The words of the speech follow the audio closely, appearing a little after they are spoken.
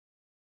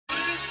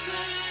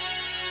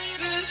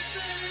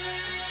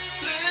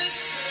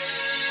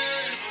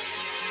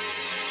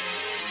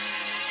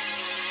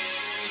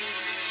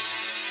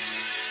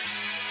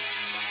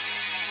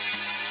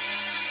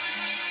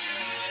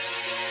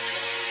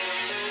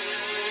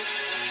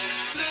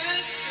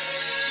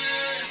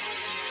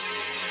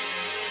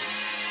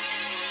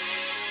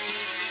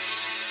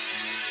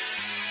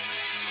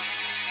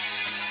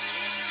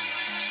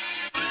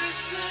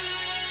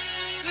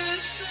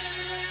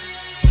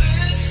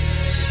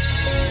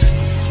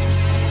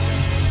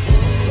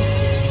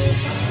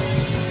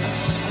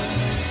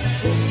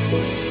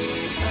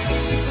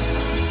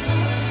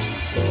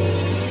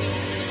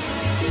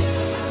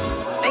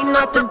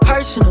Nothing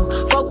personal,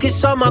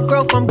 focus on my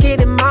growth, I'm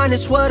getting mine,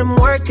 it's what I'm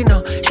working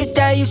on. Shit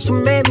that used to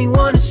make me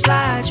wanna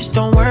slide, just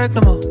don't work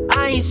no more.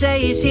 I ain't say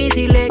it's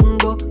easy letting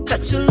go,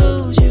 had to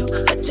lose you,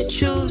 had to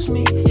choose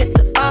me, hit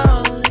the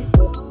alley.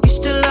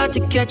 Used to love to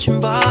catching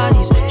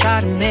bodies,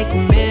 try to make a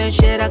meal,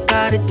 shit I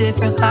got a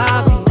different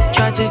hobby.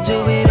 Tried to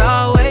do it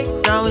all way,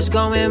 now it's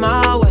going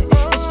my way,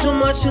 it's too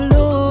much to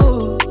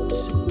lose.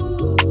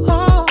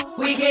 Oh.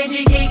 We can't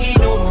just kick it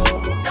no more.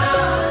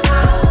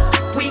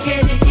 We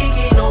can't just kick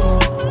it no more.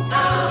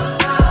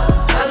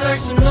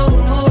 Some new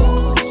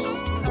moves,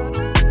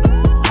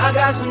 I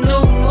got some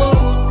new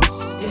moves,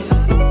 yeah.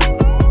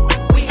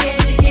 We can't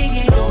just kick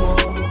it no more.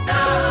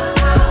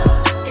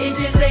 It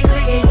just ain't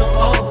clicking no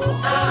more.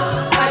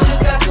 I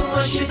just got so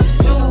much shit to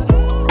do,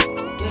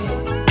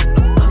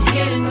 yeah. I'm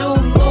hitting new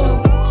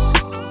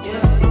moves,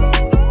 yeah.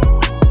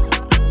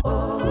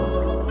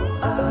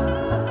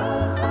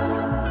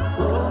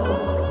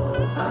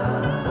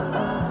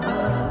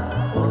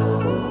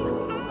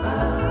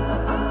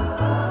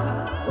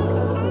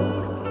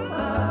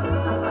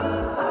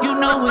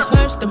 It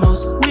hurts the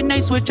most when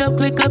they switch up,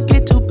 click up,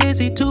 get too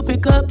busy to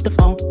pick up the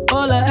phone.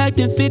 All I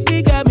acting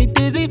 50 got me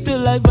dizzy, feel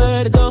like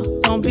vertigo.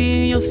 Don't be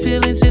in your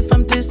feelings if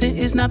I'm distant,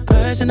 it's not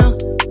personal,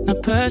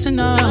 not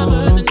personal.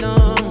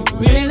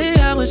 Really,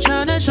 I was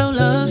trying to show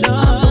love,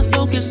 I'm so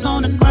focused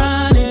on the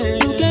grind,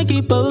 you can't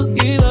keep up,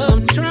 give up.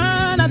 I'm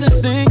trying not to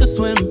sink or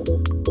swim,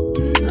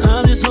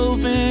 I'm just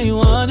hoping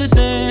you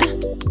understand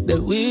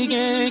that we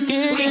can't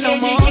kick it no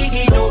more.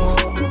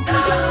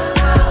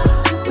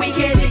 We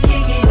can't just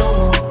kick it no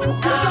more.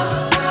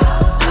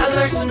 I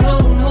learned some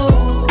new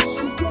moves,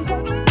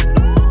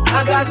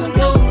 I got some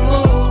new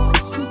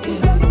moves,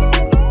 yeah.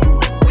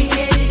 We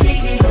can't just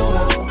kick it no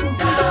more.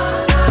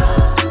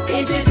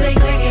 It just ain't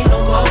clicking no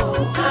more.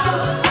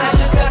 I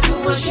just got so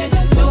much shit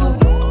to do,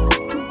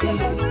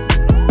 yeah.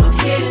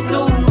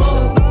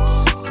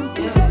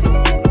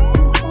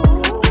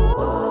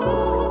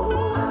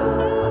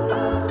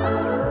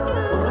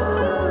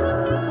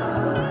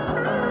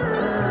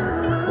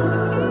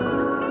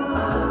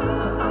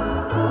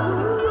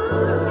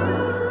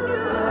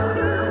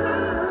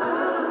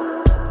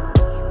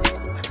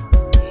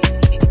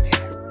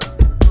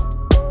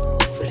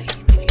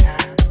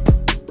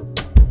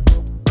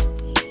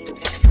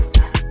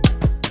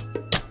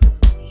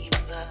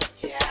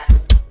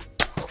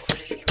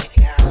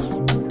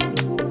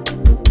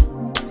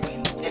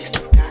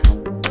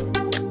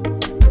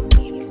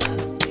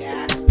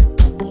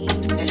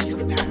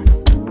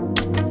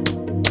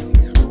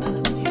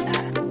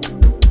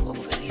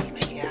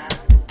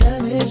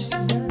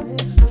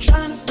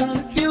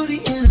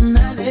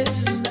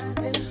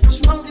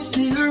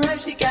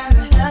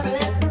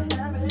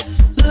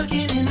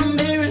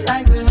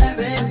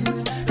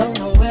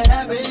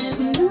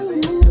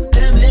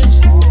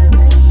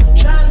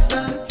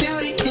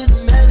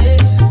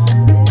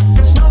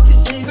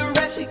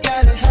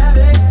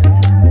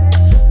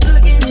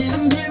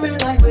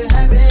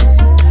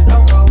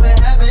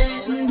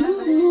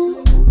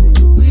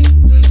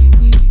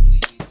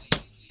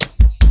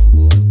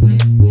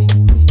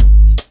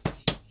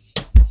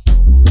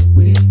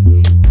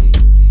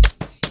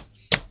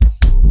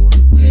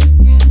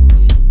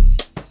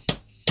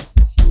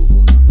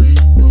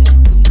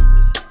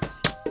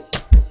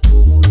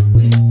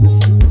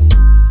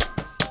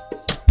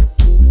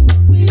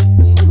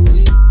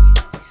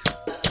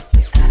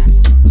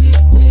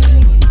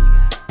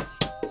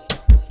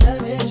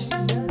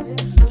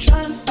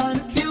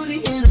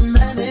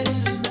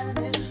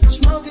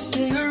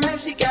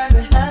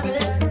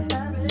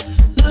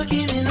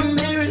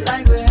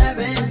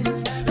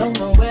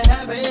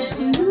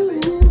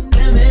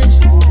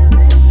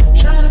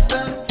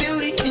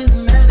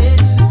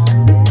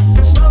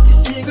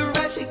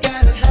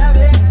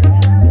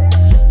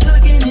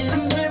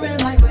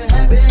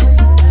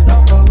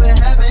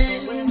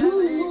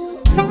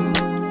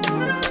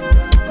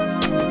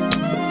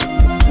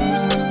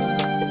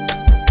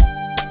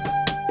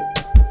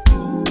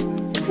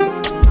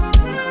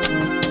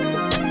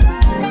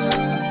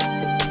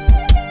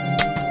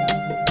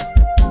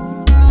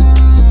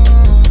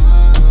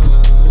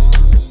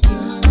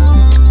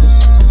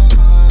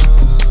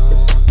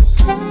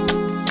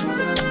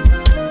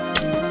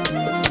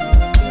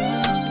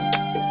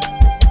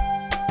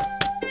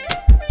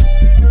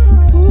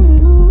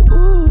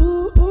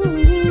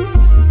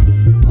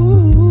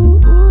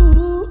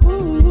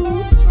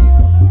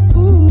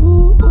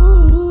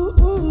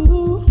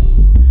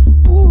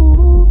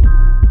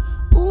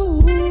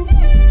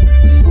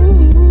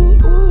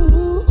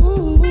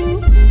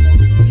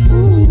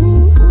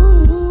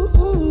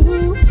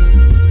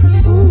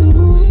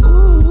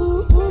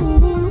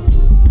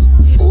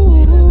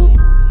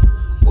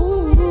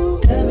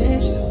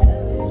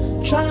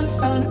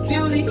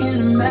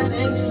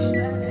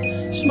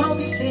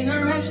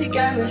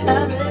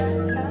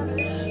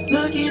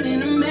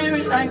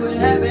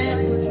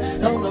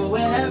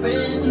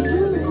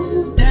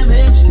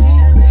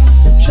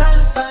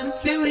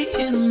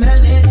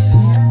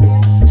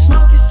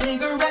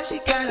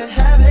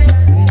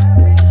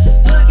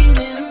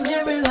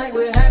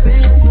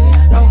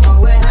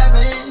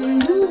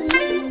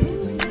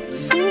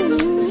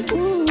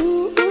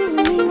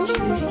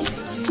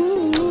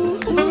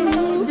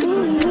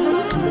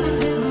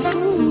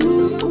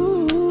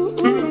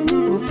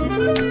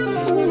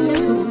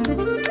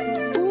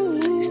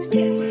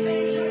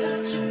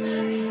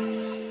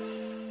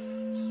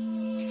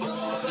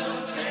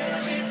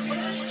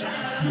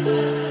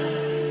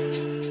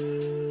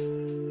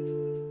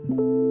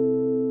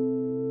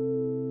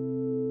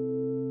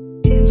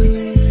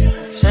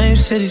 Same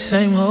city,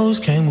 same hoes,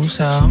 can't move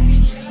south.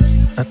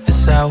 Not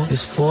this hour,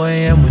 it's 4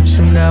 a.m. with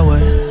you that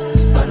way.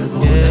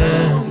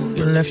 Yeah,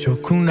 you left your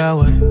crew that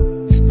way.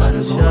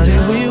 Shawty,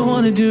 what you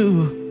wanna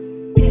do?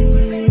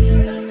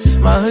 It's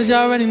my hood, you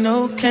already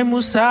know, can't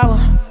move sour.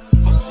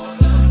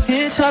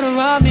 He ain't try to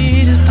rob me,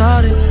 he just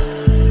started.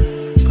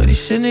 But he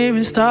shouldn't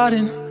even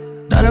started.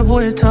 Not a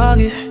boy a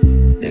target,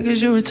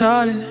 niggas you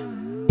retarded.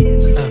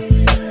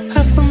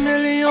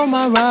 $500,000 on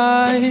my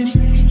ride.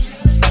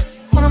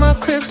 One of my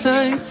crips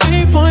like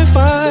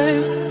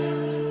 3.5.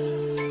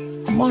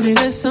 I'm only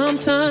there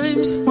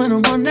sometimes when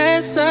I'm on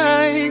that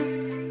side.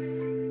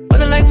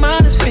 Weather like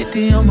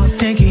 -50 on my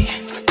pinky.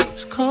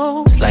 It's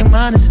cold, it's like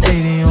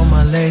 -80 on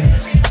my lady.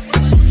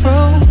 Some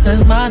fro,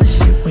 that's minus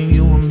shit when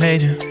you a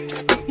major.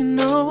 You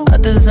know, I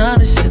design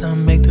the shit, I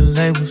make the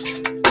labels.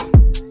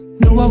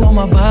 Knew I want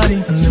my body,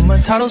 and then my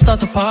title start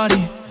the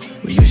party.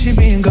 But you should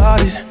be in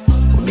guarded,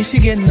 with me she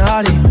getting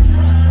naughty.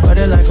 Ride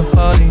it like a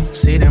Harley,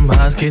 see them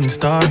eyes getting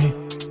starry.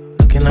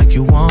 Looking like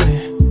you want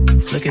it,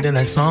 flick it and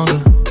that's longer.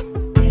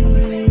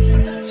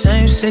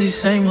 Same city,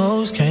 same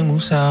hoes, can't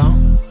move south.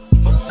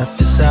 Not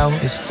this hour,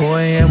 it's 4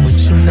 a.m. with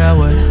you that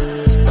way.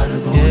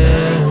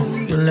 Yeah,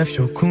 you left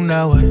your crew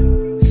that way.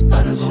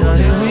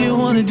 Shawty, what you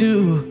wanna do?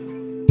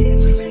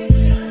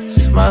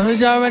 It's my hood,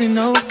 you already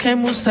know, can't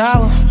move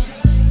sour.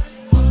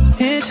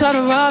 He ain't try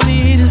to rob me,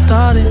 he just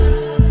started.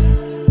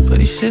 But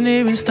he shouldn't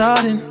even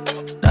started.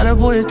 Not a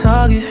boy a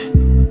target,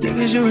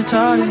 niggas you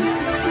retarded.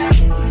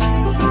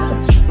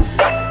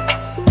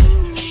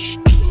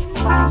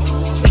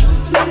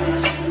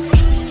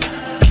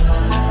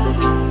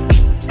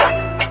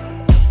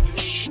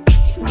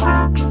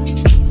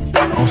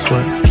 Don't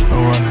sweat, no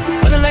running.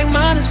 Weather like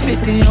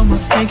 -50 on my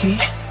pinky.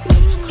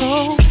 It's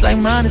cold, it's like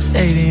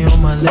 -80 on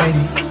my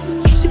lady.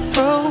 She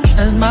froze,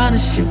 that's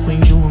minus shit when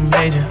you a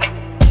major.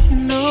 You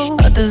know,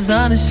 I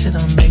design the shit, I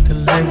make the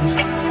labels.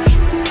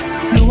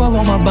 Knew I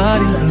want my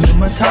body, and then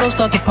my title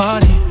start the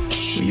party.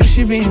 But you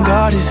should be in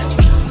guarded,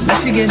 and then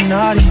she getting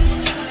naughty.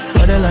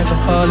 Ride it like a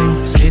Harley,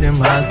 see them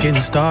eyes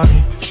getting starry.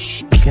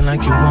 Looking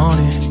like you want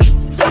it,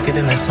 flick it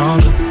and that's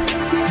longer.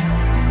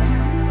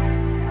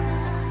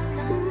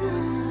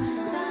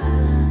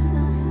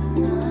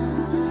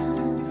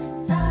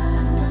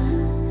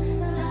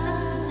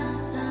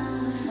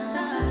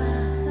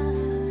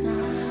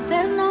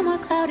 There's no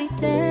more cloudy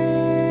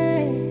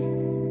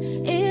days,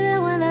 even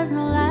when there's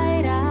no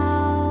light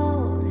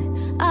out.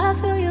 I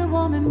feel your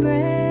warm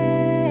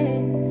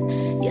embrace.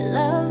 You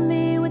love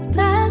me with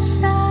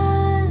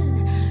passion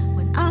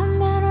when I'm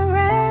at a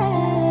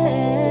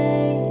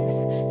race.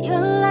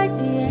 You're like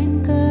the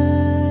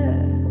anchor,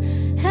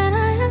 and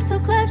I am so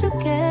glad you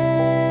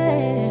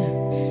care.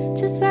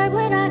 Just right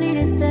when I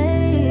needed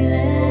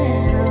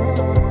saving.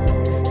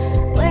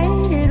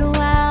 Waited a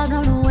while,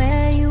 don't know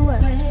where you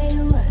were.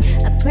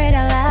 I prayed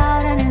out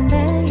loud and then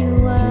there you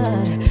were.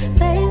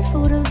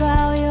 Faithful to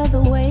vow, you're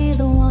the way,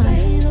 the one.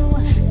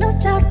 No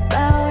doubt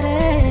about it.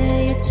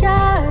 You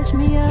charge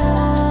me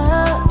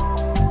up.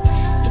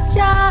 You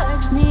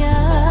charge me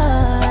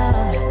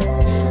up.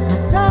 My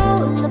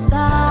soul the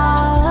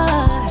power.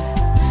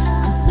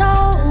 I'm so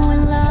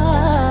in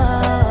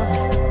love.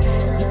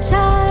 You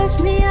charge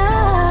me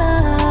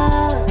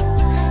up.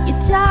 You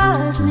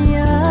charge me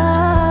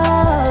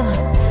up.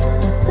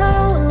 My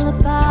soul the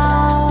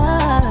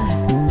power.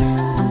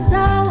 I'm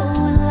so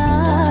in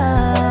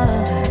love.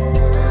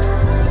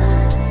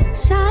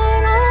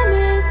 Shine on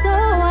me so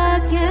I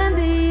can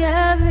be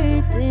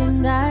everything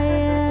I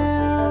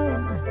am.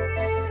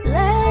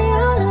 Let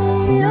you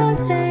lead, you're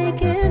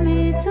taking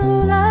me to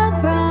the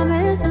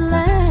promised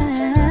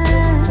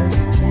land.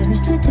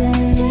 Cherish the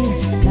day,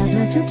 God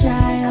bless the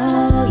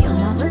child. Your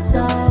mama's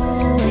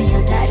soul and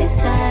your daddy's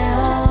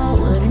style.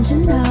 Wouldn't you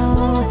know?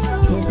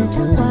 Isn't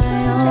that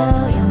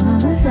wild? Your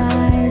mama's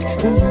eyes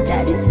and your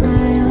daddy's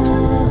smile.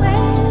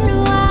 Waited a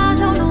while,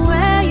 don't know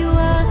where you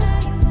were.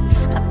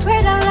 I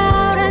prayed out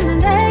loud and then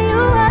there you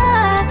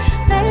were.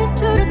 Face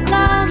through the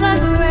clouds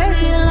like a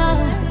regular.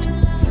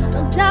 No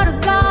doubt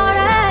about it.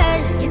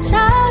 You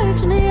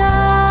charged me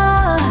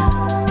up.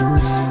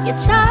 You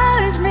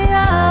charged me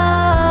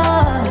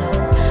up.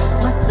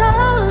 My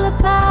soul the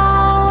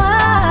power.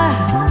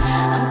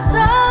 I'm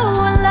so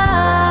in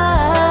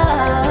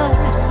love.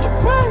 You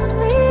turned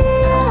me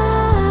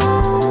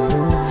up.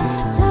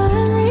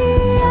 Turn me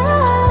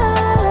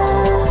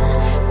up.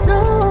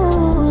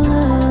 Soul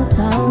of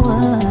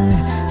power.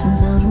 I'm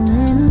so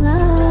in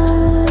love.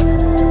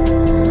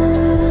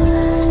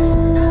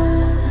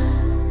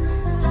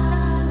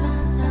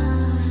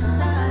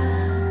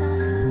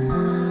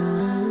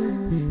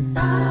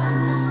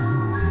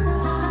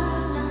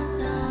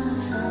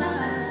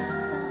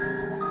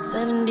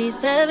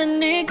 77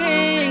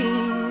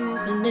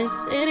 degrees in this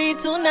city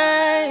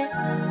tonight.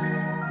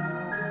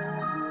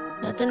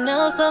 Nothing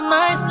else on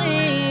my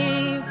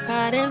sleeve.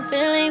 Pride and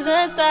feelings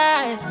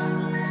aside.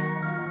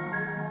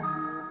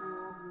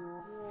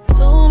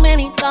 Too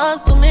many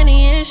thoughts, too many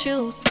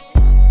issues.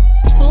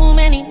 Too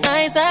many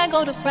nights I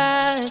go to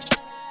pride.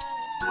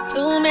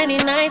 Too many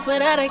nights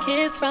without a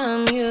kiss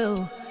from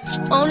you.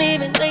 Won't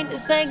even think to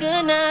say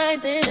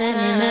goodnight this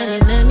time.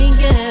 Let me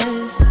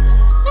guess.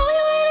 No,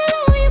 you ain't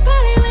alone, you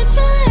probably with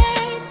your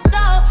ex.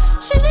 No,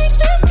 she thinks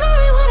it's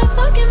Curry, what a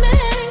fucking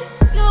mess.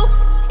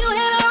 You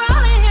hit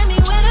around and hit me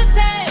with a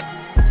text.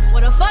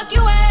 Where the fuck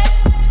you at?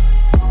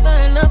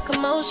 Stirring up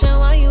commotion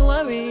while you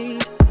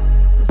worried.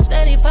 I'm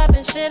steady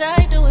popping shit,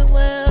 I do it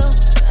well.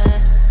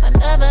 I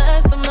never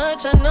asked for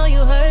much, I know you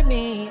heard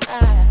me.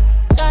 I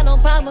got no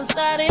problem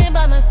starting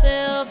by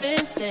myself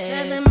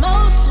instead. That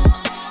emotion,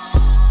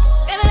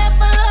 give it up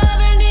for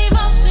love and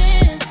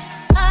devotion.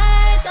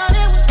 I thought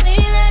it was me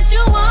that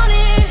you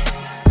wanted.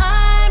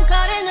 I'm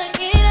caught in the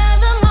heat of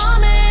the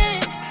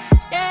moment.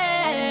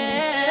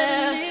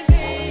 Yeah.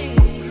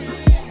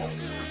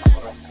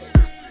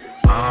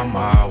 I'm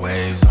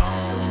always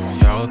on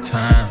your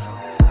time.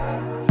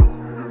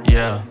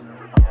 Yeah.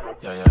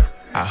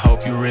 I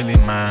hope you really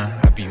mind.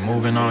 I be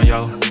moving on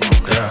yo.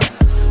 Yeah.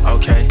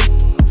 Okay.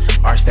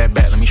 Arch that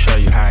back, let me show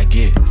you how I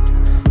get.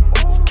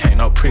 Can't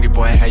no pretty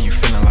boy, how you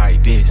feeling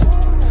like this?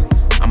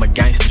 I'm a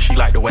gangster, she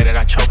like the way that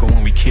I choke her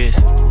when we kiss.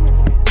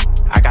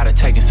 I gotta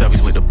taking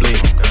selfies with the blick.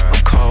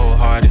 I'm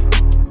cold-hearted,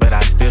 but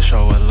I still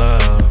show her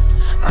love.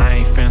 I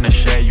ain't finna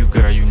share you,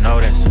 girl, you know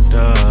that's a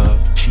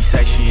dub. She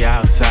say she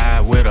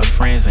outside with her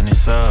friends and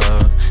it's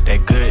up.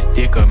 That good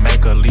dick'll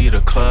make her leave the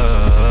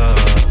club.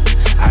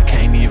 I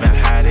can't even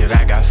hide it,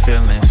 I got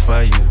feelings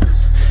for you.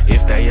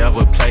 If they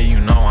ever play, you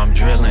know I'm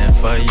drilling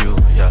for you.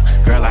 Yeah,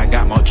 girl, I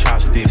got more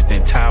chopsticks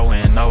than Tower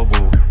and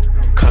Noble.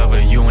 Cover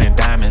you in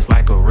diamonds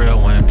like a real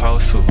one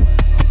supposed to.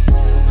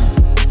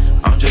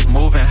 I'm just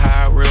moving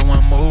how a real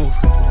one move.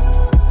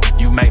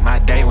 You make my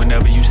day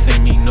whenever you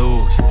send me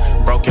news.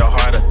 Broke your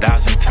heart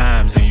 1,000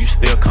 times and you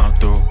still come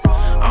through.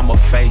 I'm a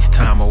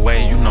FaceTime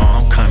away, you know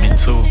I'm coming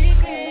too.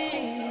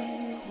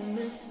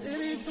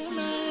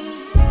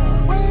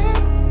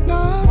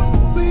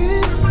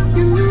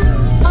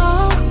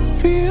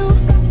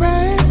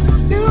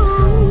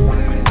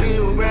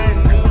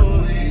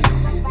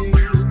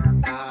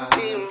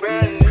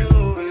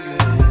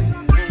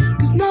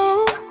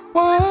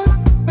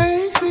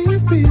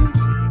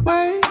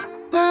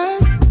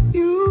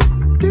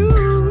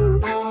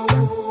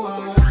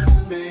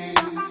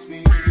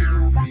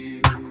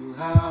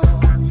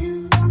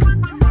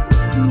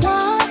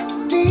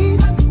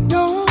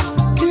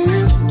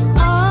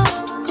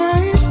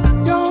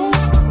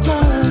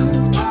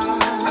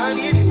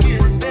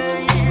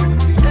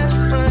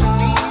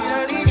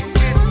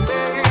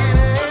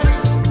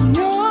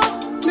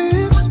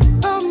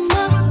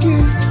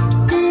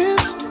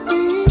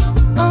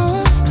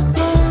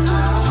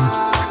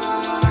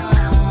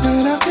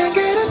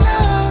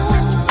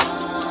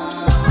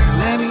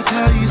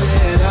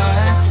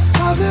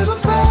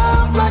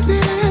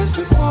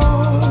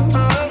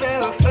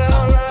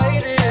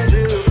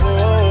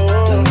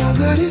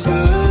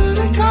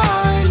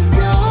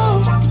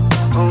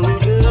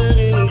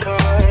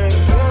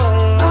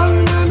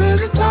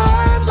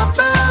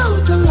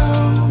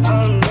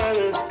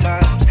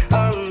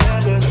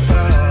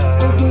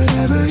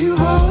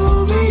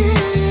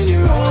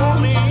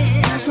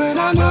 When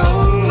I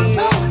know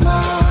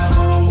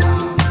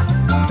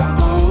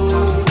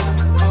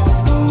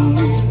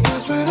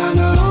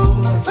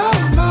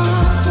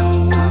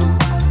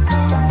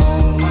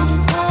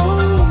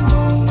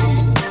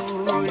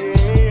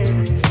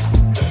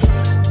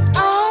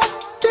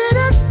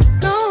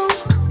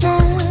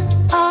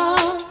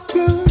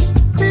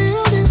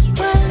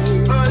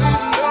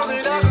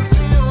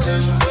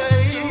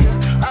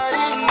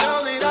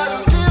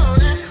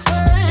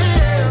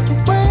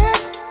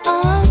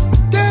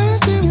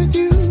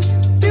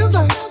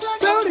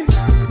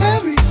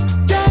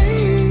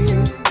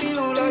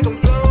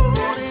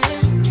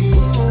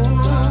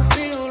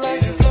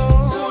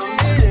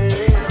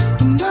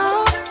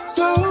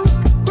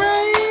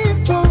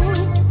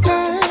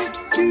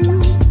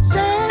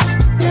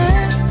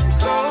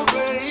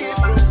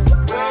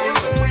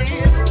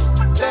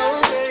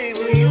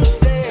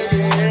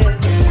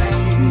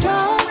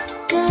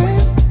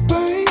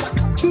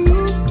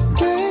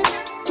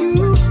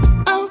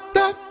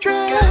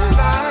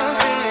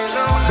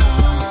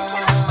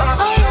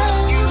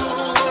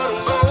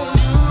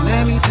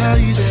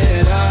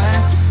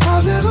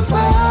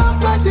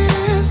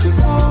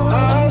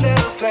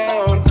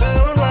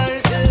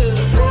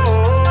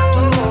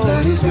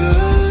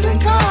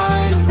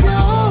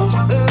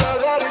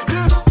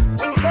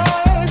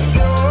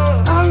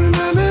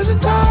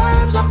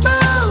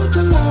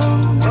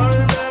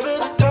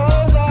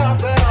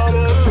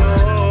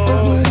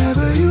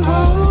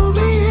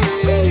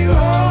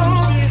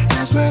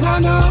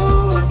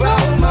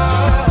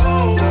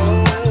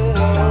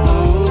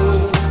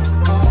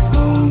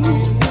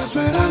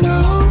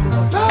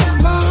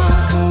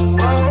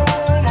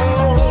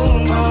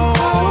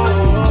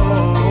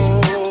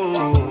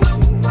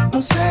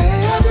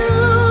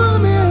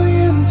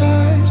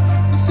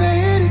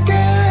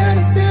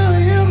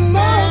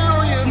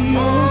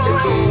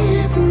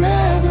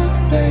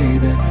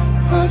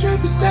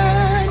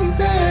 100% you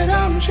bet,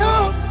 I'm sure.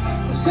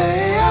 I'll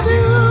say I do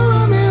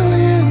a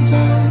million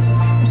times.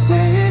 I'll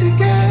say it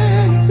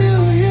again a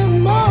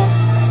billion more.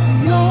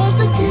 I'm yours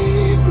to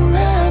keep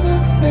forever,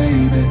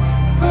 baby.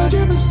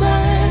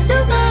 100%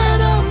 you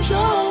bet, I'm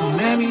sure.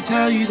 Let me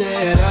tell you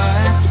that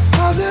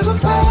I've never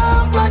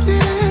felt like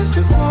this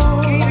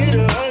before. Keep it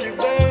 100,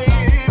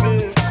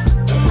 baby.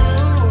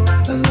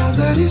 A love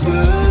that is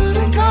good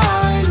and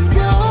kind and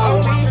pure.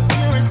 I'll be the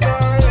purest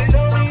kind,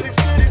 I'll be the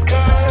goodest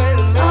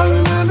kind. I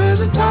remember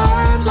the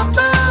times I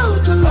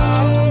felt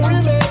alone.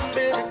 Remember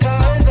the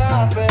times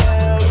I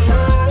felt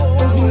alone.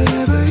 But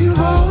whenever you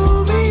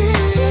hold me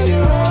in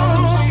your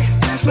arms,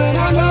 that's when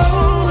I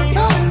know I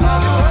found my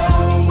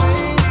home.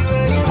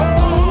 That's when I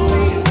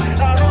know I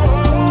found my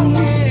home.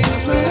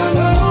 That's when I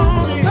know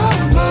I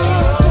found my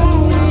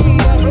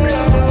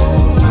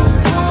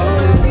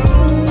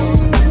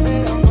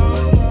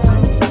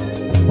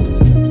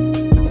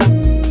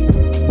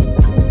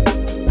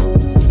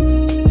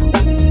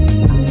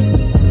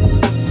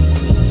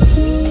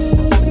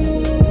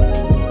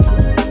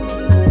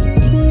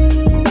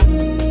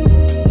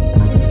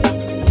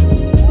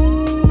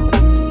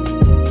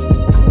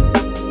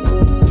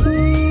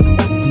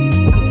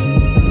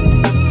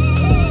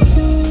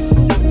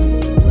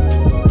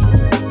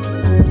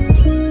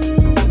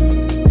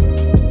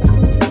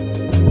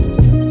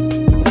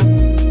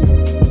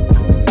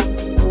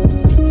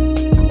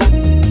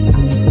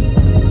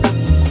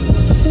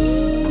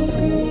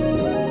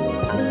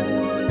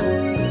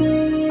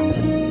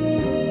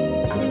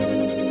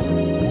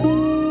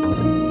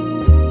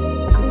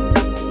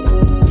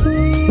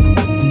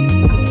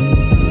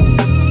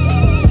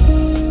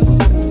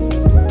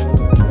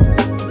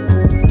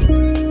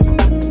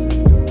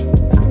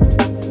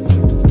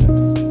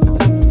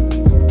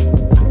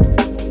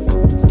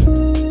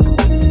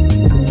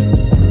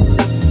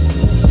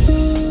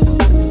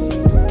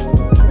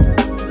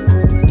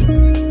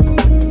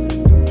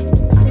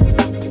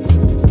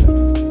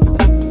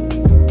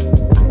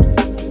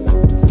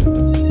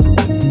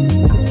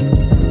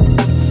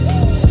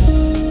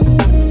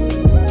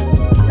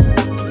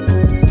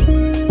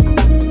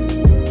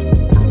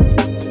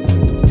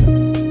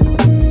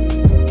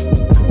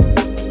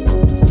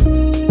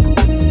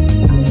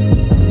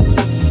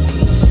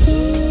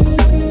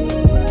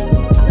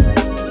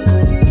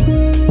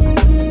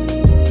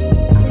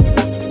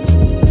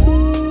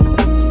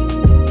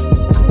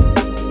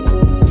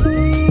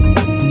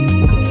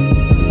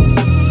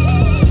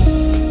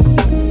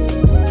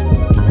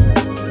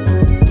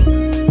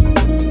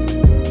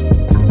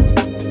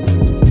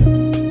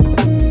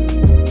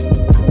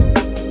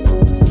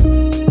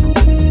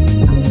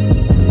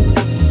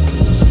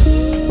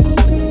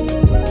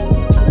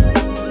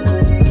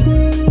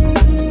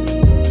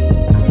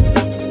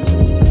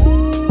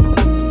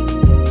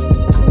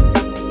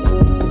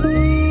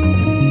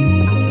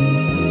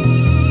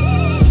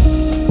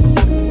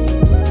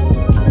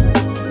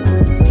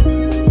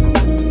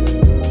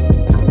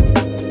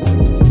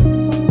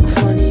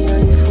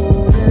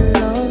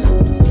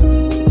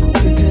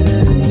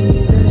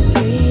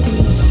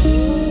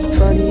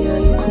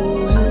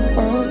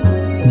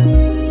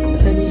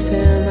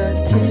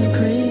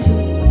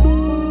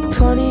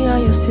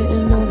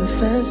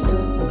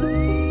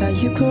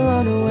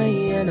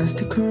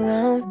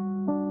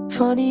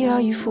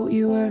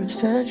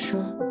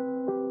essential.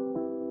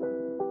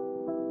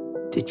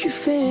 Did you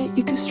think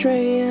you could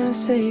stray and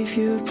save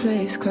you a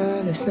place?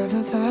 Girl, it's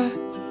never that.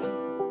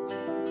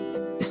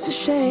 It's a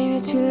shame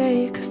you're too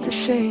late, cause the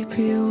shape of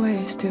your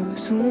waist, it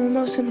was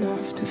almost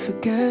enough to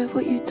forget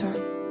what you'd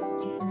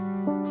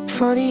done.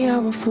 Funny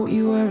how I thought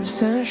you were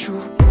essential.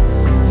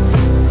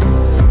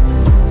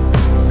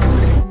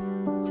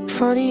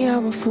 Funny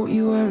how I thought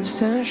you were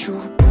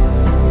essential.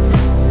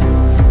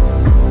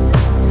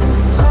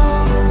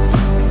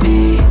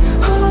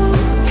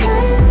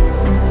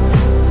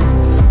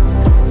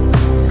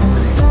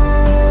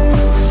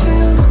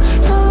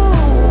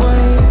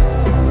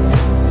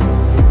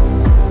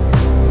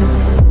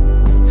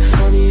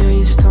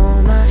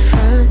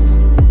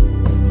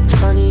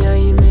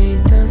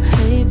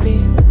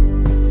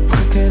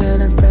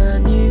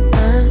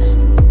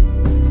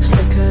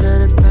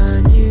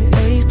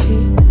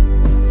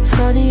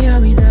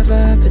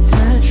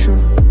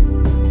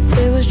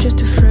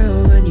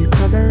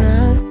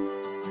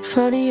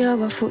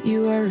 I thought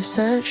you were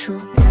essential.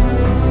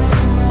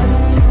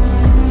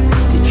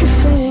 Did you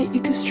think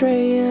you could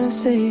stray and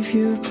save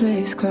you a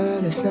place?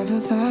 Girl, it's never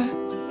that.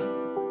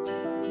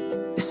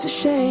 It's a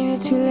shame you're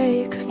too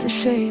late, cause the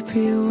shape of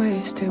your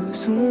waist, it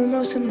was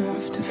almost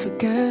enough to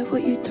forget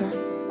what you'd done.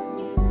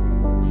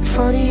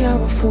 Funny how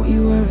I thought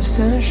you were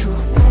essential.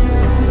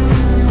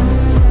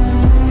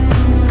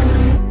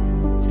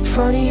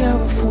 Funny how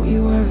I thought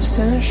you were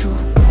essential.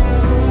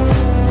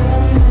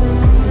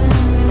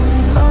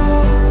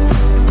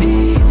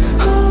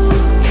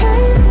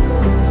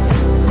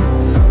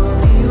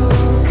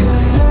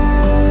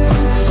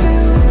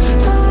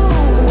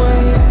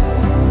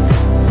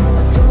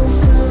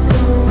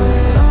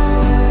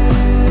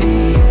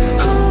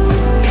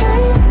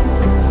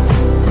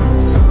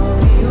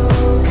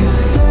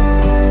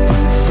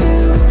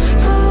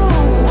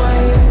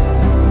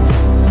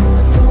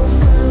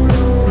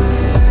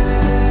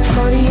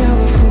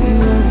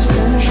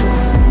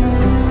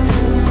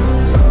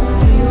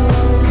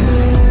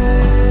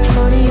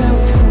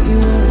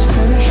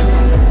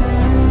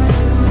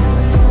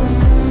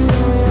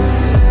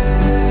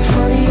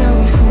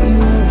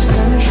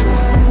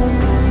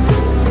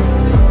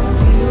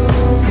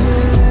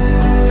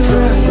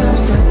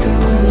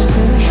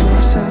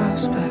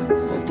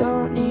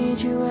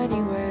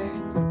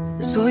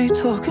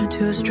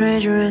 to a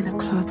stranger in the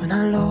club and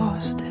I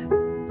lost it?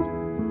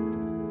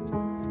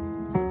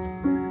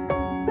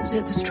 Is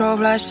it the strobe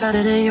light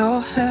shining in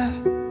your hair?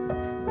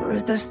 Or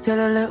is there still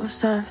a little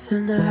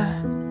something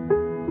there?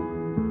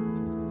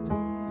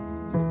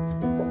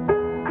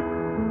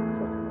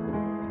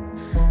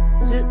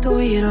 Is it the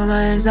weed or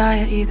my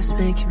anxiety that's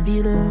making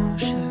me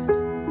nauseous?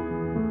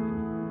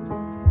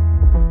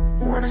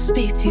 I wanna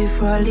speak to you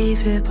before I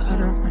leave it, but I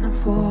don't wanna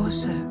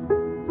force it.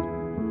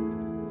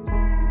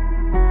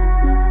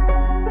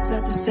 Is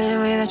that the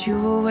same way that you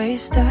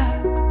always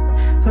stare?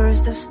 Or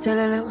is there still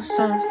a little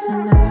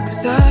something there?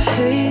 Cause I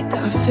hate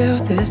that I feel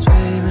this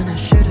way when I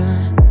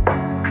shouldn't.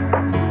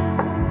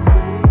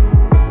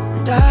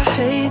 And I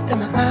hate that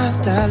my eyes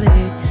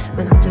dilate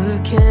when I'm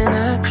looking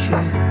at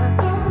you.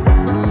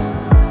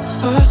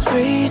 Hearts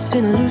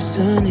racing,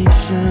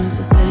 hallucinations,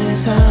 the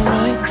things I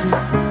might do.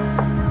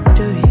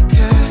 Do you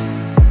care?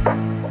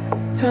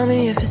 Tell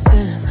me if it's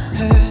in my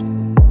head.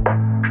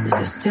 Is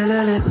there still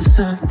a little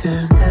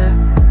something there?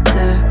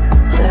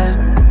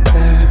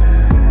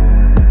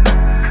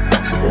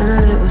 Still a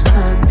little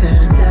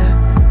something there.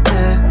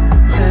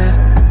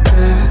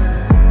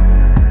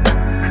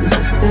 Is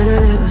there still a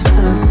little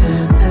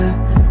something there?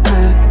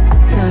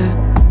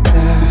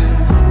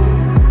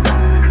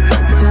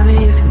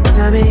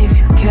 Tell me if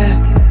you care.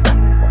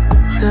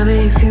 Tell me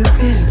if you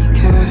really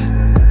care.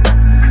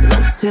 Is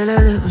there still a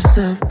little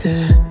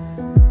something?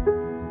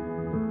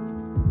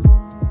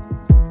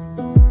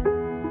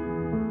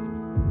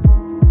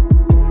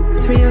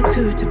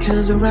 To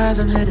Kenzo rise,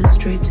 I'm heading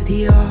straight to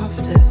the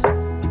afters.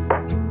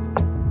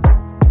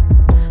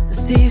 I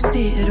see you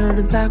seated on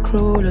the back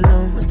row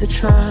alone with the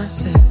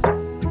chances.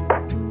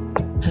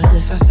 And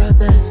if I sat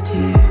next to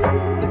you,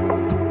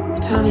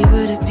 tell me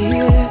would it be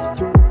weird?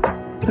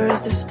 Or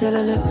is there still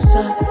a little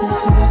something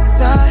here?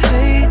 Cause I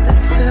hate that I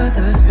feel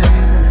the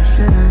same when I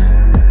shouldn't.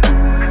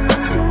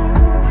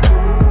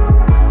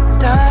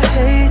 And I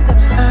hate that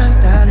my eyes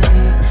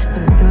dilate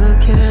when I'm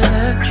looking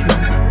at you.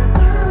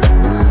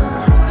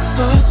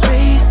 Hearts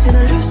racing,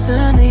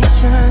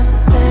 hallucinations, the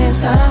things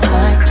I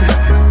might do.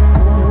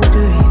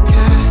 Do you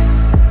care?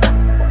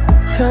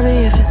 Tell me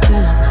if it's in my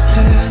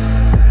head.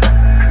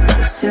 Is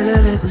there still a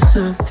little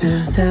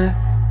something there?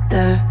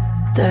 Still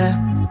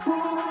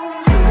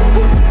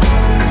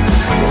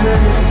a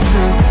little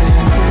something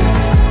there.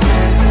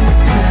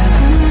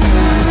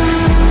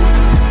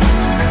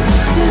 Is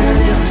there still a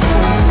little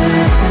something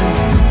there?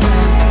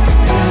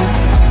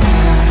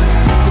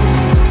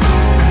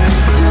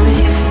 Tell me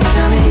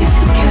if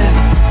you care.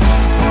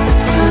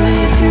 Tell me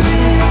if you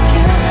really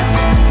care.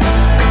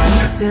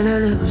 There's still a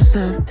little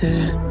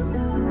something.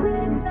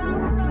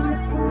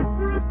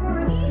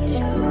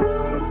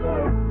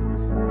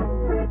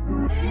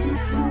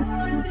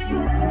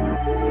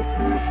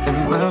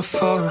 Ain't my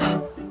fault.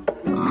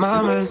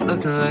 Mama's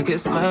looking like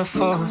it's my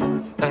fault.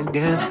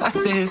 Again, I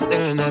see you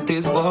staring at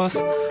these walls.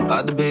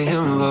 Hard to be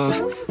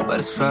involved, but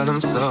it's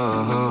problem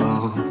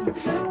solved.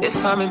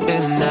 If I'm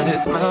admitting that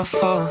it's my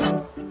fault,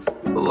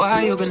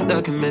 why you been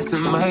ducking,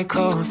 missing my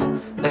calls?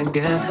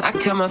 Again, I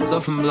kept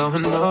myself from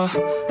blowing off.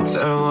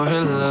 Fair war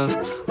in love,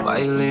 why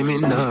you leave me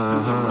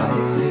now?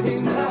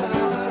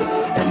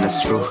 And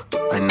that's true,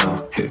 I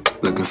know, yeah.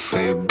 Looking for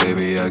you,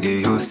 baby, I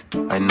get used.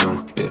 I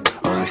know, yeah.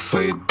 Only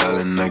for you,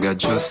 darling, I got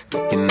juice.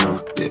 You know,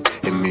 yeah.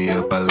 Hit me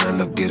up, I'll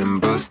end up getting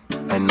bruised.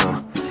 I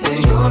know. And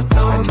you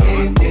don't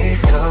keep me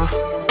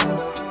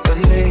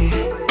company.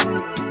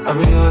 I'm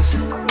yours,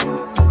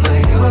 but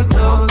you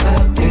don't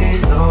let me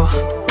know.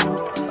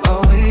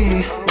 Are we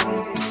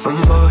for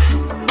more?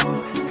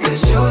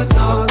 Cause you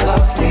don't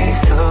love me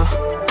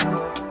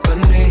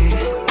company.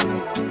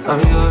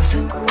 I'm yours,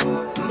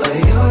 but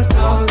you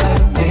don't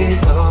let me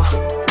know.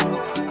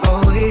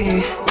 Are we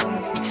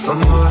for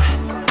more?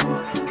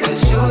 Cause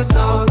you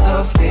don't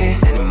love me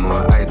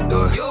anymore. I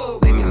adore.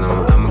 Leave me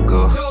alone, I'ma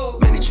go.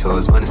 Many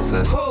chores when it's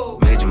us.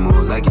 Made you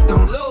move like you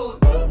don't.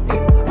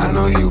 Yeah, I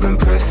know you've been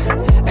pressed.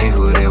 Ain't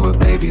who they were,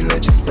 baby.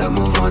 Let yourself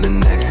move on to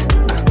next.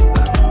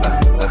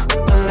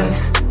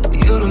 Unless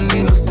you don't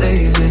need no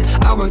saving.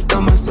 I worked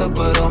on myself,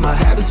 but all my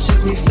habits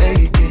just me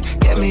faking.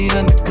 Get me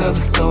undercover,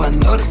 so I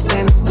know this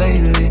ain't a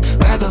slavery.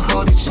 Rather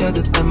hold each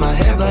other than my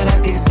head, but I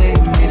can't save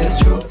me. That's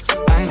true.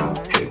 I know.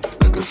 Yeah,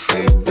 looking for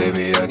you,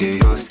 baby. I get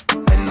used.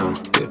 I know.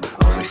 Yeah,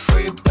 only for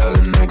you,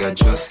 darling. I got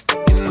juice.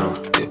 You know.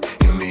 Yeah,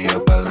 hit me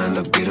up, I'll end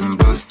up getting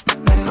bruised.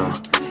 I know.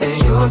 And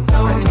you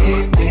don't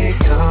keep me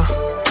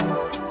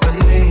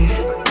company.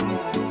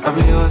 I'm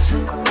yours,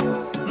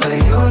 but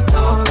you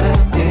don't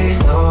let me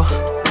know.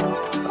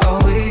 Are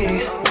we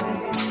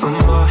for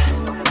more?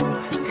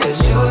 Cause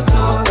you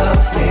don't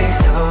love me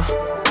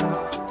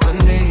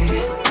company.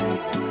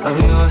 I'm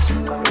yours,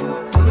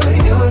 but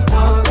you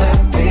don't let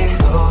me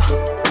know.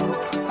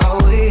 Are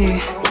we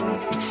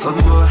for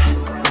more?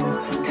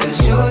 Cause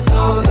you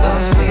don't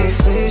love me.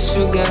 Please,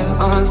 you got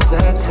on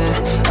satin.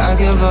 I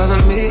give all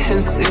of me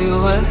and see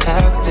what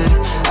happened.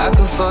 I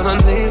could fall on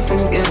these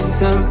and get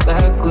sent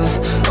backwards.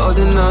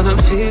 Holding all the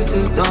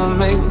pieces don't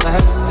make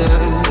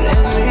masters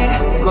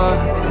anymore.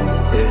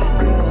 Yeah,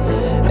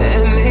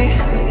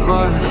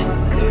 anymore.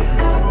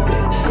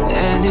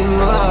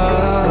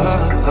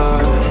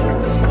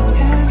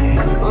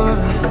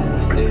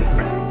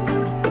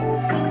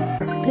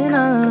 Been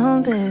all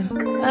alone, babe.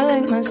 I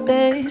like my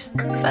space.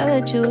 If I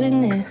let you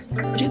in it,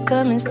 would you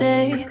come and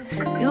stay?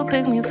 You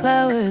pick me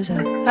flowers,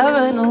 I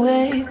run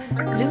away.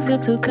 Cause you feel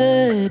too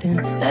good and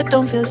that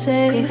don't feel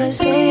safe. If I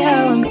say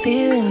how I'm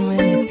feeling, will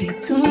it be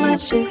too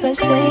much? If I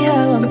say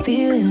how I'm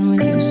feeling,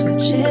 will you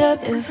switch it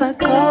up? If I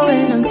call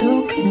when I'm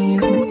through, can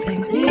you pick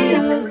me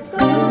up?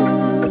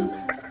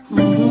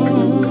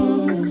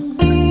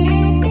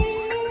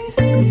 Cause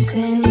this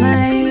ain't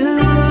my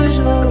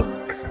usual,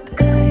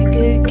 but I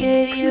could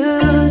get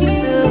used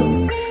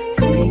to.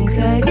 Think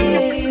I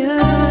could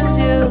use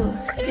you,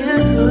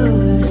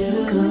 use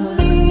you.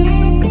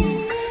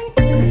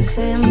 This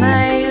ain't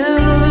my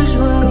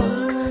usual,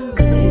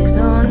 please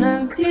don't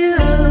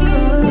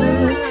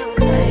abuse.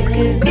 I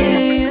could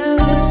get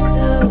used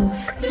to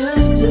you.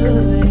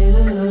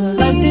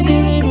 Like the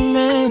delivery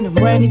man, I'm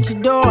right at your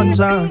door on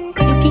time.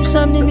 You keep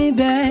sending me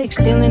back,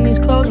 stealing these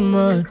clothes of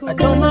mine. I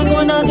don't mind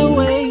going out the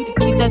way to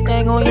keep that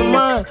thing on your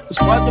mind. We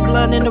spark the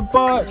blood in the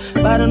park,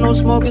 by the no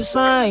smoking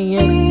sign.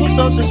 Yeah, you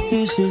so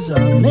suspicious,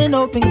 I'm in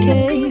open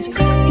case.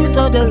 You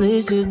so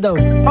delicious though,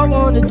 I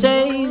wanna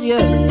taste,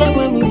 yeah. And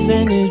when we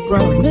finish,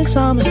 promise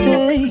I'ma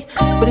stay.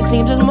 But it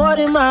seems there's more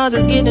than miles,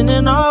 it's getting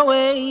in our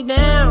way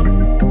down.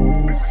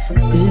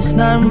 This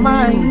not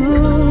my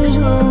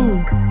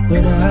usual,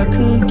 but I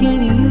could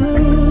get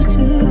used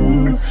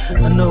to.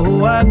 I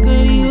know I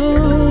could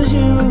use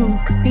you,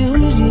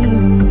 use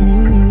you.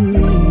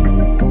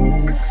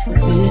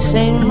 This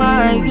ain't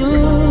my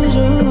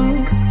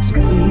usual, so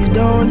please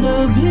don't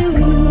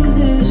abuse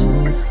this.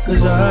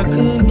 Cause I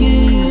could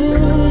get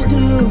used to, yeah.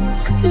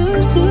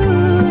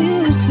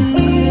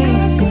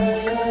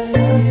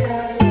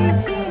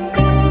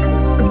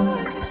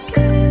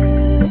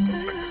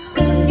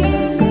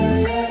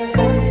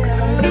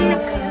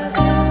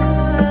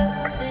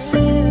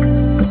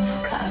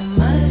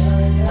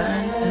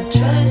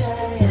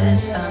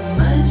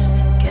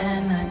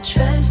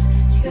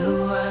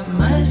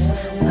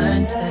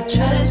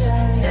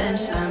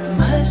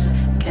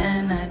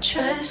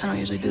 I don't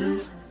usually do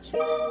this.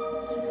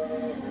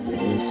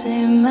 This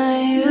ain't my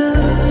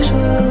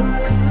usual, I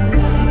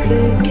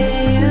could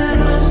get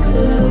used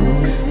to.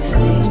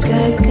 Think I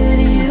could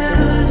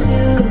use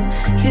you.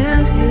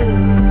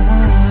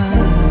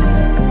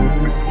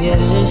 Yeah,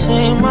 this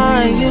ain't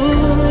my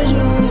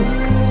usual,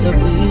 so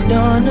please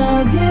don't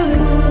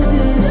abuse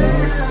this.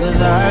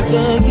 Cause I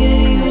could get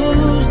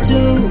used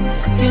to.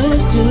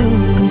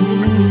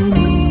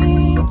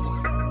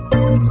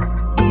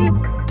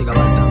 Think I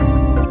like that one.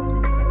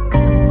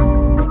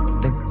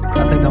 I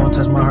think that one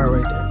touched my heart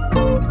right there.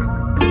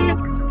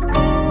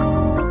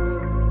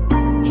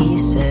 He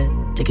said,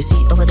 take a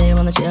seat over there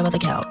on the chair by the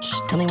couch.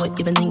 Tell me what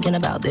you've been thinking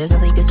about. There's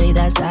nothing you can say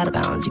that's out of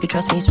bounds. You can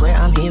trust me, swear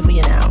I'm here for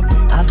you now.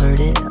 I've heard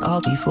it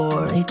all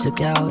before. He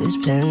took out his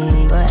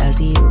pen, but as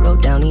he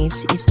wrote down each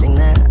thing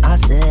that I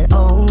said,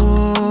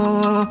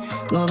 oh,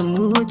 no, the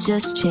mood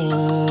just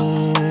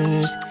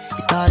changed.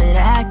 He started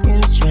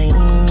acting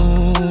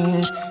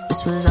strange.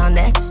 This was our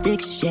next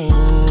exchange.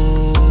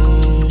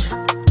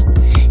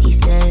 He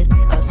said,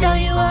 I'll tell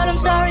you what, I'm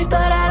sorry,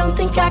 but I don't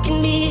think I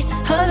can be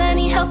of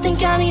any help.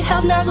 Think I need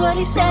help, now's what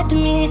he said to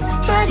me.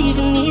 Might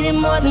even need it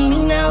more than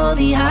me now, all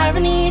the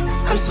irony.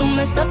 I'm so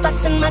messed up, I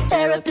send my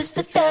therapist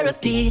to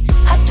therapy.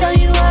 I tell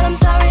you what, I'm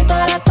sorry,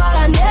 but I thought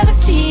I'd never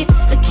see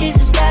a case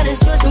as bad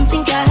as yours, don't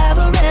think I have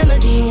a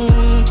remedy.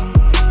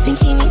 Think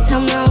he needs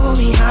help now, all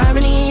the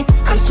irony.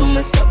 I'm so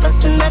messed up, I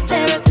send my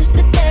therapist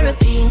to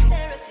therapy.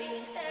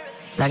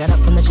 So I got up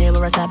from the chair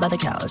where I sat by the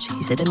couch.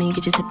 He said to me,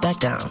 get your sit back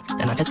down.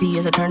 And I could see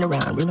as I turned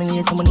around, really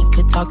needed someone he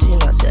could talk to.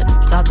 And I said,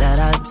 thought that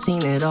I'd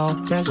seen it all.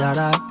 Turns out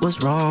I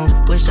was wrong.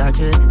 Wish I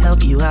could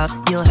help you out.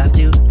 You'll have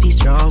to be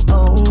strong.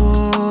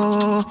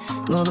 Oh,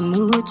 well, the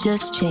mood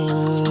just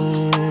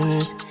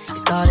changed. He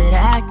started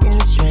acting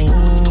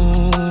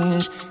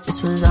strange.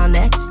 This was our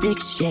next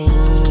exchange.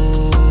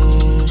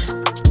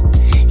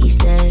 He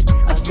said,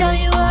 I'll tell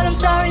you what, I'm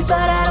sorry,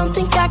 but I don't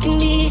think I can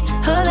be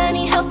of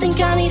any help. Think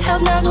I need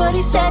help, now's what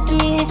he said to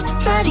me.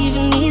 Might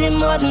even need it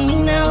more than me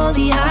now, all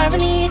the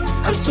irony.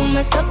 I'm so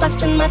messed up, I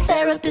send my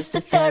therapist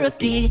to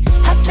therapy.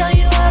 I tell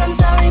you what, I'm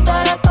sorry,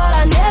 but I thought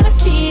I'd never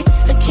see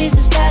a case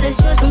as bad as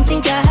yours, don't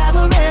think I have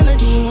a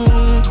remedy.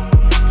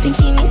 Think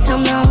he needs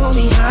help now, all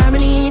the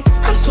irony.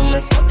 I'm so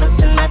messed up, I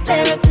send my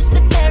therapist to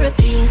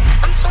therapy.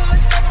 I'm so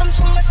messed up, I'm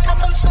so messed up,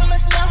 I'm so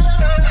messed up.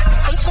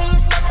 I'm so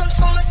messed up, I'm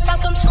so messed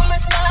up, I'm so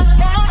messed up.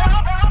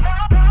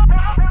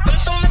 I'm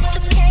so messed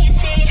up, can you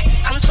see?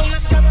 I'm so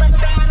messed up, I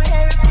send my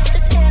therapist to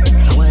therapy.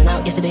 I went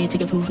out yesterday to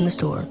get food from the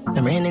store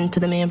and ran into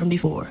the man from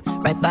before,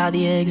 right by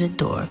the exit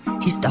door.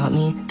 He stopped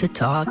me to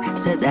talk,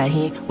 said that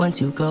he went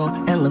to go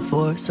and look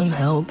for some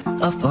help.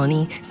 A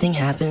funny thing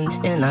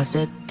happened and I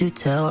said, do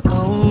tell.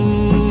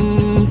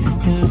 Oh,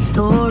 and the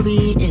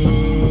story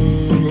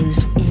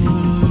is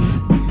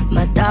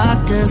my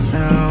doctor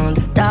found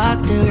a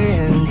doctor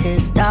and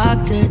his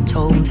doctor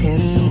told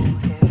him,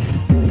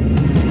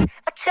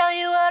 I tell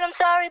you what, I'm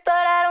sorry, but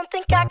I don't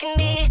think I fucking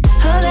me.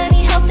 All I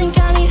need help, think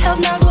I need help,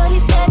 now's what he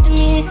said to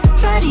me.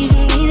 Not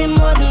even needing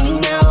more than me,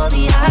 now all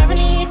the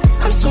irony.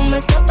 I'm so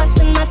messed up, I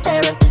send my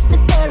therapist to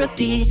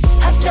therapy.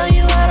 I tell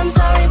you what, I'm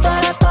sorry,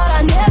 but I thought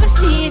I'd never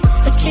see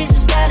a case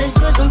as bad as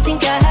yours, don't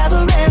think I have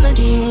a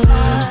remedy.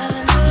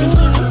 Think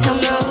he needs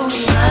help, no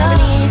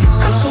irony.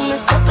 I'm so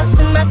messed up, I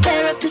send my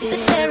therapist to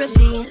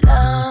therapy.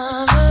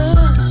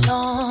 L'âme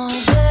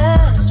sans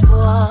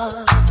espoir,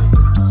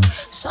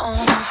 sans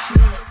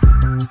fuite.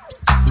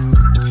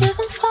 Tears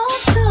don't fall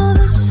till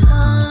the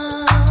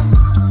sun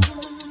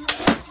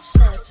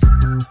sets.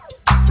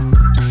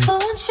 If I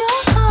want your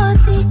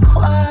godly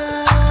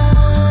quiet,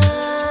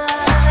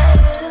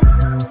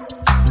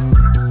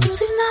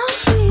 music now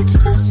reach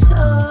the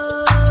summit.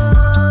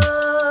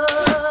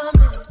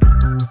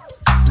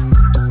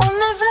 We'll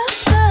never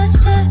touch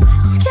the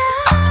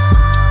sky.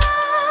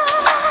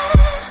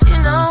 Do you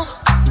know?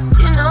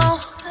 Do you know?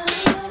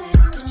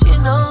 Did you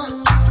know?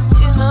 Do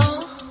you know?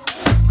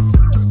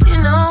 Do you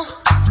know?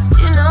 Do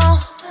you know?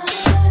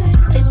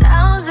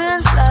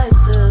 8,000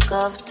 flights took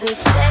off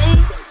today.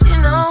 Do you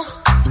know?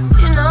 Do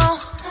you know?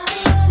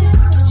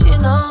 Do you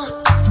know?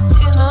 Do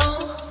you know?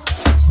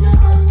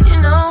 Do you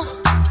know?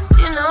 Do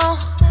you know?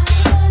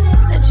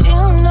 That you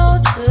know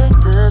took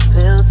the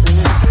pill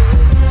today.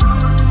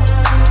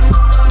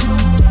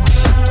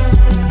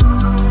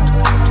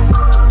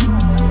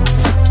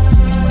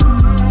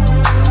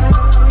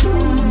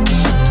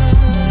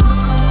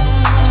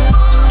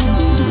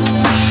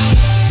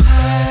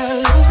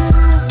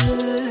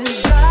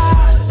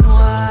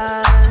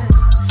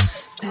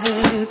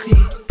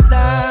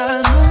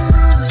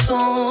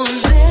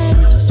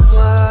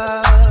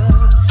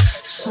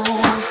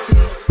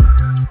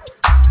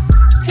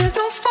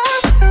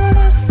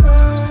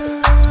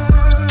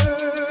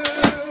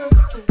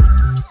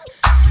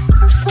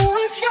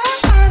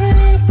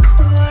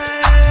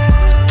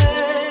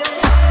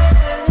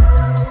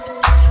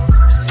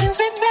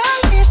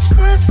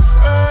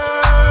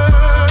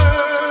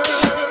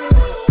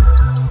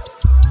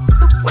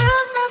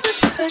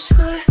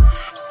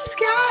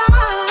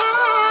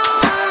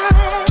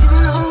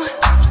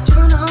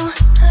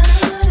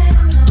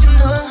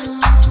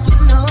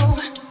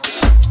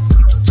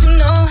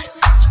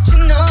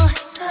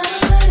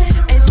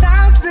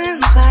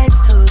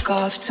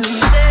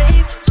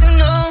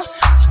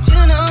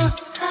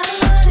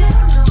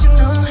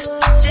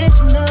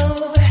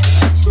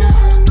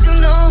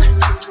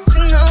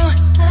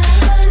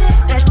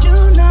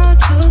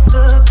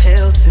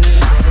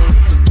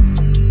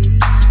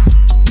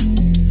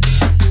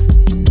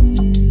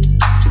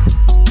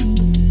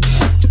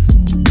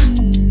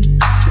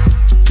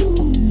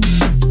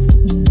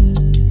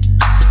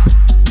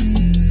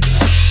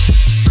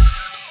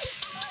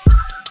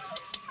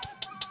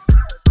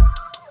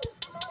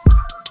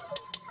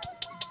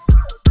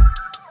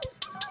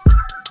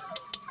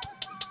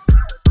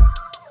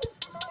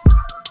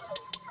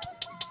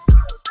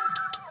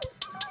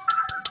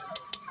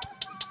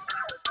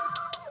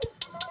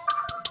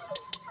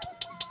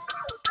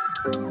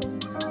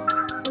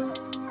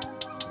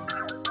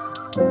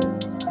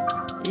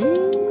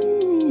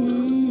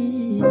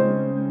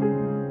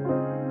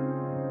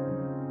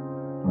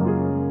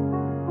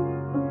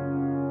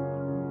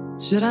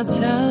 Should I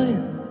tell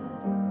you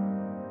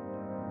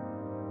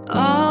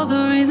all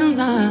the reasons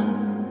I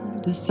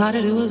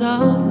decided it was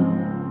over?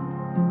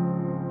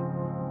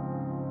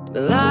 I'd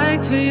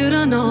like for you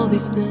to know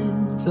these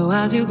things, so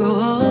as you grow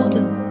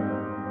older,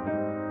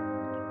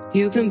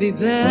 you can be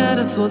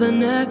better for the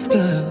next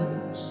girl.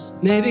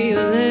 Maybe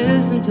you'll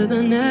listen to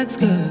the next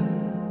girl.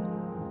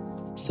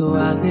 So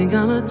I think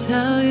I'ma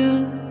tell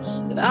you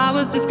that I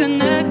was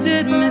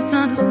disconnected,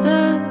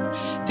 misunderstood,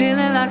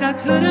 feeling like I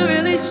couldn't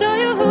really show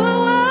you who I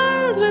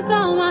was with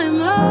all my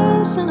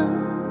emotions.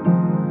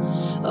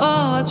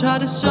 Oh, I tried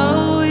to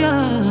show you.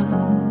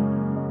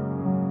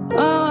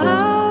 Oh,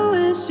 I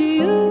wish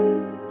you.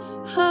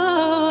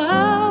 Oh,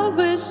 I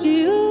wish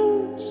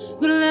you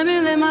would let me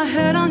lay my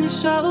head on your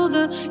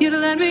shoulder. You'd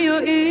lend me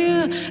your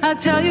ear. I'd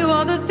tell you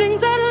all the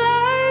things I'd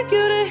like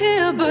you to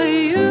hear, but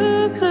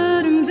you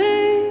couldn't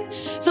be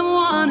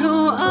someone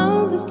who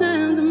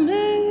understands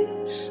me.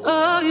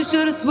 Oh, you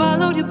should have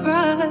swallowed your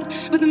pride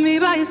with me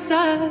by your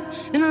side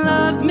and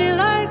loved me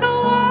like I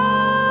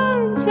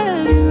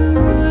wanted you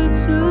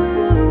to.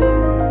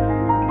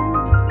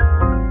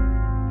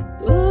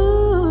 Ooh.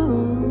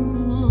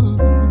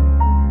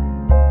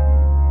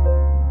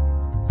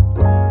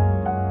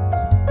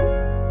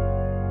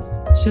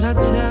 Should I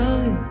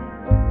tell you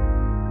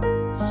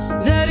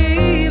that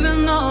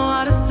even though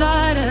I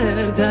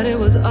decided that it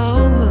was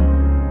over,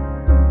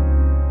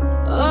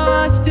 oh,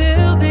 I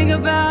still think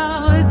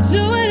about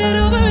doing it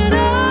over and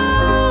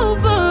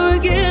over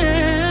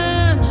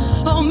again.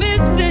 Oh,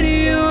 missing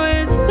you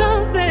is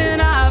something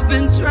I've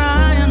been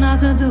trying not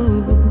to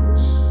do,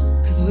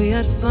 'cause we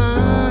had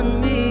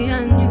fun, me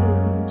and you,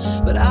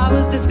 but I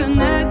was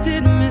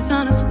disconnected,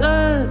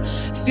 misunderstood,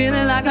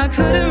 feeling like I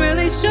couldn't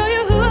really show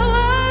you who I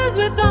was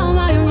with all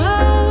my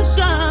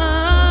emotions.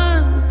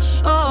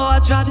 Oh, I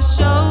tried to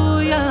show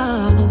you.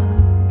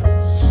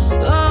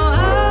 Oh,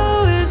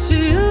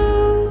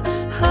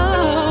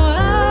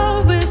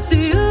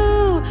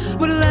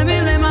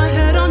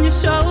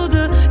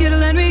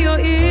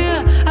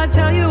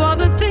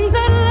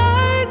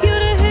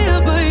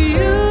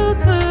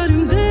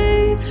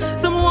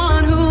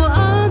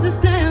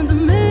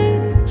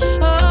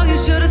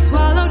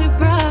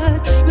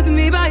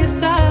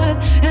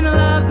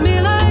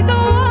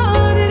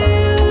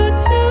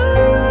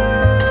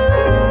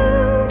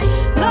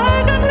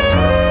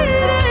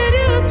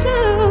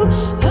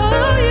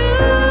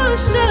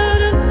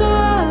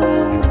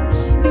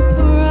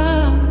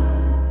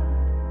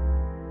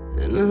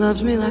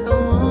 Loved me like I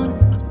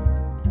wanted,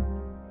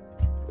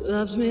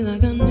 loved me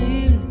like I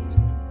needed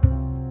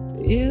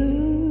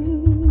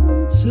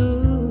you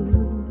too.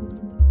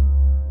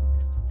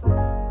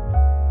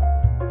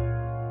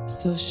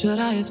 So should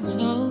I have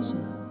told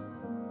you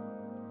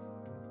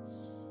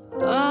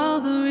all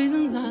the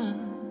reasons I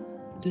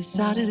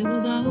decided it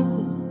was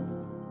over?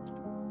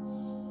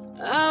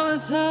 I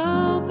was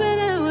hoping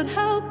it would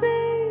help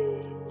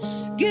me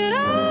get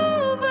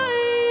over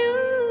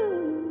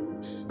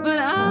you, but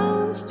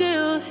I'm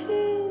still here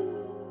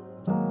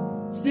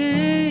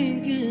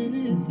thinking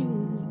it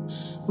through,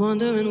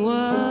 wondering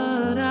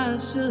what I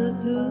should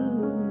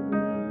do.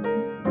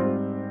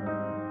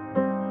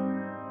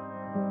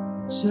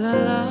 Should I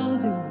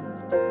love you?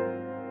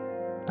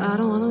 I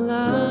don't wanna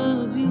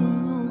love you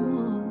no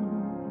more.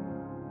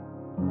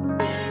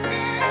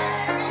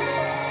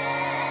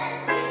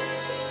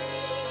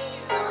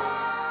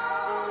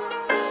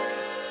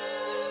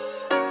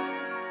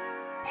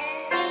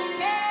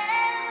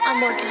 I'm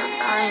working on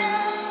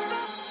dying.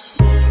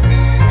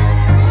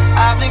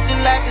 I've lived a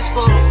life that's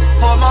full,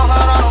 poured my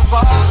heart out on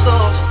bar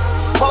stools.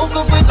 Woke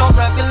up with no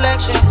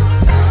recollection,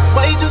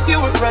 way too few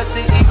regrets to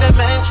even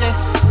mention.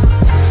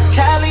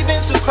 Cali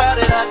been too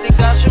crowded, I think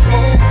I should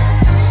move.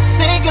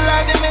 Thinking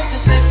like in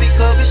Mississippi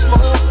could be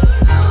smooth.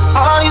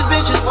 All these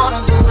bitches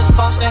wanna do is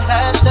post a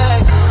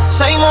hashtag.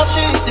 Same old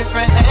shit,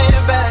 different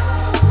handbag.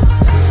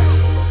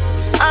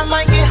 I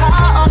might get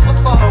high off the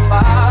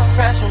 405,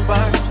 crash and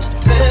burn just to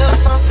feel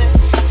something.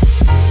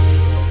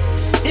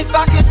 If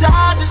I could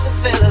die just to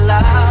feel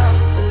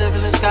alive, to live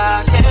in the sky,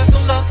 I can't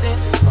feel nothing.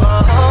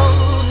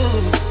 Oh,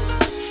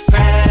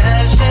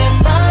 crash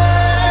and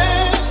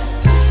burn,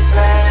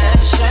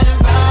 crash and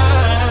burn.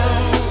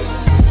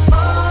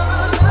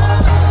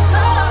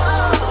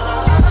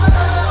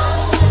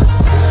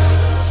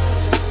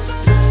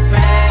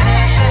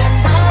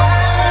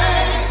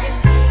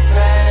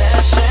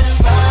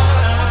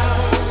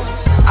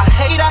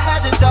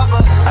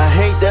 I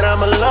hate that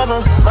I'm a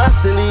lover. My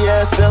silly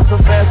ass fell so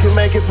fast, could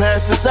make it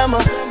past the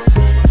summer.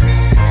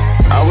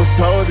 I was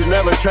told to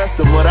never trust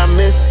her, what I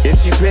miss.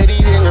 If she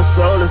pretty, then her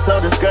soul is so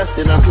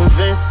disgusting, I'm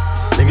convinced.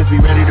 Niggas be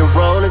ready to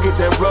roll and get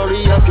that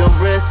rollie off your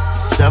wrist.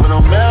 Shoving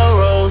on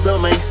Melrose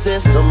don't make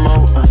sense no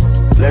more.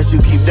 Unless you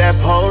keep that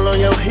pole on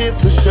your hip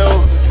for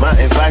sure. My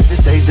advice is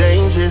stay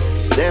dangerous.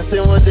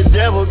 Dancing with the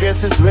devil,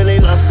 guess it's really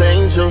Los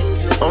Angeles.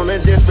 On a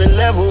different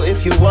level,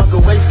 if you walk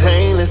away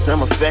painless,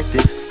 I'm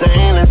affected.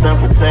 Stainless, I'm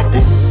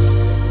protected.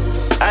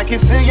 I can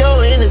feel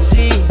your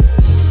energy.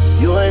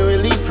 You ain't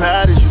really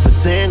proud as you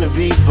pretend to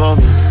be for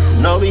me.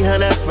 No,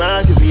 behind that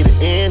smile could be the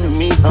end of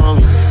me,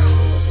 homie.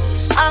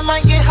 I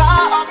might get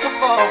high off the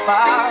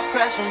 405,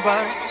 crash and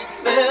burn just to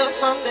feel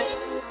something.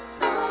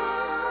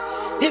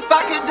 If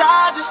I could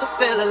die just to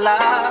feel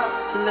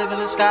alive, to live in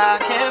the sky, I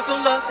can't feel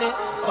nothing.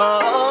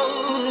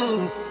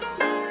 Oh,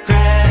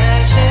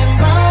 crash and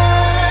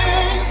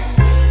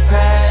burn,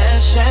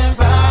 crash and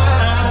burn.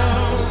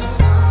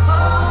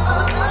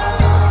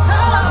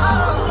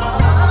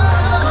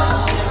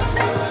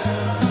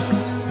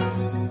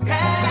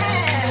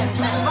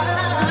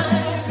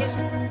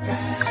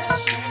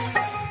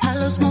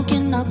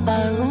 Smoking up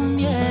our room,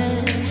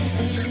 yeah.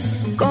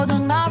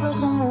 Golden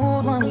hours on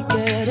mood when we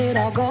get it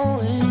all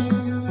going.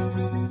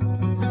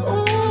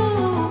 Ooh.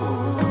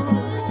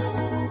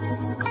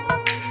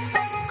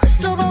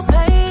 Crystal ball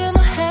play in the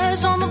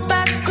hairs on the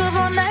back of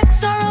our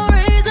necks are all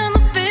raising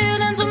the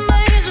feelings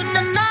amazing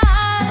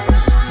tonight.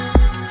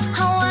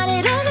 I want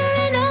it over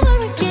and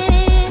over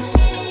again.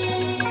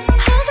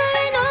 Over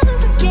and over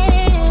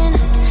again.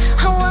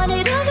 I want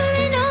it over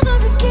and over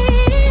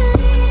again.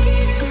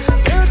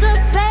 Build a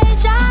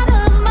page out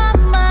of my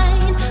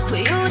mind for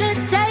you to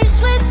taste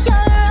with your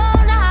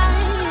own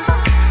eyes.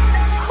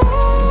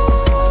 Ooh.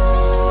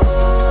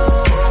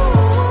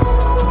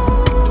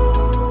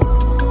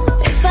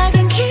 If I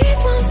can keep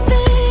one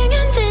thing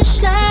in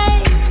this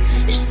life,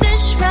 it's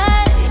this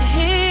right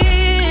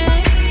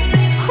here.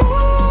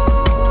 Ooh.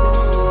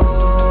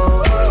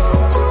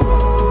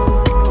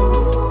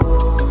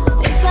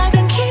 If I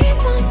can keep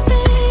one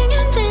thing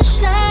in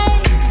this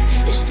life,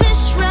 it's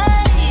this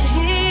right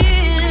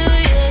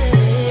here.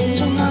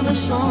 Angel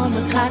numbers on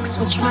the clocks,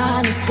 we're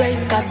trying to break.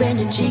 Our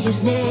energy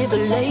is never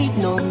late.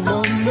 No,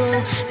 no,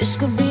 no. This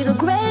could be the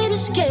great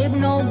escape.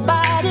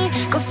 Nobody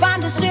could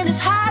find us in this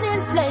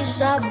hiding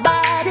place. Our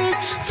bodies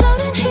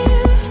floating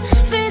here,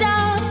 feet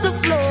off the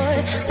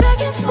floor,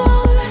 begging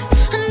for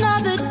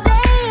another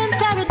day in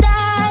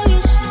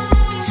paradise.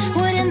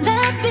 Wouldn't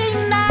that be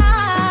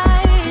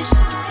nice?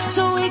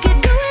 So we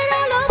could do it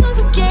all over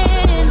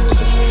again.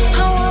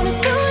 I wanna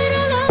do it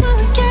all over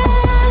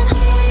again.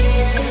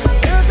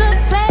 Build a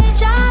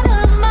page out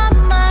of my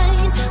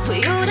mind for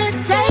you to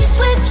taste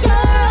with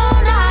your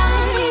own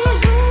eyes.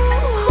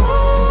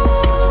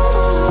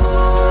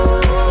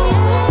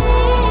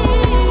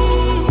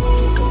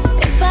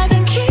 If I can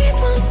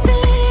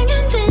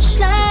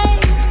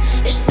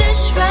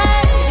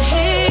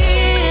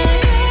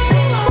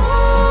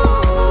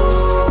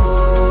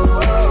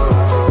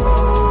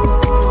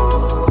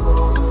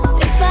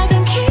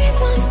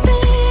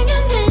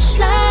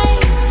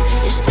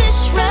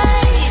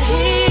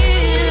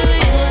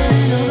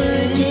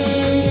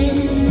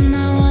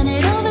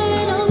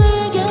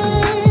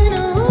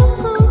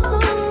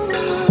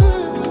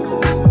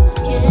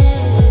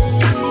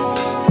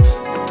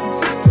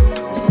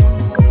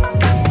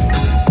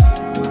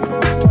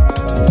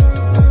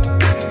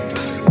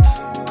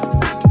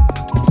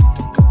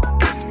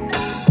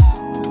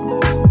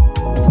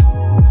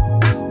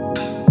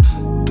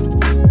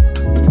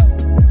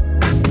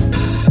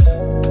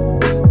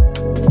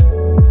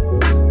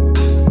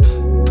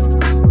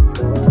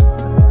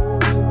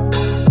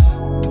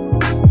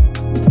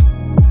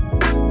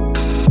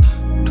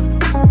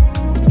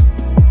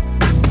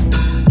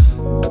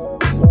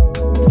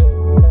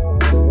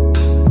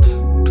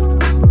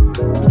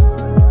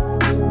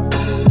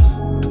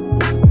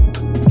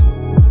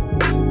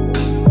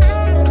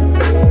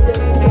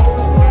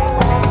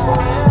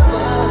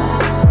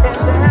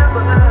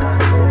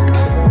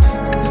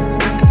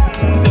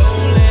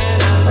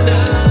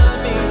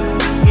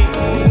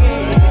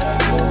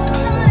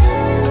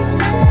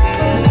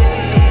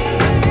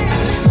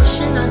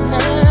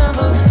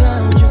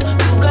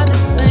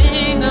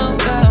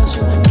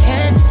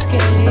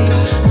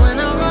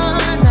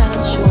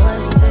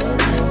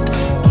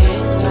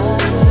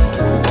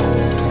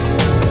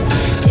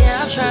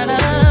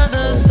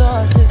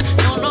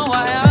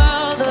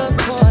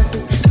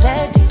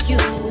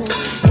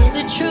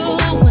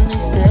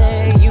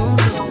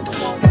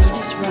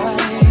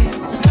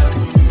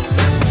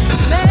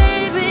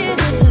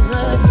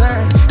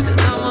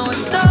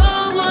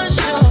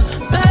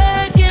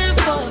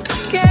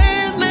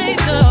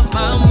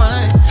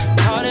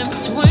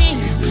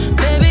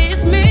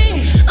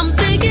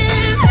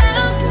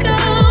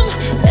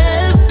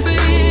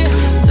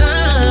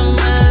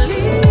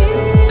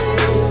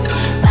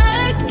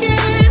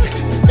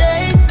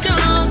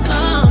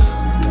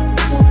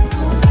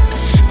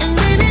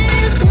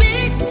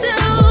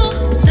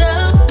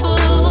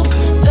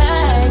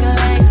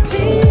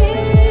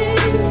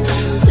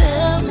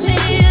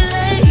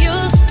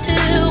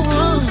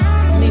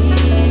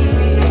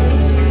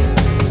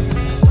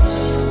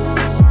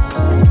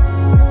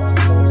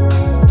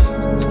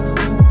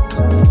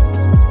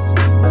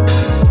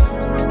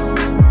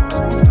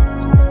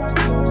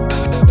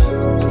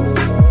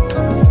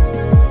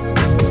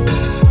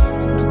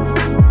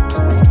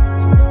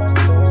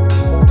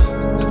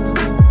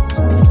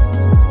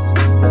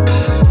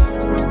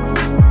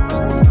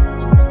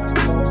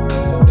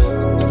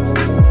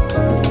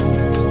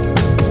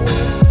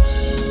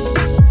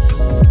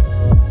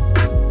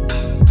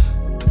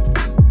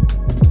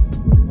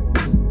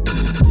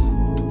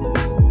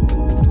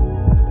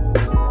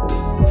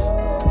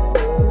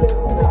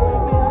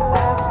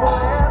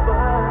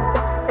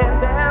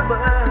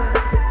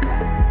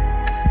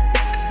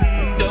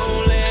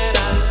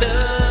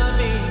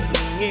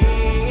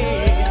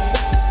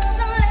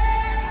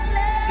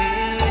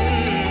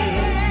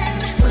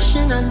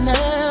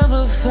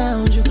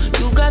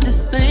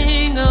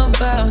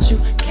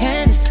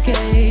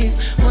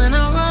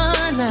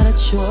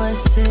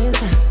choices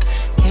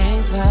I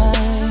can't find.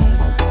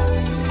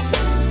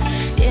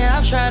 Yeah,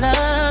 I've tried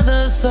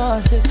other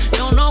sources,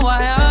 don't know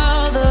why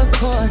all the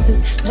courses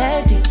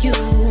led to you.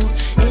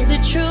 Is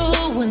it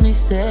true when they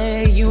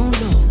say you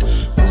know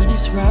when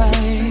it's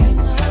right?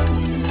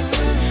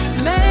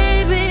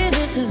 Maybe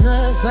this is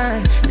a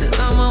sign, cause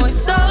I'm always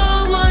so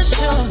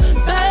unsure,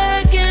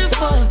 back and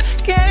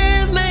forth,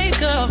 can't make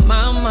up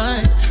my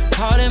mind,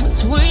 caught in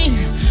between.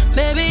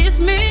 Maybe it's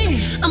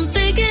me, I'm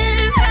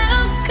thinking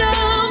how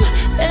come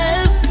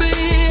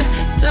every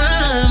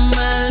time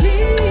I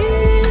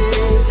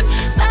leave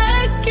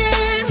I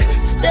can't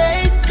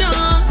stay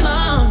gone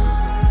long.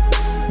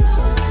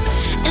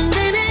 And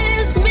then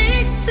it's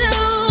me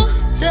too,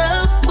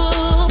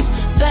 double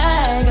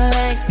back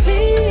like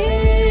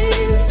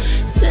please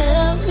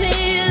tell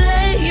me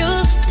that you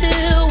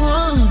still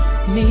want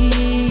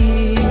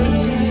me.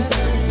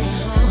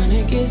 When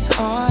it gets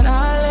hard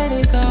I let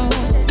it go.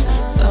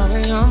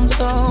 Sorry I'm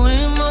so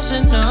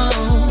emotional,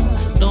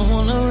 don't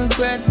wanna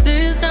regret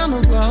this down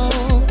the road.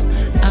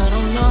 I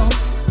don't know,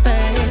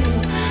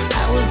 babe,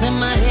 I was in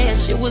my head,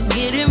 shit was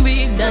getting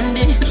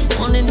redundant.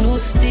 Wanted new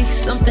sticks,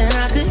 something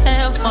I could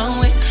have fun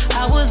with.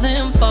 I was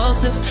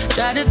impulsive,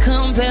 tried to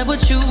compare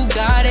but you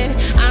got it.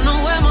 I know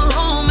where my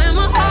home and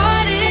my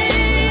heart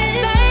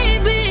is.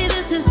 Maybe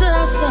this is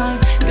a sign,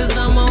 cause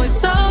I'm always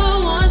so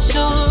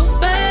unsure,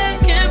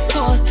 back and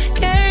forth,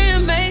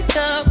 can't make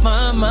up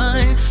my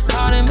mind,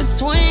 caught in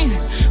between.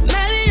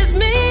 Maybe it's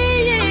me,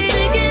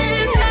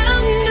 thinking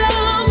how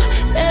come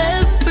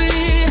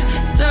every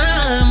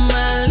time I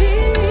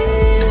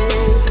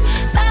leave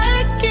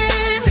I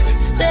can't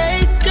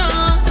stay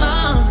gone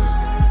long.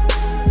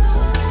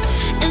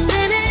 And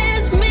then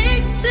it's me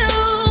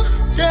too,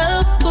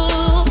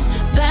 double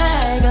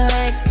back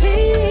like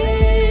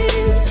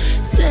please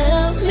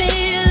tell me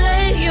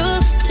that you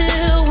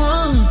still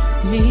want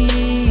me.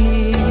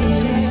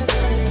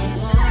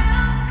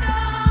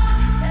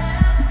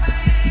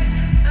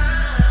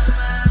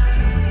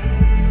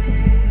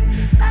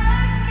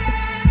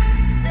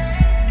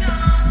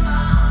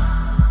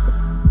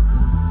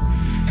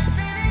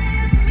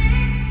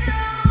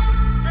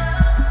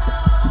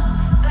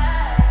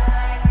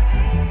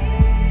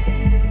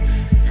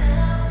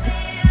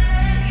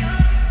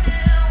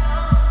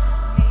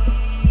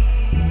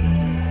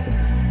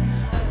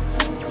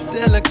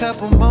 Still a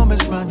couple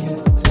moments from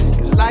you,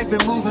 cause life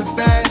been moving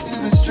fast,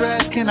 you been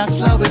stressed, can I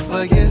slow it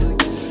for you?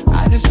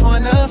 I just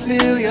wanna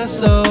feel your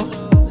soul,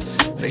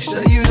 make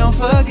sure you don't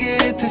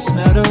forget to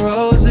smell the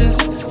roses.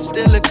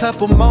 Still a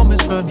couple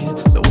moments from you,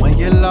 so when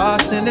you're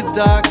lost in the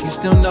dark, you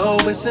still know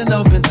it's an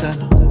open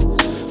tunnel.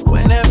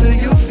 Whenever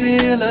you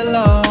feel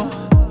alone,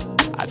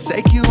 I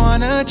take you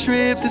on a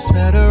trip to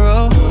smell the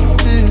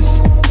roses.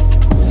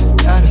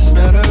 Gotta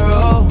smell the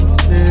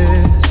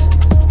roses,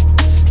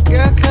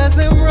 girl, cause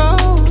them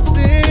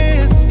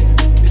roses,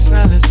 you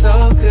smelling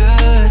so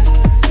good,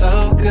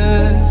 so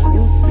good.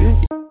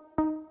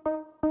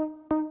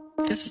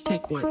 This is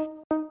take one.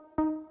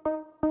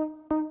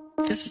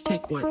 This is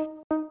take one.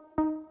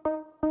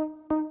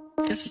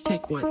 This is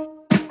take one.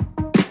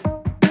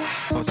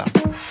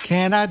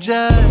 Can I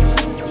just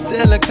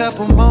steal a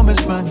couple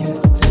moments from you?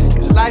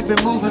 Cause life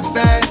been moving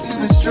fast, you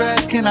been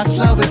stressed, can I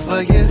slow it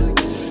for you?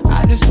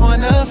 I just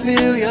wanna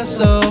feel your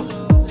soul,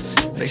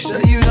 make sure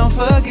you don't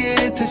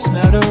forget to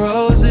smell the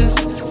roses.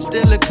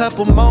 Still a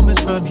couple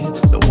moments from you,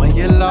 so when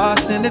you're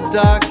lost in the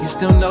dark, you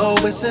still know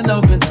it's an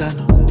open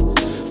tunnel.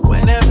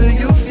 Whenever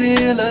you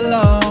feel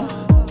alone,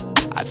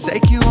 I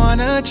take you on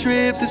a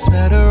trip to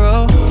smell the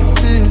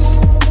roses.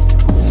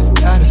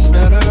 Gotta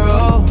smell the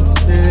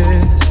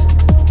roses,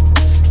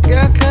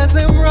 girl, cause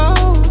them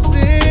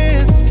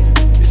roses,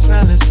 you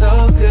smelling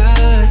so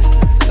good,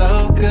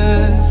 so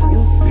good.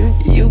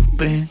 You've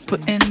been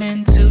putting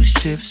in 2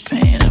 shifts,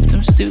 paying up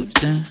them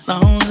student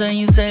loans, and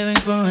you saving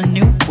for a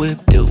new whip.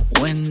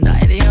 Doing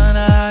 90 on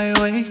the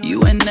highway,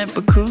 you ain't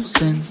never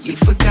cruising. You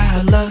forgot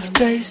how love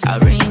tastes, I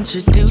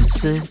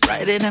reintroduce it,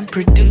 write it and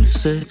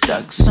produce it.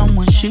 Duck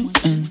someone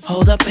shooting,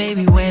 hold up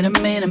baby, wait a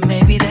minute,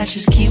 maybe that's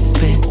just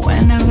Cupid.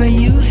 Whenever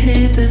you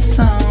hear this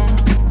song,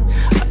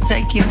 I'll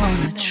take you on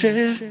a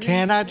trip.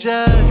 Can I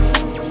just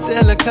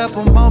steal a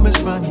couple moments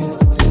from you?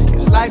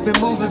 Cause life been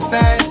moving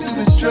fast, you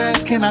been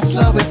stressed, can I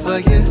slow it for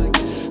you?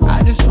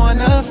 I just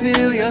wanna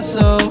feel your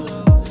soul,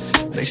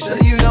 make sure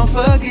you don't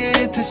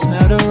forget to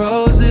smell the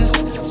roses.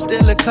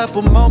 Still a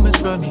couple moments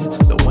from you,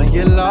 so when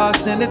you're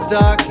lost in the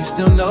dark, you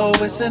still know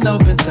it's an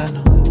open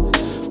tunnel.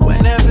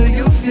 Whenever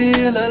you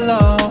feel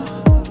alone,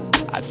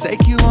 I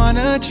take you on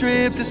a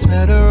trip to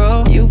smell the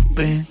roses. You've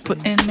been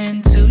putting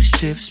in 2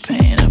 shifts,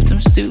 paying up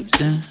them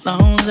student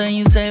loans, and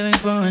you saving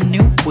for a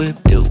new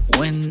whip.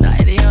 Doing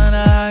 90 on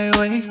the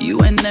highway,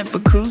 you ain't never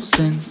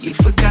cruising. You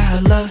forgot how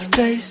love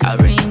tastes, I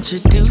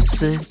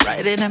reintroduce it,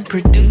 write it and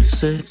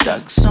produce it.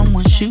 Duck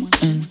someone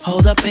shooting,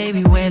 hold up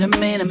baby, wait a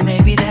minute,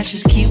 maybe that's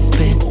just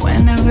Cupid.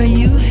 Whenever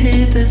you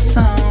hear this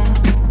song,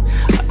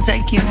 I'll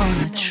take you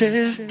on a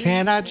trip.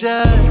 Can I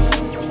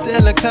just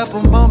steal a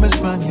couple moments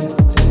from you?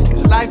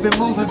 Cause life been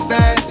moving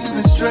fast, you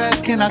been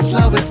stressed, can I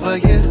slow it for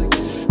you?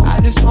 I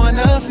just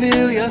wanna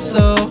feel your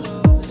soul.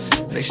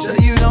 Make sure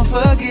you don't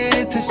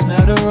forget to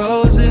smell the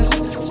roses.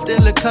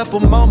 Still a couple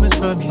moments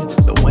from you,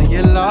 so when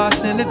you're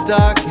lost in the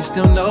dark, you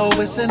still know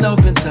it's an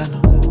open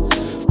tunnel.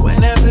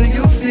 Whenever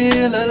you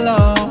feel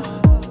alone,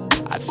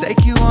 I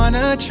take you on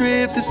a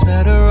trip to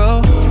smell the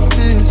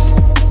roses.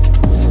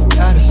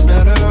 Gotta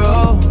smell the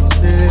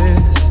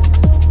roses.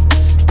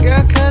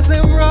 Girl, 'cause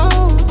them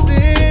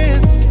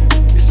roses,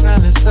 you're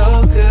smelling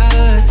so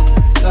good,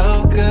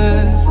 so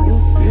good.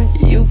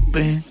 You've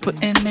been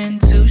putting in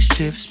 2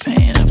 shifts,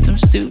 paying up them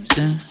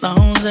student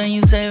loans, and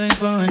you saving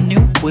for a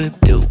new whip.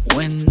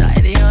 Doing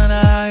 90 on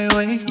the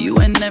highway,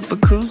 you ain't never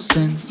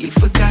cruising. You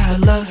forgot how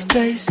love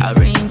tastes. I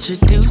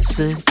reintroduce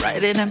it,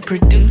 write it and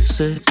produce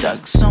it.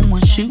 Duck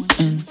someone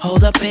shooting.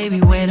 Hold up,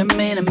 baby, wait a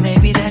minute,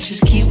 maybe that's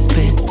just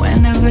Cupid.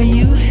 Whenever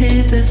you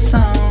hear this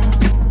song,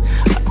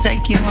 I'll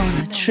take you on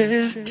a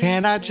trip.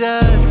 Can I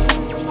just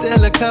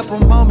steal a couple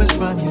moments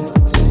from you?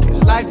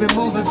 Life been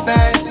moving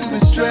fast, you been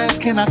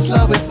stressed, can I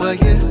slow it for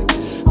you?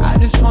 I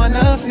just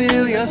wanna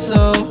feel your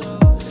soul.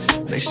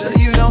 Make sure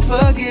you don't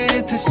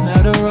forget to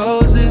smell the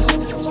roses.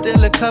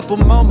 Still a couple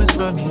moments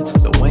from you,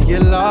 so when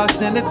you're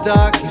lost in the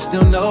dark, you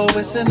still know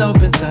it's an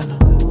open tunnel.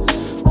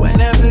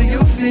 Whenever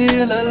you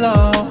feel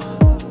alone,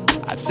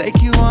 I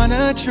take you on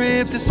a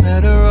trip to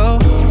smell the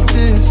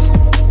roses.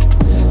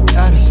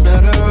 Gotta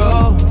smell the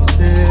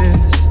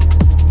roses.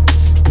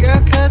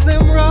 Girl, 'cause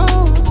them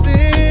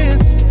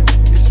roses,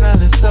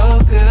 smelling so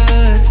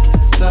good,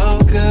 so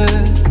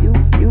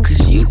good.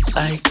 'Cause you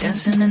like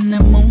dancing in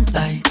the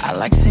moonlight. I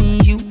like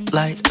seeing you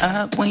light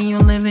up when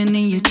you're living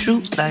in your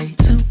true light.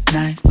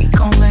 Tonight, we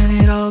gon' let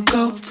it all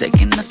go,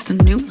 taking us to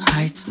new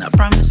heights. Not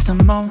promised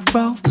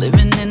tomorrow,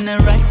 living in the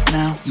right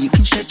now. You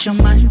can shut your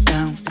mind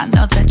down. I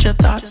know that your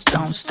thoughts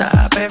don't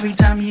stop every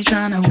time you're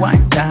trying to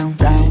wind down.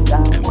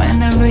 And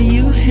whenever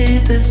you hear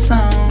this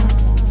song,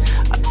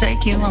 I'll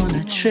take you on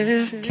a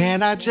trip.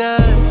 Can I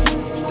just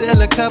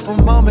steal a couple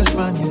moments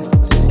from you?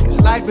 'Cause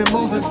life been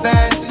moving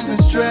fast, you been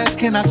stressed,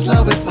 can I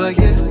slow it for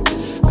you?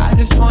 I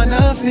just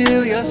wanna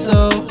feel your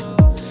soul.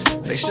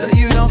 Make sure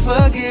you don't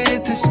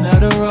forget to smell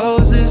the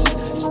roses.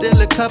 Still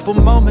a couple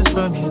moments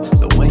from you,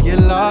 so when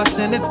you're lost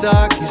in the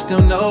dark, you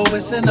still know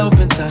it's an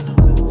open tunnel.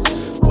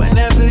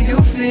 Whenever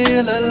you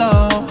feel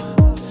alone,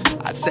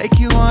 I take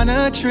you on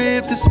a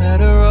trip to smell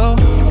the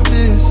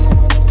roses.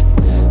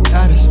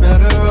 Gotta smell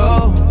the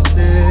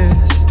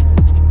roses.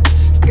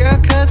 Girl,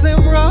 'cause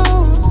them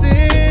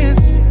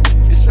roses,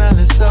 you're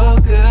smelling so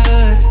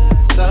good,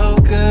 so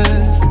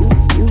good.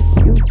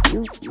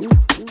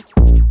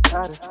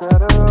 Gotta smell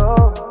the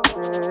roses.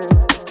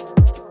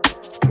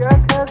 Girl,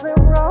 'cause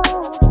them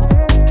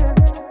roses,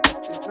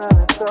 you're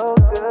smelling so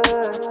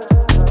good,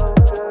 so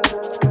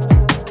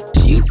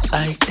good. You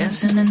like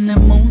dancing in the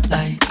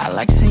moonlight. I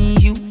like seeing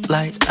you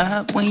light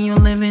up when you're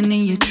living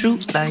in your true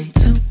light.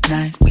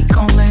 Tonight, we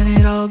gon' let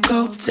it all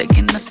go,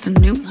 taking us to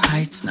new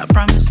heights. Not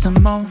promised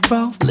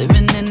tomorrow,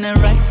 living in the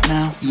right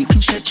now. You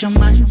can shut your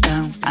mind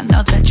down. I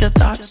know that your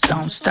thoughts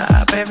don't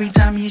stop every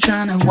time you're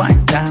trying to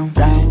wind down.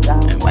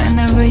 And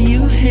whenever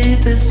you hear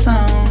this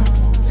song,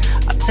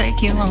 I'll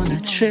take you on a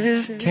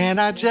trip. Can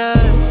I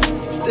just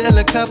steal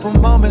a couple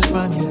moments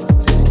from you?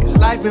 'Cause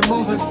life been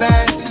moving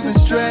fast, you been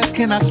stressed,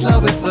 can I slow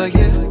it for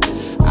you?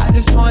 I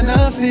just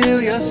wanna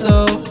feel your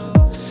soul.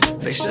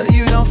 Make sure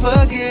you don't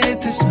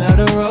forget to smell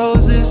the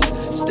roses.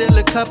 Still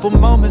a couple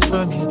moments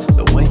from you,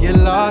 so when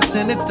you're lost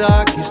in the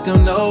dark, you still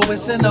know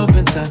it's an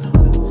open tunnel.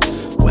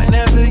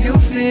 Whenever you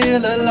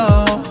feel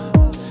alone,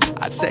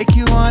 I take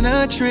you on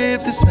a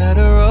trip to smell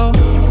the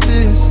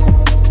roses.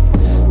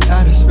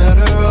 Gotta smell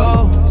the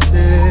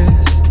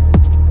roses.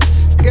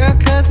 Girl,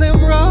 'cause them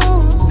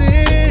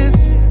roses,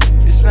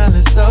 you're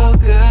smelling so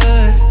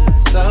good,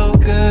 so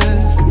good.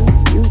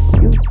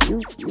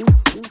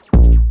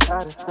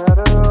 Gotta smell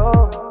the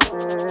roses.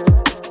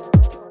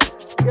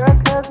 Girl,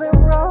 'cause them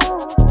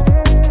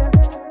roses,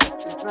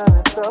 you're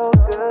smelling so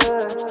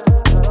good,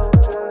 so good.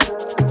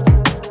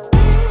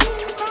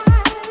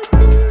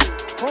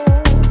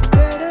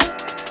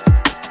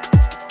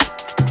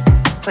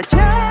 For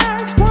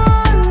just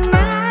one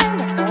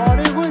night, I thought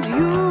it was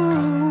you.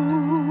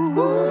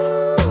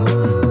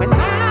 When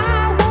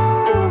I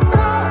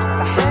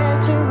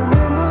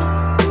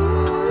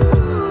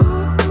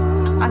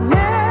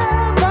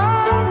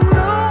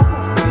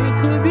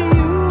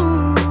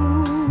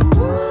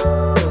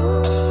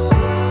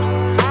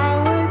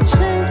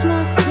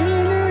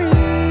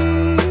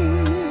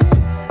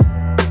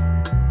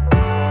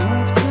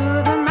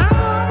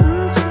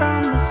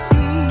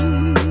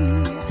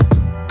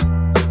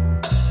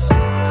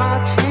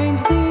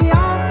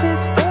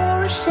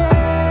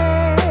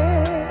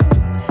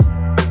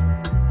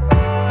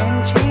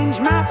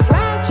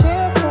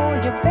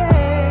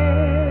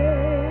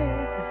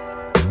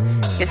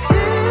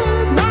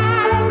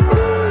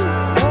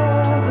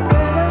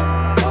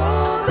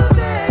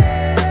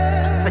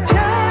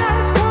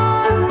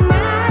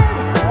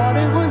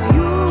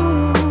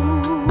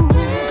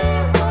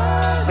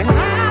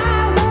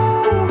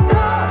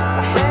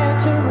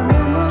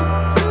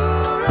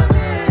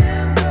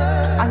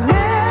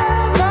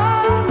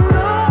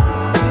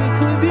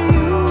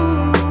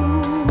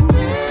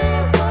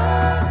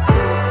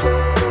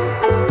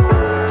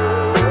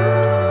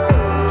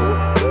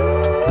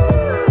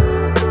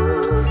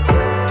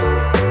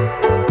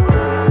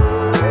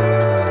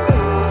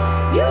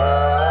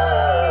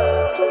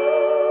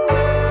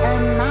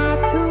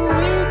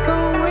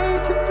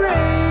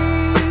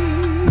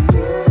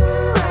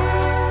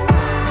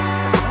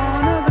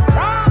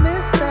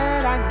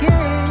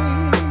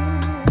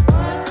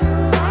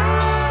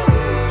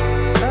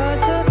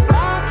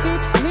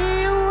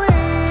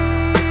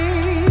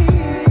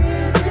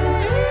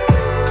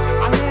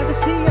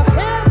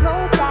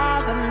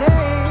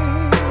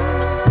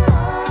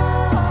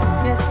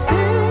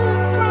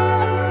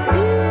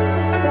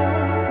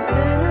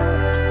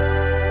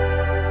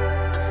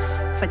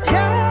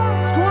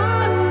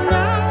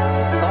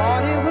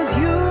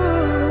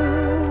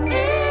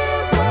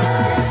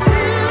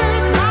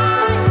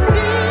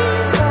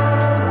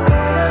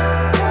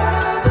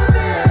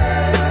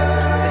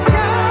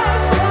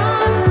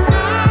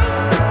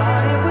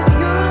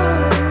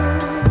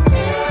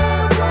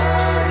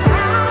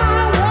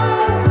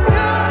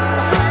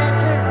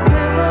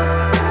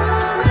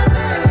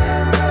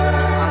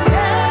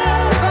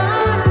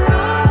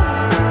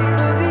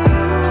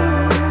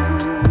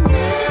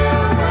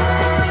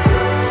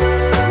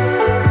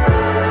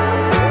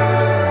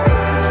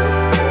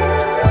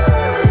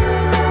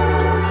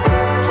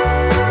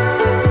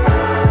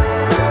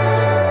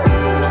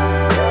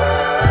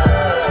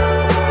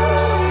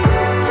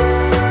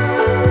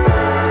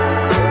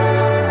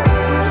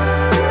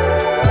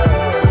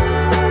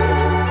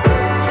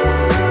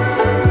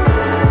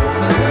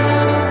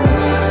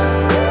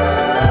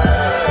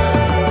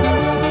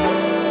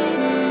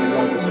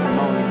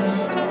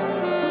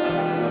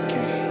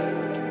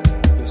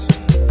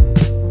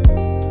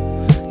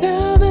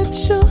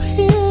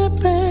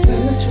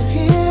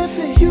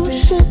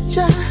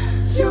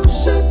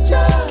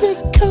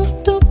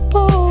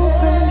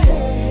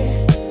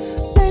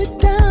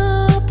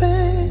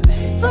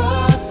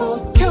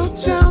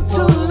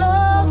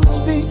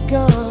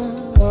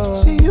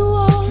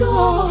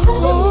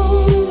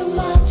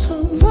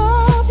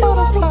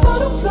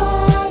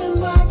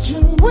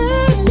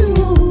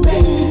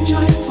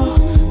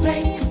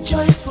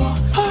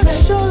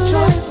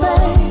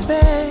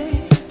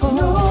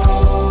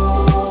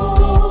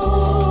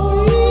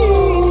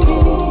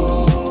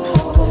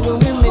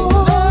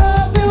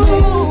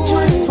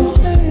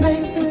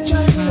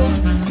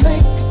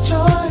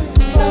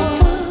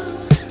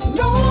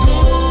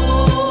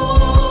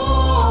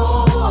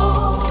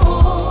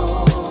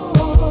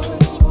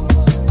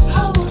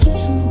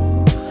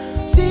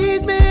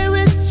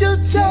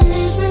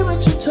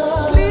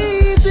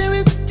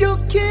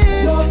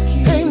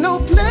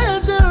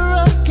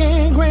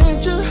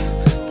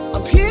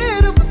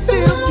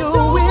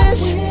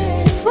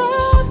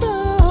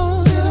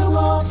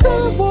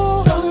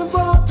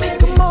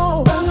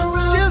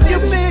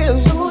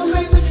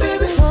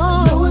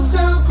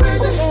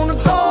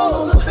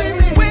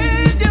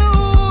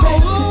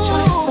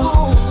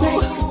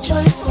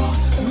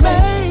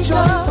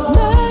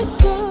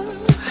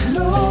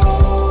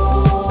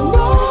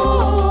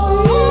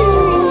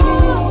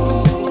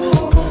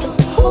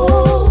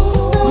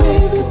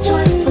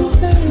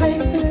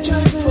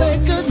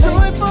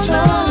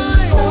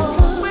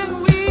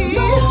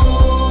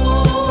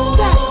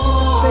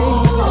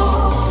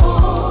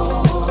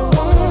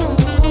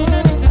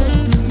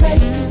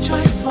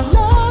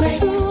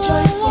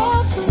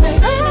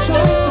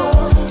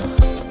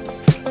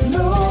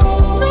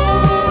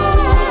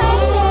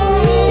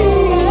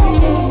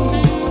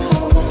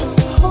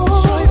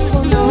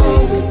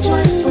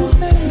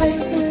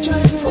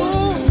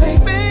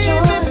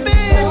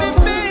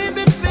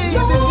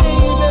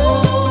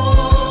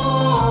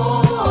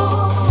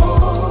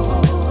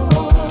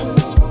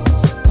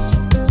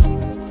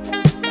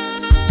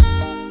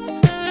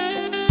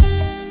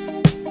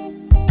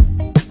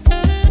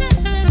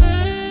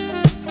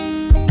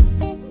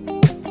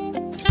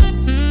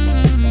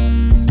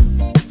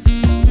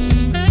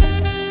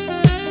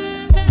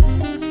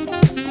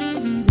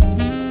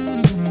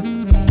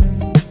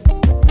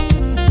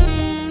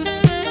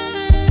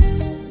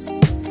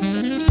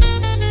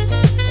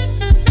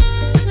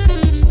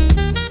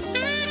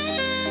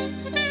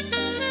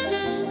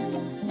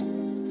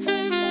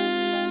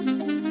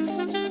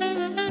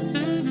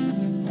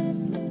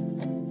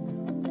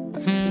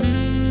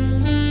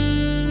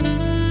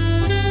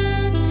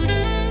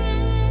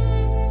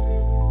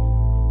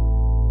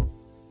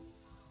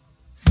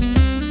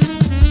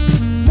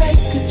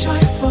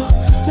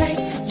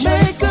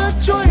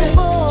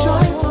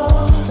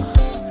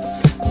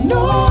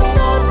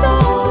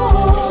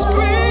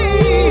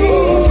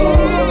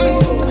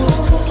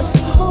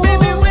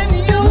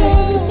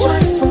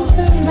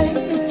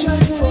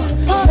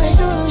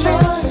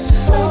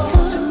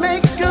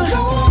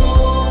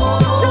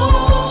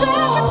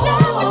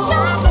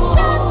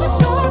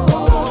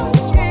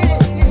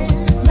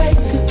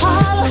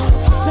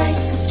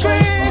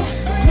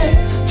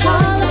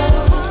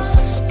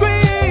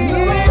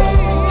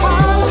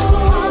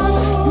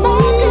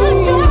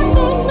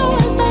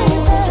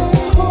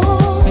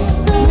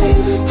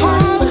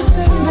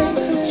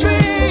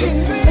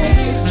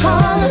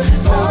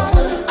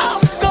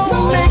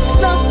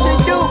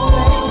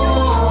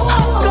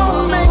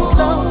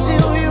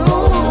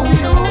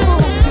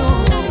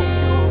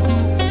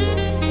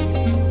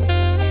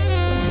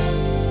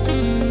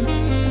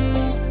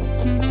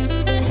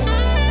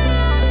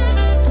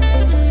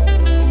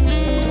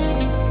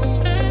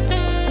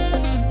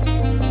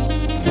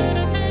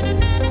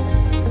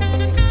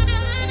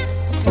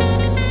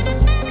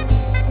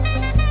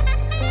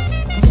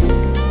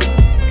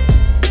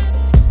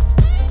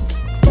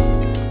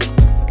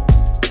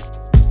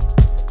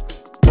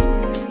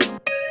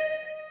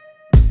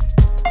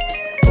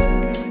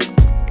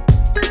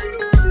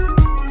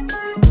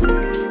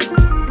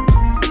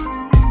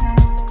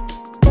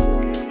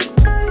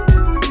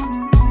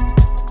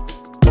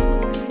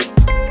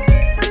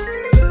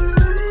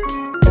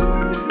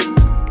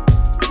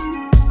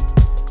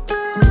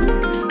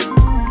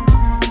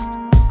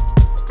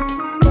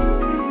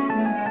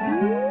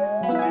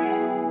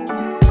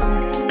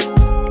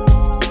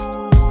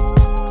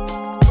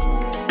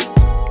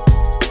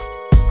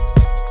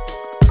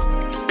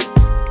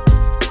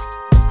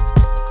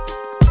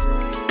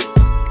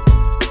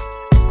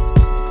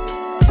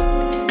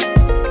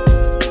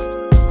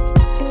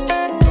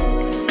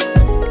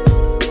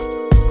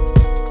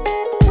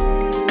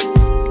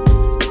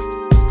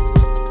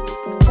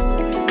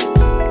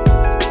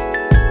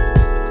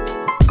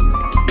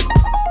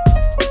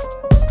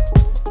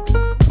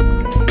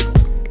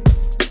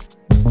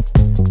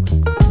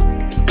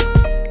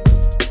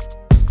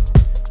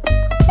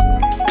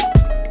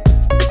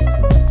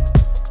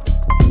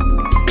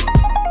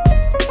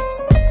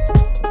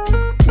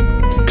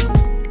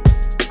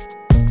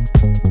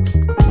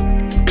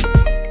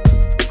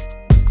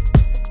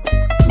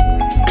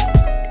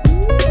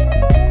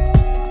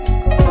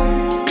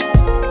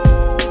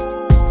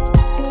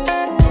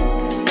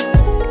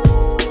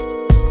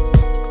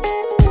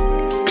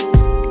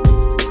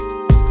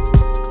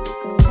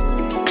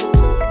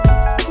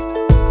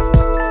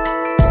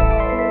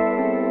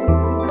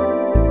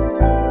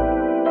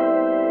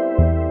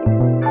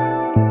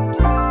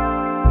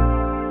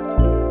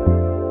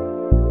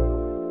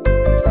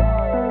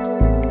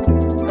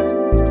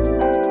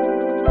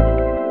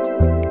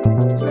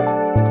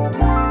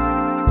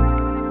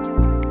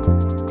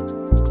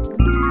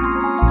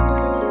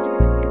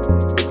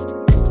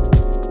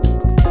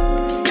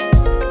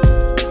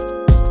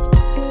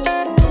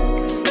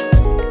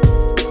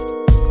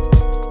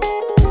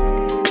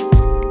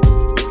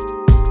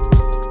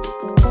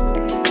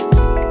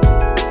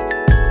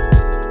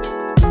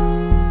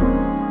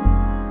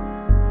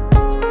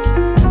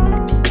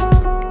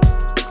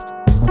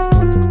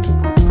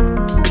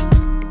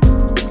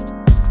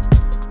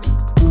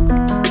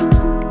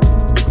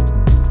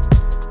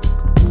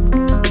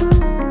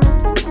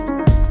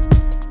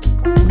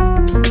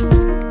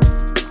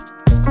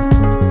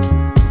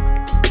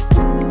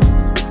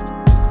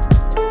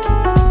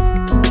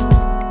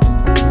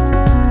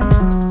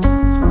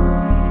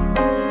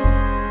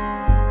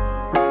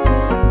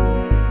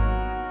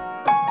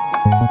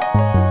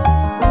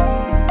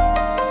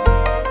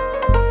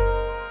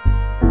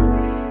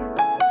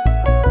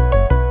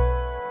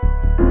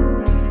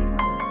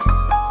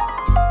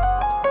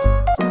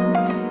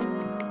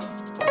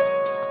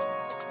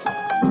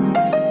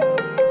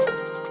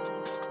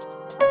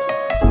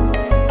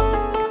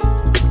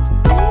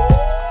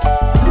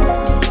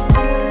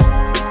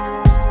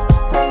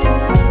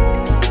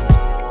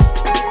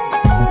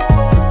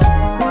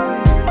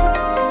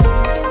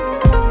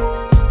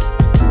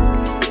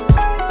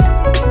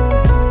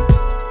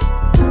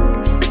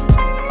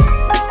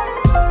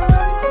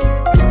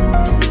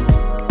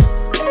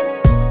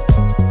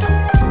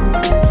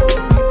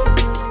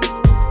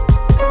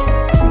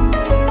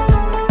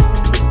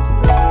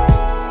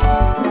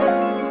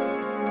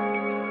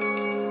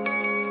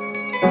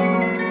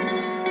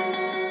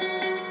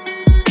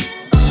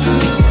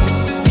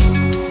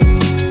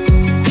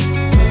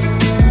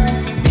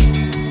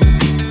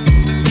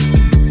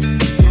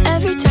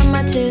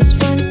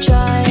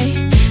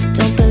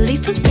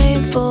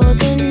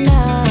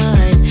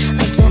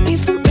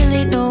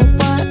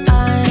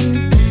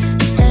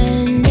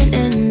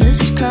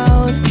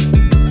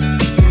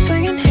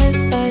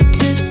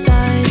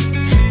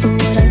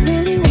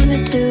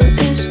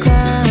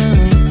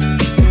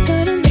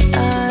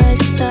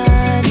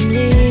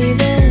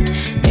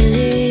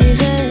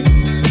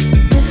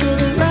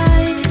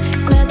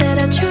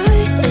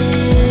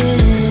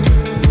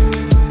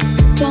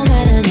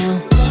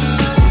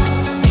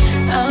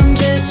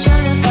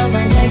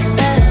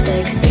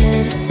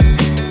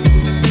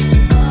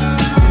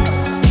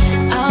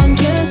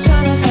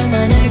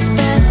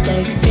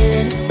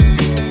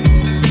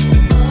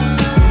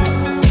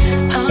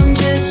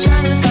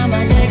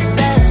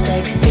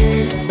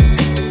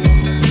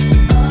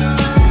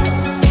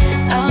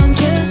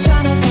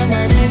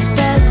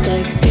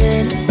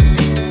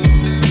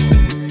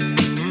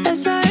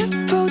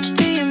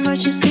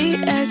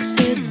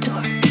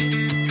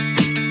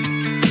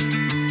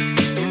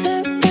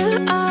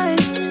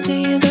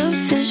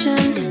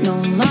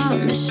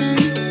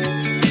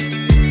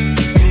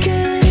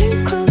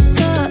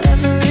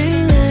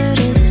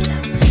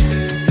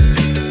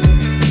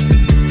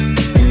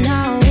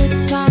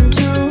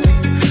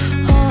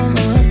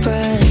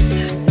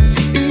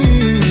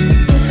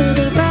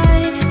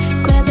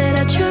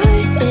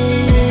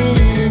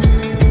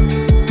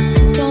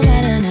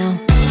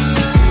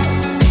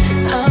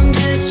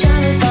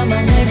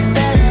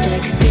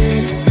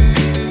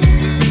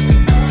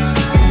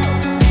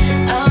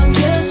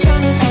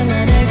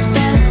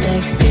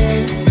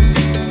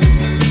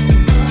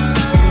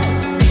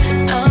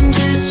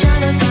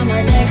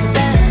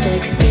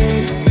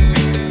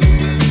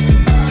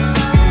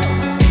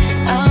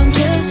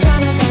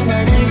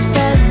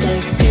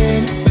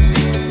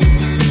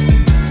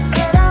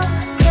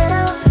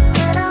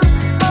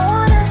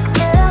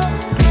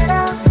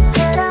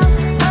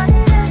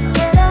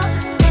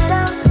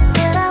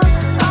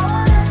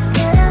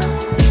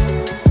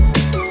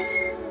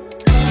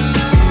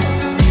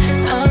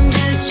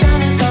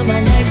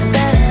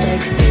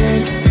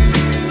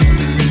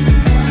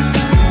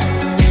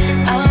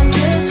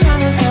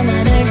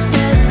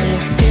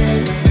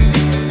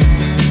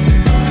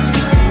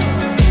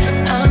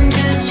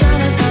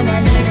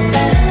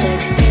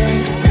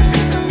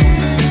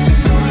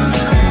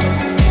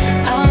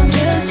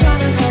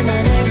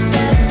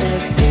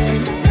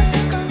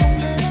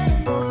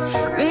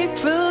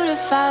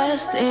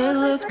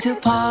look to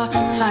par.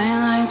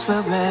 Fine lines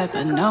for red,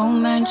 but no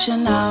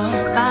mention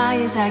of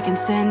bias. I can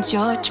sense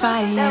you're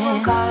trying.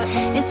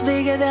 It's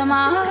bigger than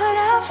my heart,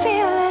 I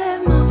feel it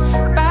most.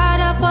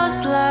 Right up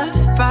what's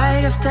left,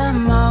 right of the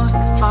most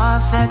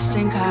far-fetched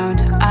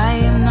encounter I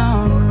am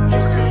known.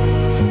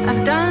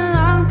 I've done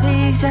long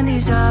peaks and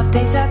these off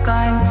days are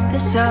gone, but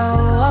so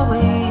are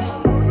we.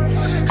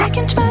 I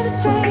can try to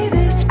say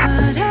this,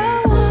 but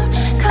I won't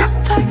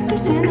compact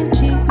this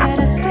energy that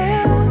I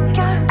still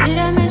got. Did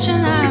I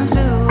mention I'm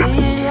through with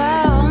it?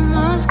 I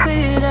almost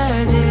quit,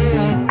 I did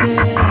right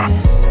there.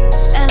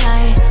 LA,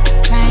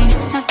 strain,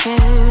 I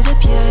feel the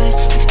pure.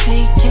 I've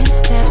taken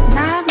steps,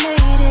 not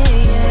made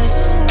it yet.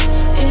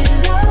 It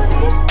is all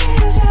this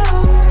is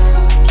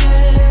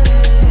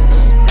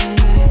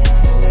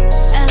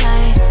LA,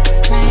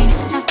 strain,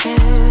 I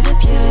feel the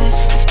pure.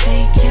 I've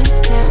taken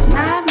steps,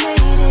 not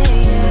made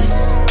it yet.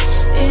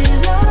 It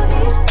is all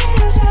this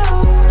is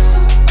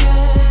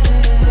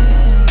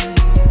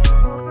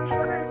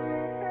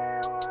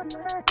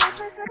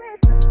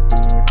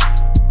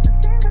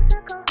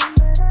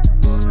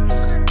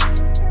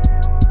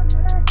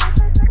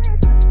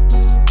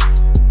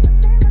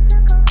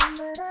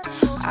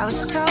I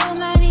was told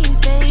many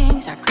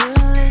things I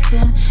couldn't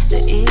listen. The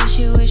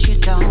issue is you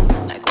don't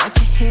like what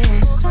you're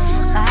hearing.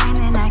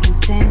 Lying, I can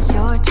sense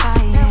you're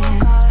trying.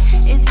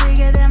 It's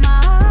bigger than my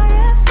heart, I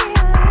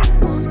feel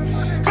it most.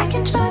 I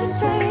can try to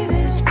say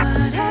this,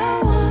 but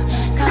I won't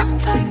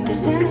compact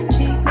this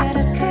energy that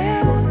I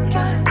still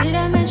got. Did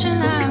I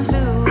mention I'm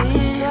through with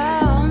it?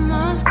 I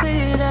almost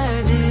quit,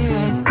 I did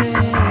right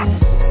there.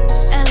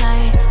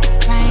 LA,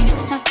 strain,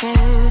 I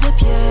feel the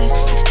pure.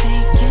 I've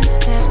taken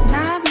steps,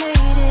 not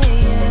made it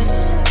yet.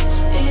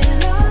 It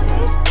is all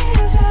this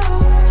is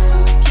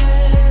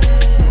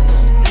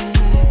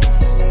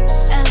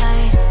LA,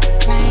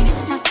 strain,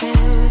 I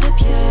feel the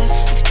pure.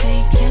 I've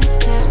taken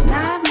steps,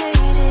 not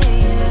made it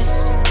yet.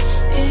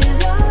 It is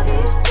all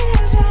this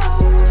is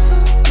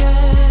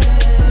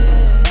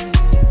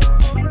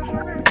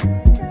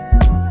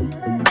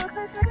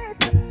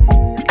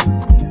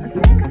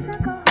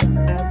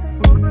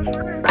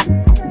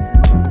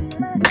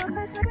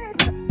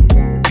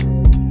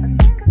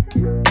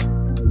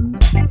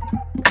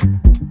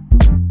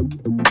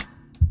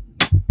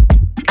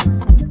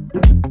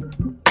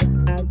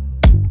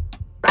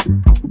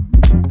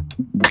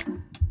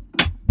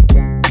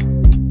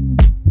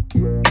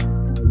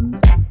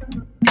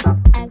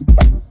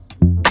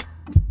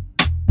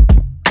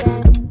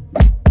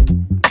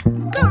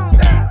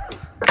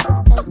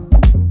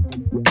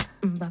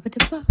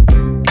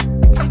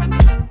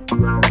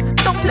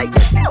Don't play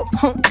yourself,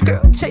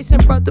 homegirl, chasing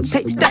brother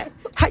page that.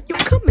 How you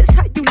come is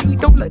how you need,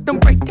 don't let them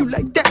break you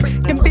like that.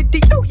 Then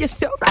video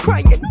yourself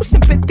crying, no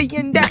sympathy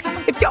in that.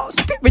 If y'all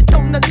spirits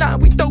don't align,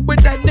 we throw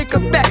it that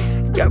nigga back.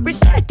 Your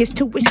respect is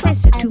too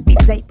expensive to be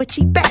played with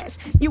cheap ass.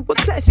 You a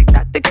classic,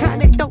 not the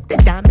kind that throw the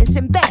diamonds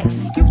in bag.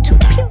 You too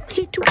pure,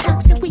 he too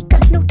toxic, we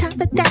got no time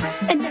for that.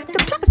 And that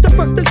applies to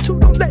brothers too,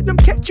 don't let them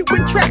catch you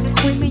in trap.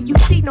 Women you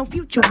see no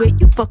future with,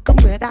 you fuck them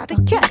without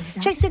a cat.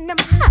 Chasing them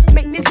hot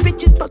maintenance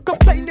bitches, but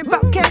complaining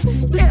about cash.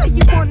 You say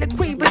you want a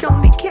queen, but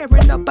only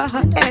caring about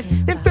her ass.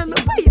 Then feel a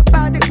way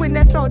about it when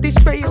that's all they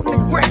spray on the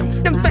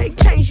ground. Them fake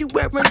chains you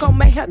wearing gon'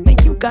 make her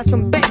think you got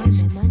some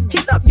bands. He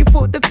love you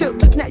for the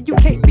filters, now you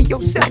can't be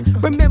yourself.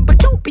 Remember,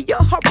 don't be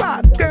a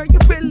hurrah, girl, you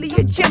really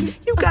a gem.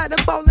 You gotta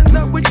fall in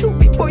love with you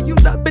before you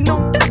loving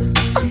on them.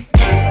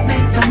 Can't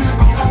make the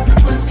money on the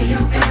pussy you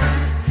got.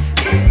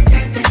 Can't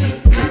take the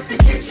heat 'cause the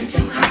kitchen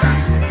too hot.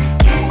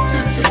 Can't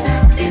lose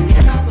yourself if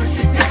you know what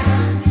you got.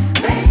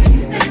 Baby,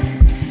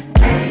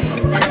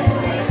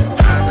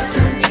 Papa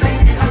done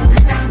traded all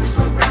his diamonds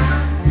for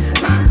rocks.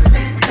 Mama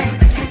said,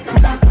 baby, ain't no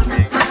love for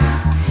my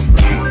pride.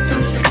 Can't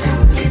lose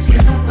yourself if you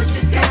know what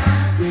you got.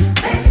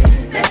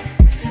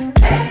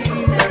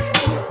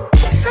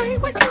 Say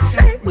what you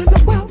say when the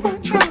world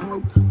runs dry.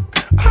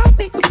 All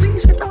nigga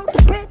please and all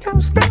the bread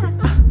don't stop.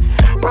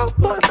 Broke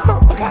boy I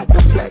got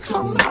the flex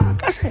on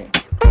lock. I said,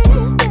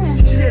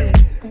 Yeah.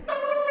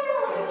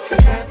 So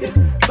if you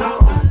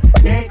bought a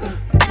nigga,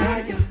 now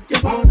you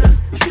wanna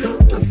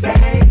shoot the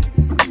fade.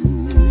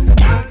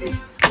 Pockets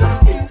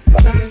looking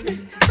thirsty,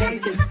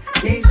 nigga,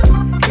 need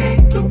some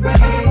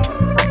Gatorade.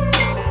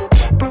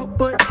 broke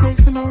boy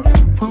chasing all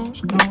them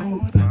phones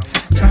gold.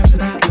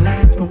 Charging out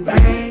like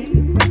parade.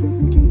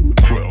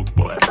 Broke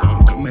boy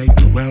funk can make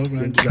the well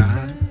run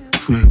dry.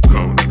 Trip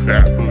gon'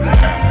 evaporate.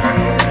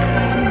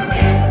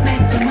 Can't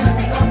make the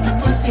money on the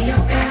pussy you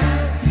got.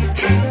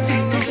 Can't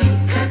take the heat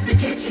 'cause the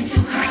kitchen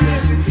too hot.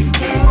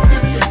 Can't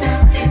lose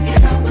yourself if you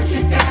know what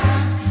you got.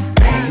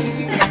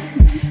 Baby,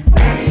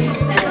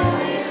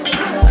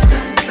 Papa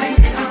done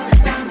traded all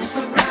his diamonds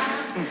for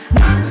rocks.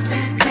 Mama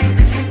said,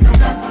 baby, ain't no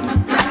love on the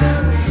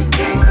block.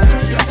 Can't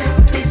lose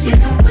yourself if you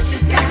know what you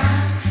got.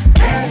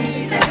 Baby,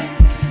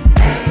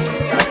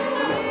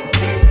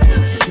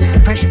 The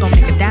pressure gon'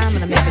 make a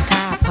diamond, I make a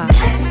tire pop.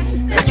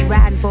 What you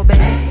riding for,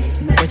 baby?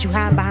 What you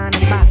hiding behind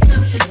the box?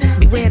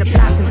 Beware the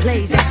plots and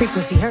plays, that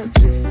frequency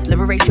hurts.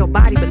 Liberate your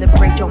body, but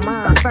liberate your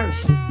mind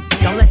first.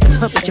 Don't let them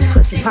puppet your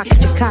pussy,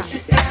 pocket your cock.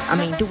 I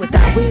mean, do what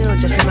thou will,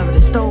 just remember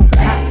the stove is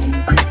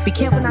hot. Be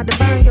careful not to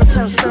burn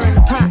yourself stirring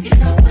the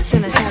pot.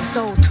 Sinners have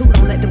soul too,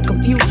 don't let them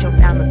confuse your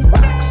diamond for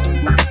rocks.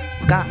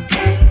 God.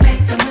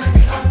 Make the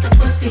money off the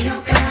pussy,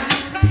 oh God.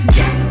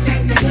 Can't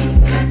take the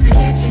heat, cause it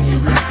gets you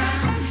too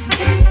high.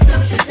 Can't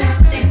lose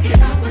yourself thinking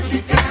of what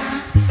you got.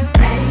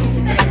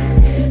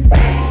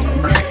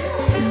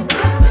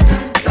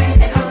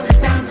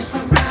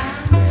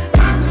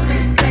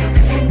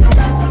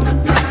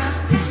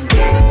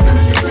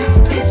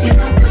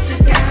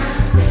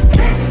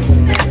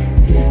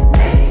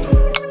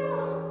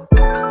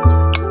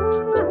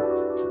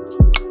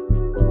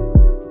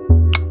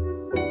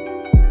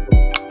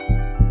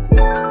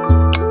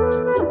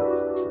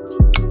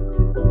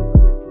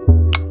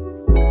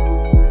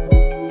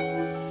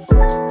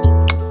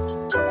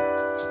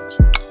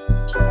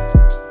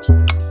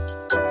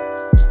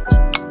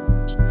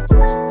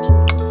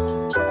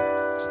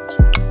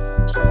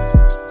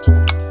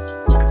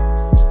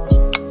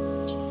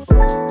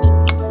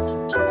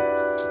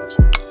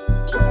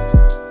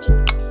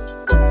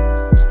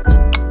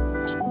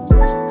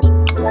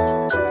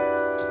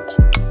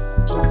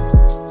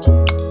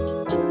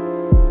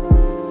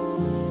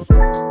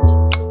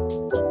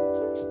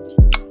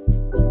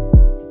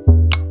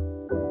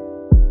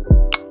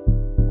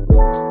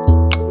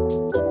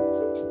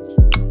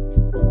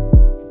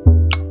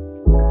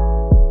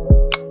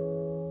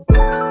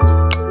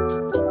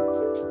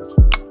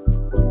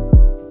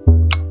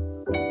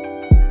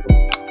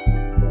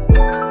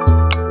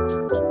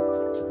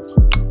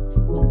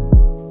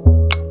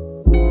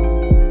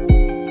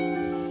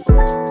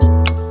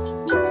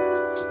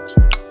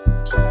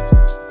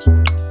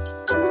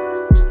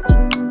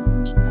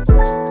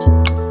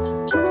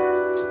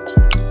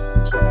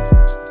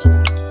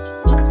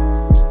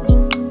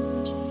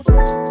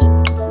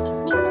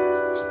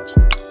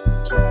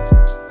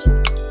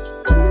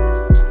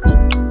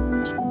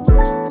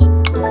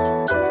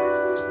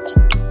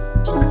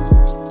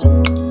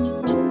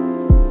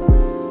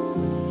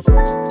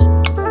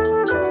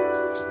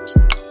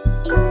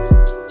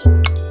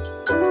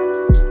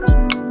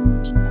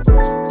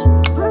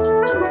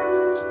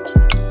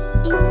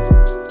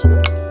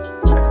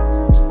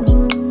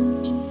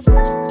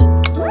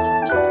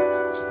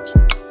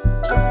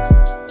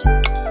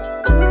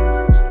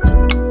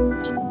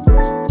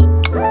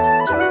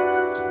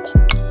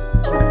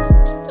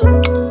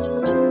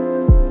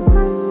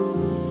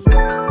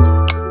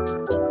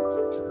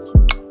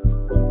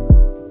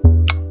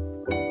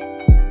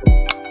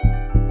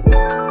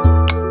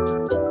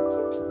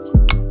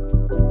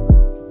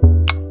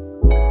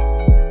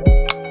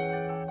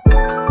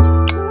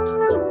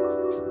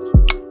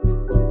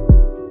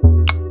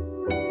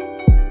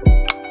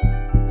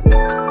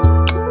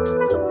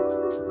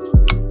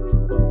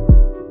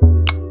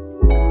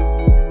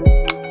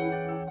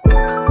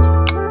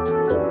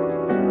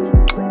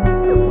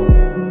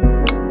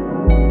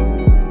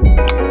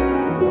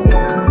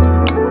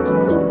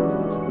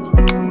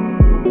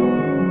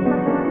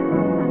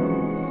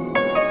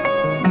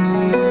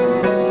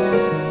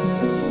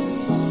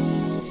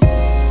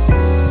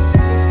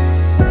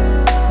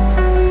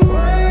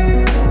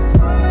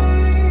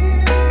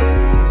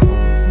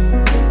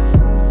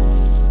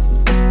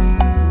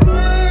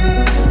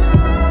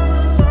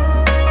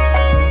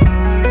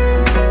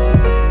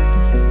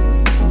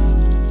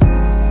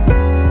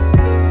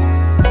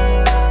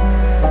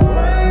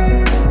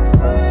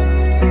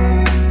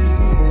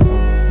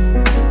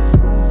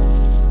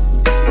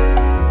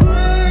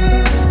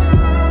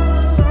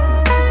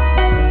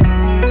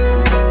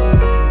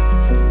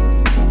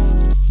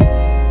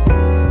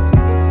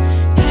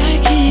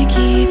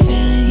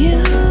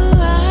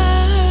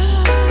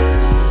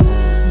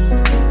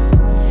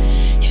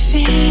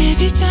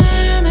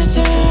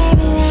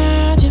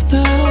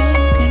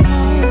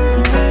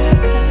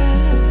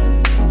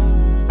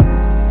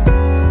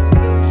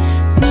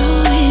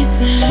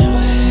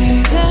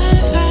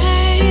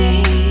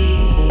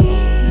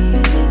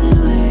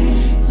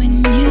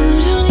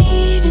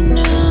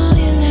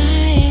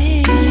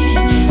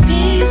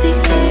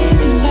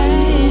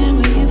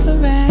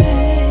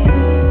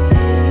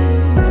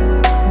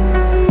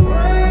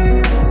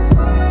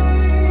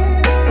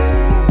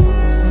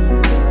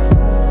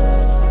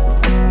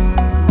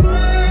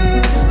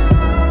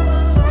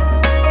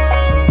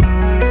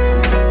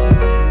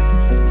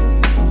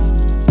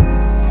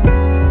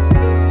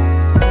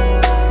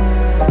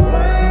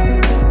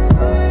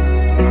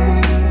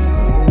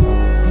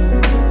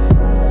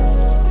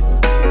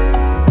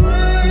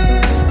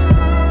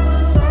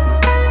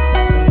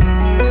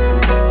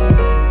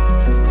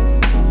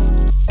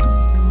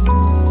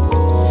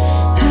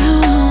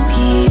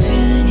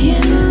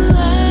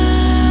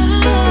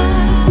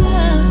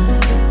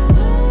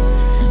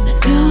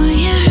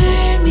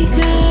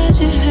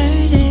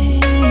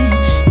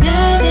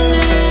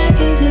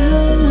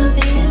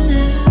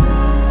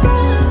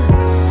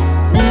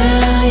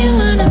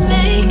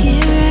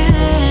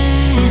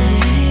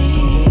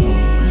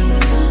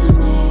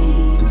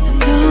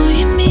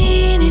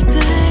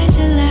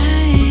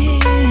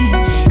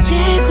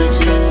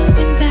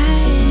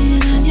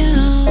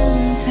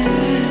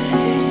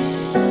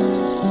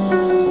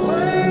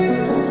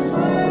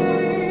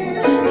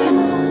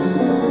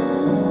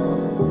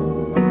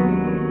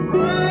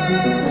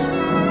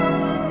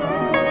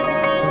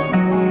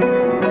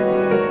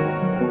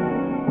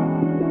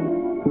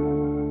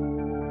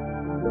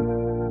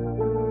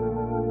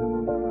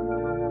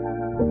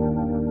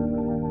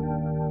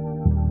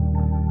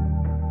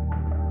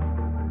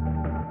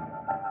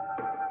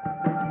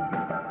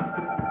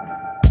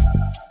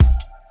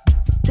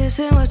 This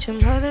ain't what your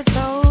mother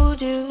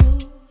told you.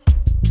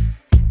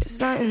 It's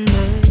not in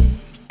there.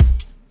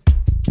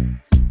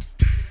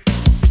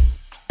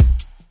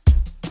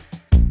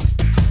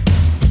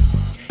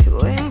 If you're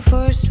waiting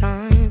for a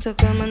sign to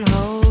come and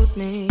hold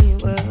me,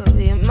 well,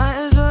 you might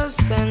as well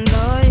spend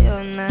all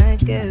your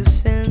night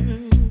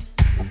guessing.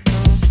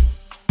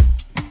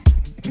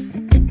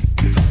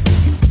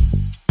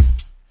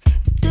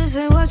 This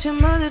ain't what your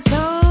mother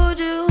told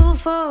you.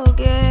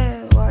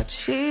 Forget what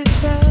she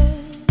said.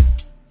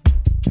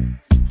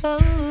 Oh.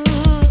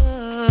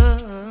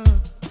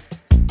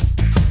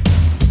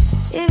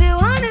 If you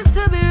want this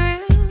to be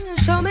real, then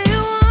show me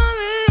you want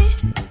me.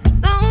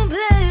 Don't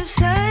play it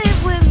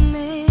safe with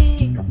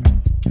me.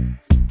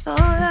 Oh,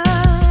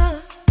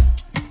 love.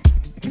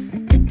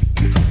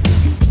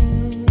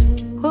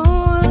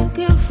 Won't work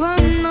if I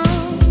know.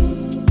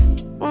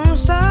 Won't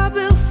stop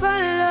if I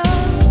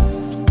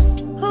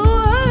love. Who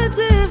hurts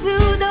if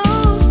you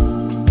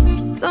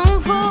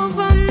don't fall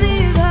from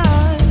these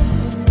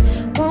highs.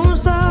 Won't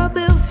stop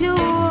if you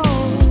walk.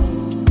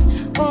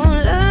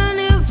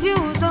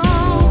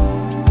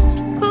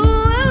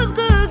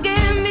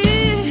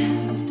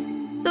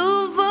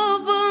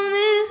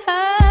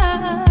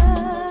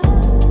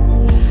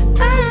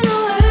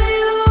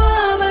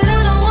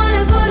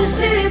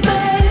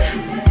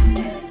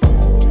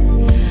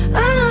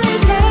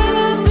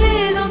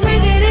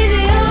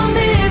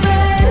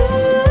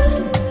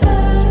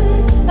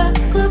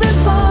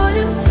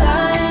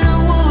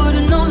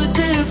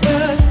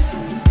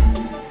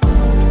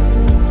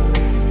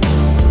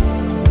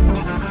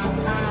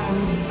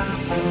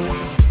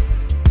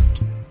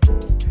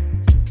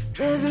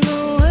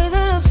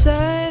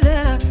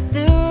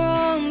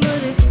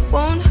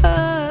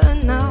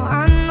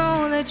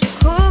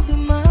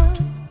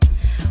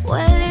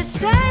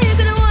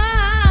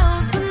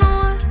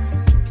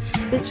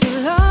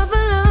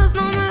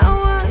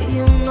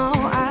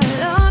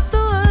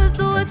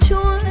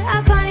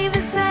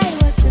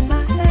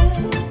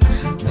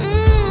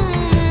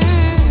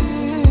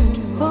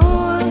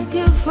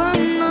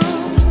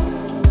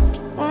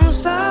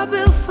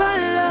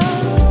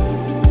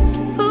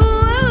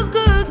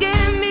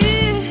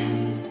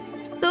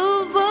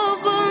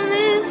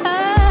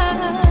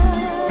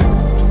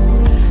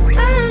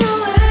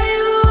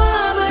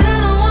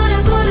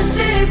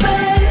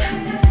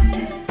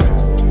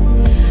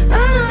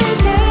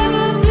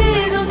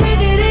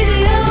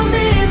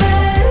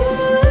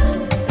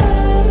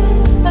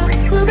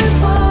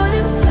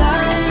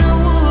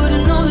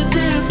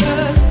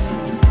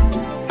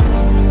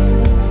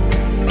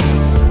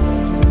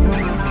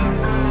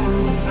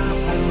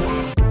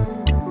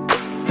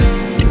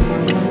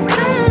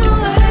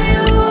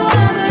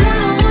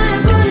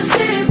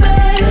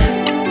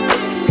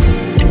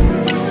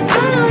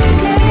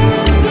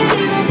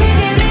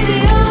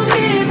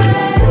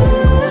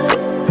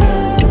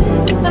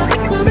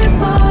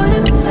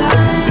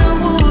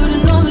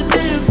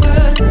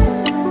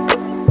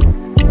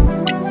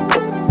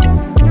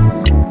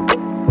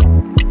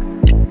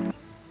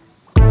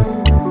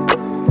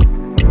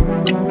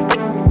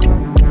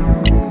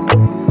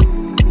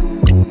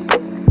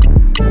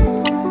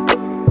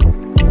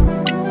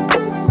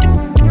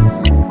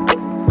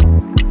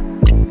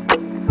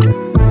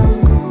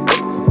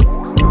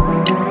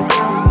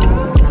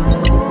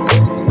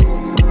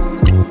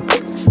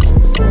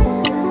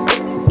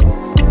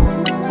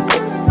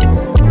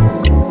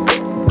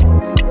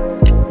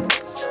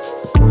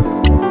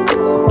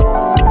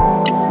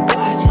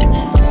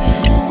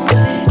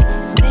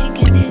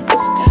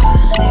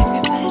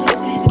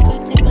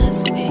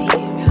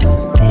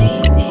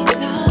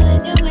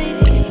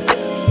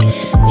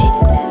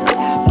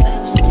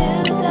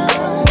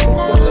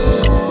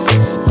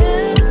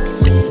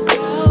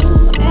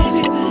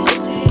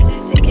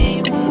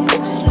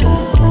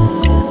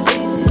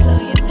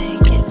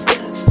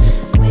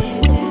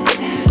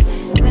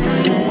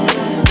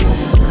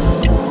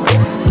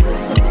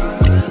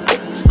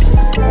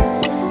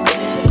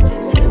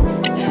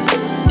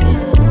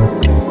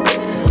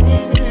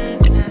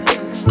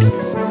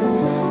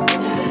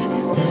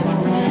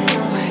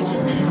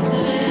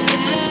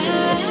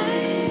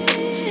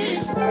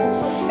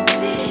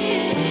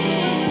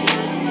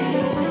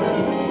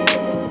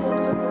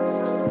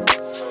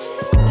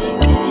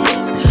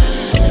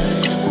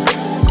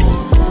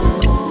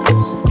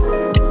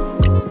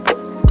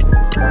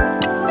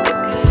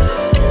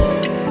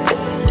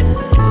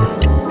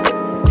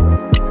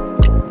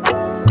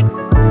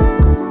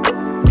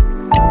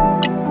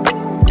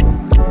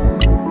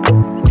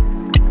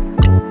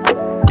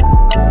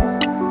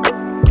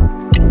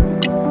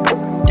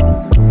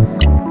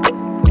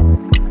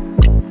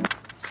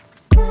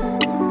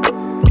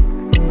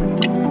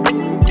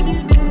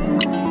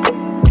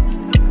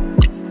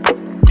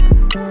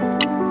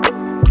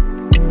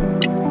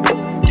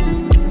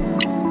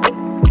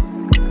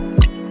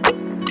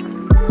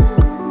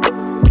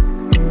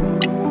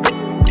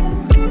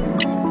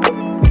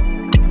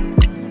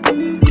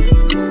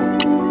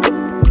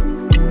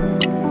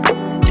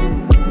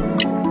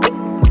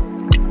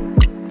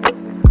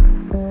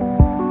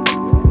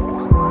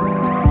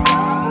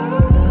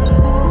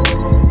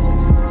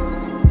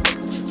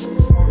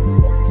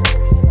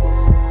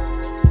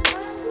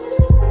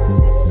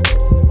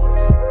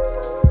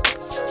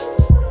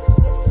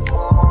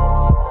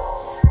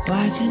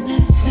 Watching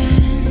the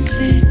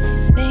sunset,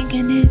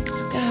 thinking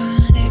it's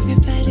gone.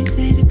 Everybody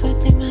said it, but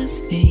they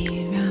must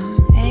be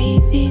wrong.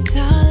 8 feet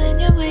tall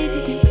and you're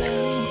waiting to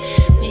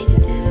grow. Made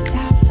it to the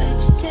top, but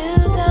you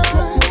still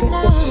don't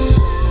know.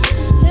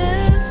 Look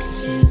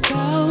at you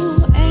go.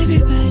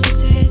 Everybody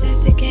said that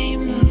the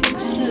game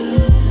moves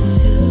slow.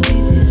 Too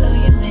easy, so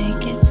you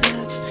make it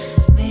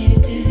tough. Made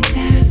it to the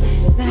top,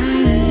 it's not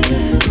enough.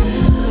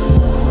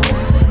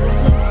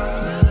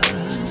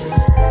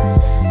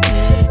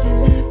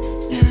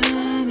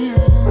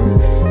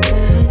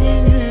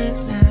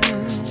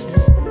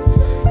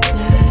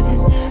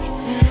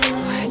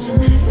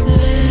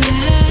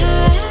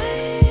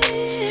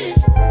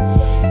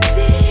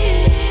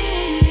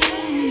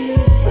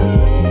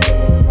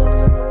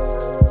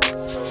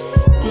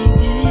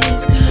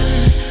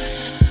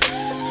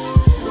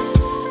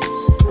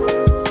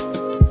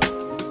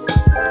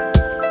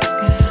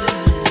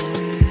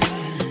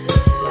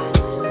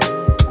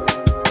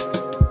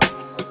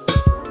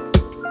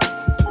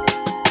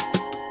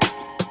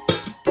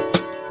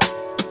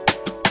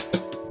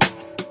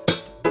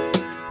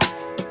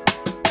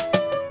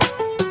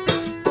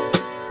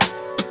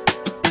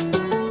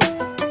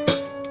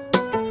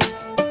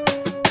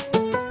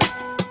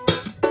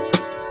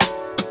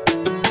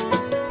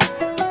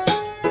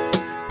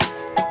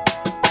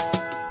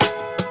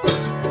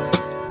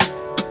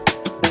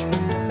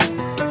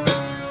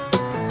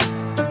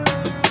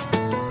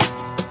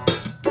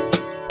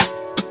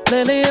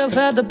 Lately I've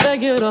had to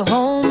beg you to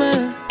hold me.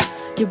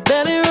 You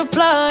barely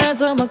reply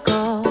to my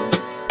calls.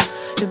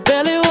 You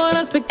barely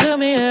wanna speak to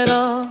me at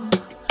all.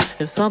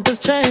 If something's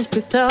changed,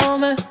 please tell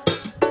me.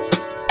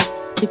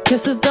 Your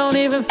kisses don't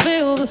even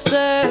feel the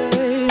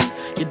same.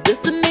 You're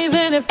distant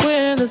even if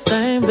we're in the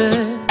same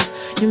bed.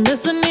 You're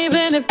missing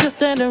even if you're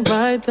standing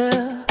right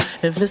there.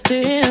 If it's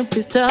the end,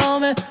 please tell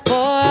me. Boy,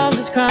 I'm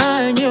just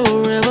crying you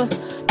a river.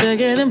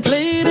 Begging and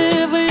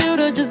pleading for you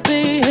to just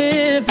be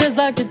here. It feels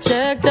like the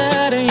check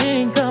that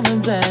ain't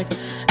coming back.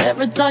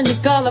 Every time you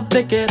call, I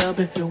pick it up.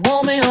 If you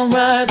want me, I'm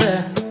right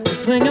there. You're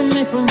swinging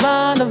me from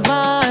vine to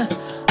vine.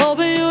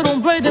 Hoping you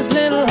don't break this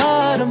little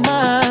heart of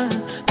mine.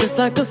 Just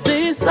like a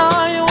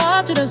seesaw, you're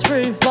watching us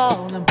free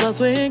fall. And plus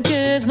we ain't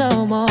kids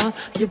no more.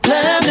 You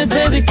play me,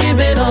 baby, keep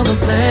it on the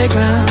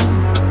playground.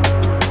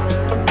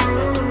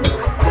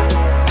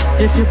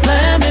 If you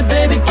play me,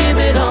 baby, keep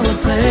it on the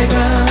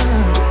playground.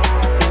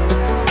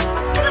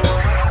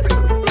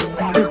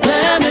 You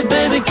play me,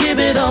 baby, keep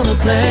it on the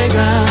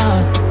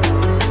playground.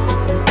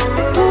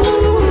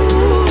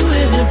 Ooh,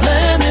 if you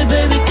play me,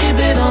 baby, keep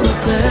it on the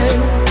playground.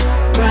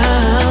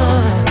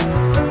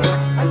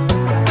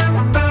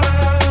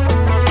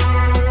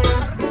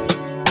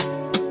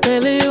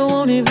 Lately you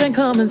won't even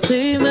come and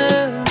see me.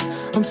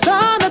 I'm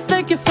starting to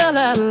think you fell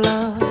out of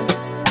love.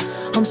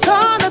 I'm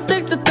starting to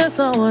think that there's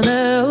someone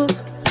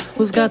else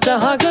who's got your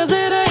heart, cause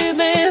it ain't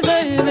me,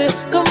 baby.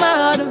 Come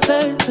out and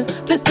face me.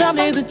 Please tell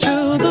me the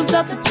truth. Who's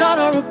out there trying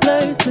to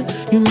replace me?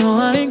 You know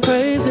I ain't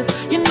crazy.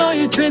 You know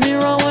you treat me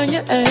wrong when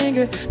you're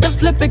angry. Then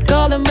flip it,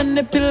 call it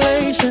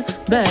manipulation.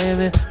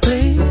 Baby,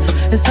 please.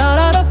 It's hard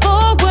out of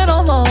fall when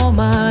I'm on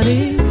my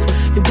knees.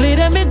 You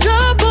bleeding me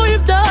dry, boy,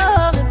 you've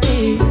done me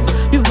deep.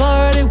 You've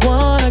already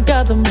won, I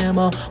got the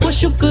memo.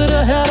 Wish you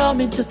could've held on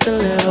me just a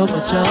little,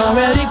 but you're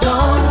already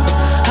gone.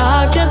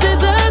 I can see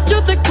that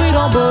you think we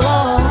don't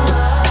belong.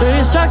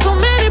 3 strikes so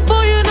many,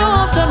 boy, you know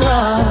I'm done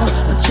wrong.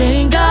 But you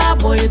ain't got,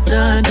 boy, you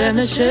done. Damn,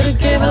 it should've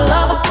gave a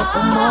love a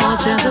couple more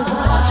chances.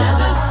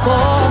 Boy,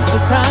 I'm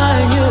still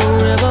crying you a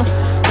river.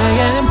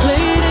 Begging and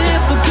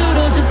pleading for you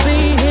to just be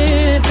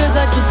here. It feels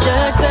like you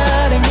checked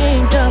out and you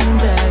ain't coming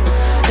back.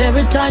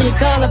 Every time you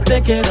call, I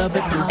pick it up.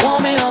 If you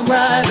want me, I'm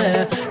right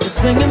there. You're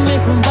swinging me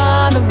from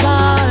vine to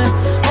vine.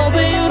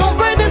 Hoping you don't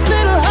break this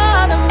little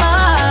heart of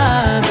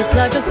mine. Just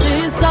like a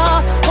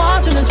seesaw,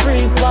 watching us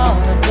free fall.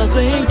 And plus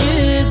we ain't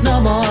kids no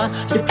more.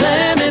 You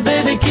play me,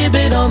 baby, keep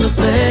it on the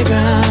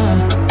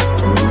playground.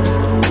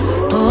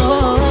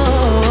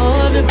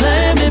 Oh, if you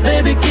play me,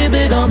 baby, keep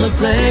it on the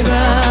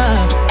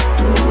playground.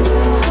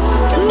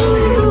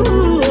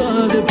 Ooh,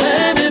 if you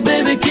play me,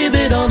 baby, keep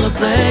it on the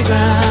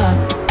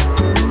playground.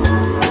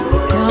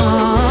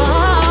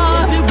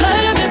 Oh, if you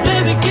play me,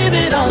 baby, keep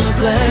it on the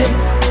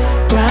playground.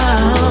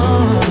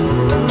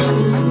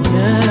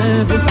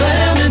 Yeah, if you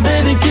play me,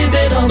 baby, keep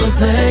it on the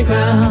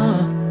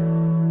playground.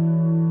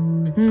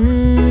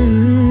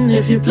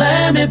 If you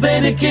play me,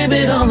 baby, keep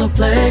it on the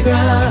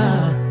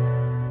playground.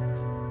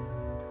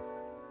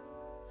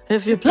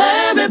 If you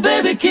play me,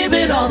 baby, keep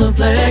it on the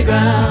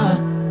playground.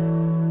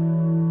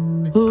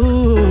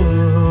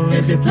 Ooh,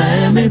 if you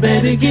play me,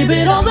 baby, keep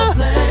it on the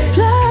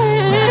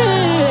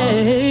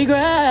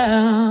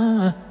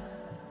playground.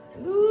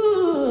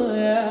 Ooh,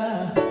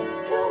 yeah.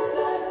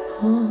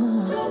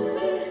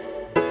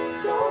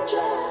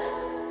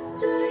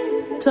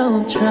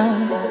 Don't try.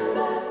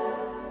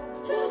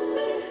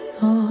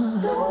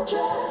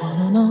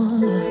 No.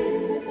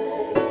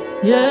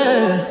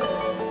 Yeah.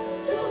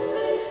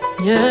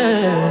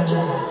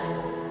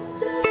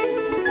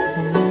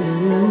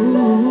 Ooh.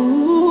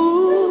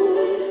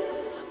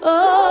 Oh.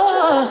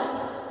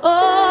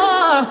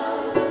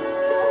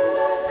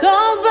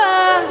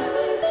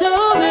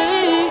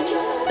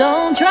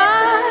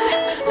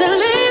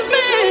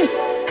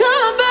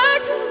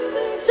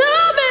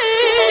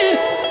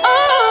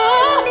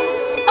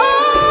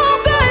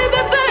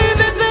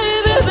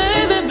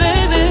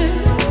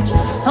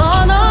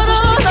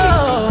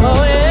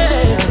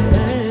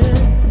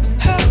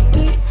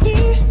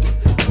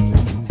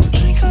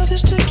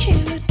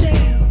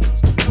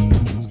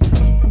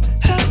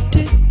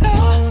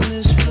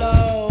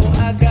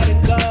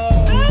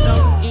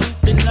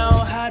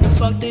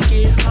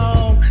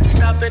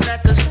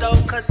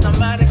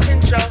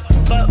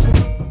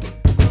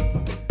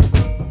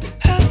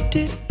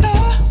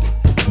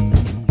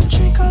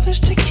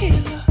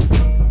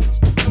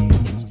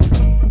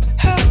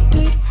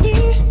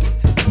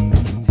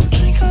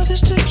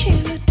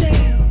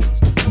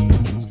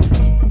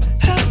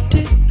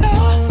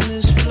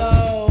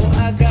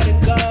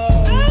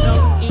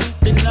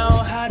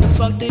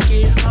 fuck to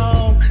get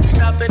home.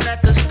 Stopping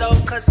at the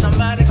stove cause I'm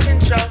out of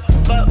control.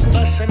 But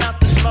busting out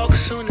the smoke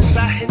soon as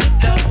I hit the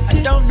door. I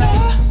don't know.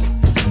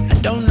 I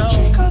don't know.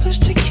 Drink all this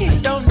tequila. I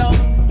don't know.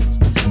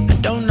 I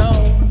don't know.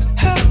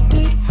 How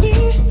did we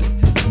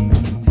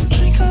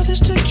drink all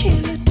this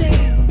tequila?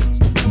 Damn.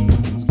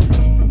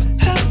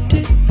 How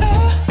did I?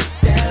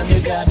 Damn, you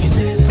got me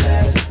lit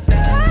last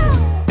night.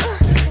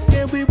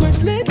 Yeah, we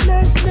was lit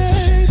last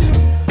night.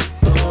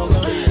 Oh,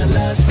 gonna be the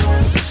last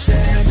one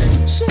standing.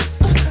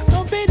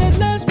 Gonna be the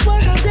last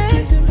one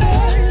standing.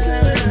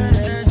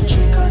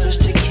 Drink all this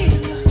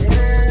tequila.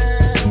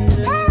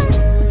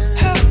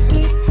 How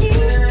did we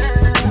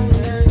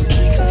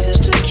drink all this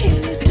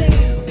tequila?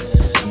 Damn.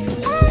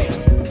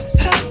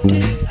 How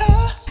did I?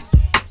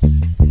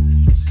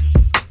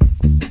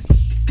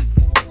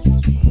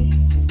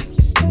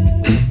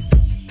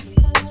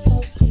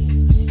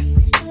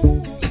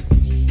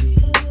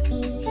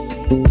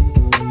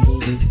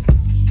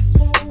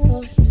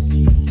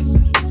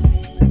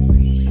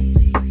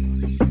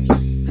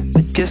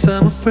 Guess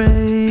I'm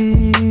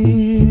afraid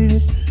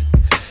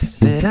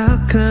that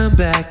I'll come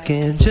back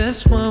and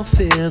just won't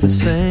feel the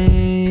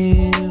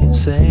same.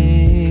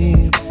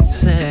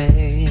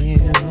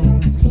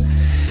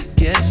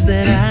 Guess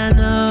that I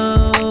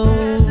know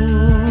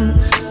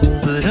to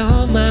put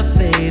on my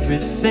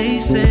favorite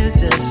face and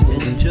just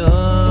enjoy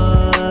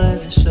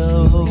the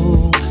show.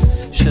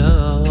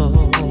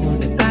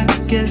 I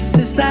guess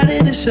it's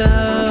starting to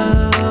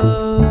show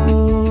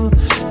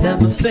that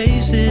my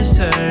face is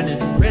turning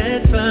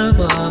red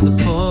from all the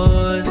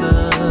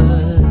poison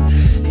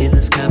in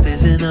this cup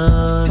is an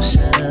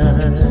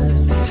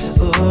ocean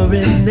or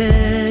an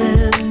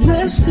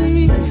endless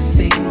sea.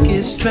 Think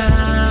it's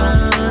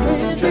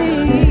drowning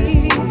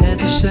me at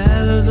the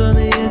shallows on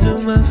the edge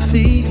of my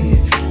feet.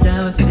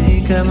 Now I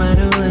think I might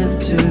have went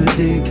too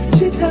deep.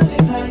 She told me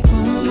like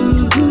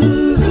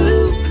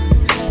ooh,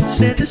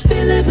 said this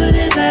feeling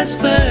wouldn't last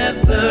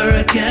forever.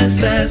 I guess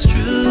that's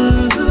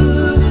true.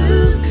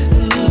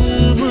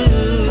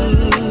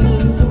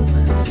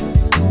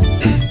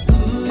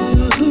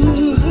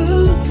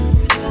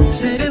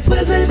 Said it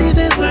wasn't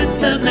even worth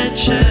the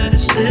mention.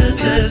 It's still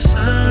just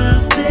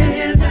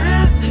something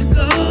I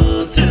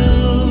go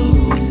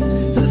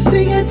through. So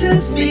sing it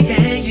just me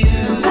and you.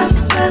 I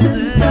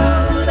finally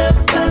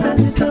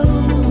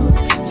don't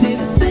feel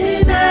the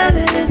thing not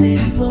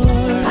anymore.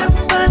 I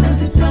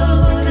finally don't.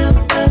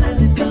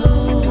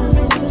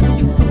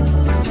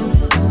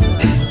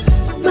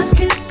 My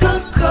skin's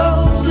gone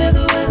cold when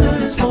the weather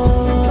is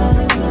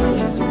warm.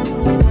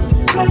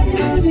 Crying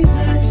every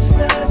night just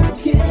starts to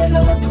get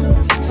up.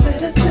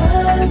 Said I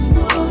just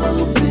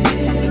won't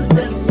feel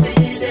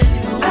nothing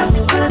anymore. I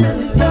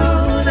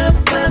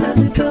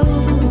finally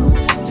don't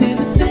feel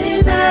the thing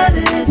not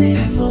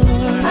anymore.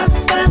 I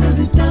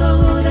finally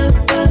don't.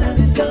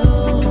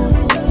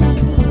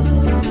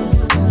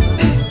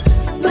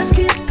 My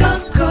skin's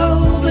gone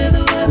cold when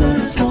the weather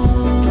is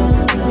warm.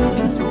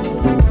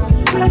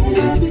 Crying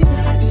every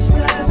night just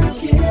starts to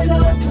get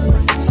up.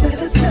 Said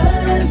I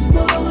just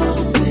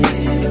won't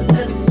feel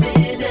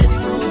nothing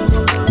anymore.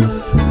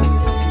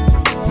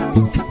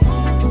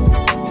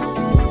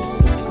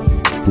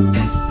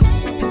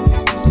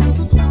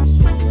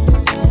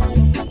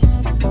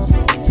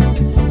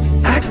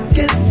 I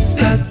guess it's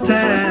about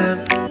time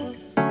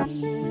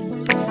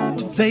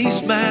to face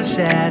my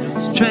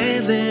shadows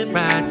trailing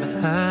right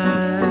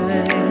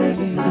behind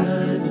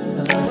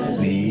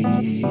me.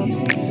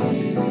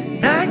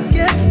 I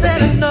guess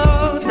that I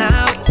know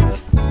now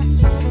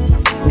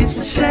it's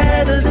the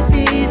shadow that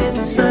needed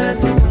the sun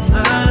to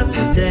come out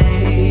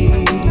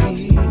today,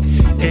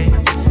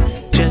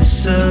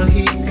 just so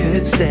he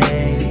could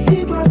stay.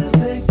 He wanna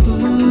say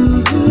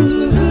ooh,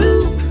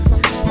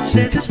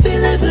 said this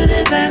feeling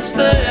wouldn't last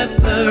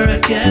forever. I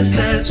guess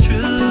that's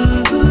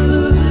true.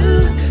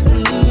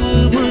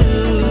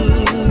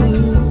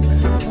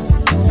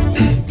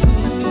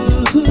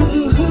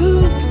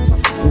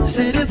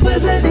 Said it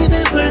wasn't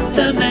even worth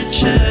the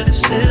mention. It's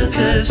still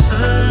just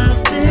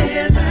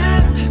something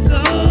I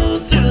go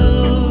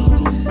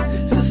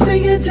through. So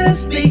sing it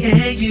just me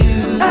and you.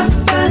 I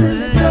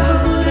finally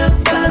don't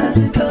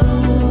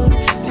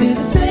feel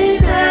the pain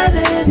not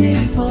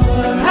anymore.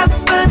 I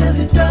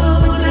finally don't.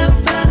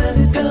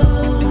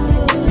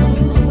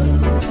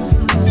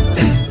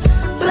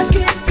 My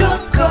skin's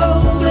gone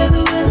cold when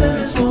the weather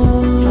is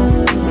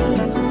warm.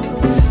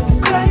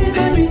 Crying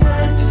every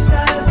night just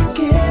starts to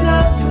get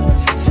up.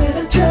 Said I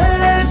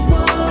just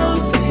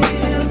won't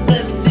feel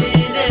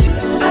nothing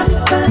anymore. I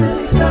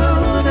finally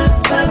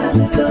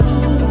don't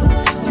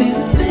feel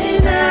the pain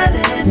not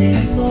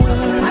anymore.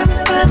 I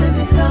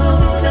finally don't.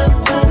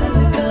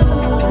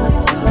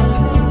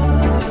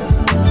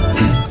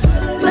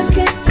 My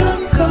skin's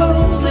gone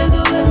cold when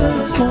the weather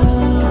is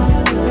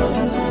warm.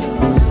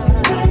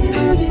 Crying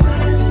every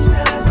night just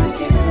starts to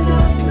get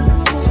up.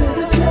 Said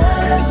I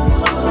just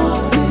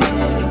won't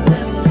feel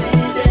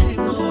nothing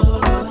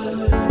anymore.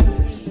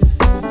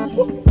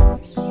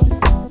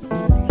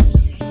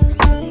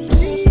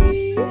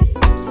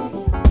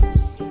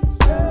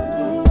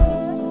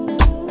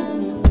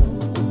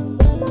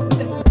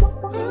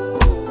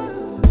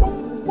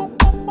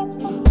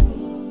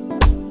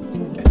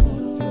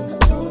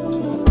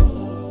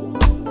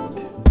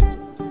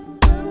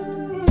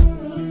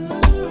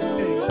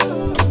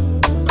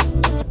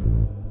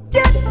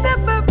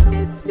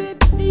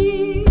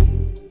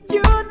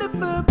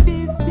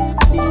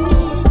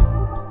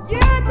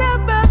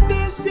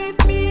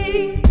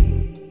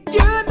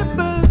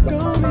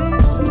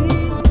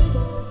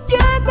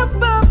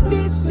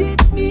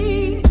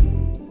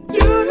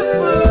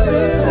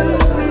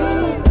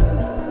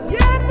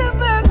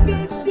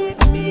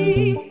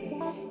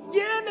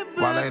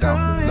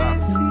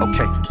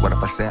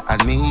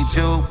 need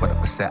you. But if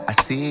I said I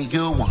see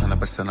you,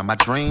 100% of my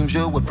dreams,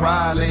 you would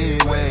probably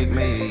wake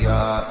me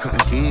up.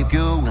 Couldn't keep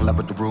you in love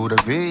with the root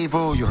of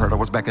evil. You heard I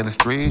was back in the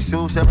streets,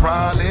 you should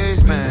probably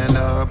spin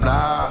the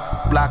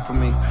block for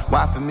me.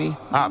 Why for me?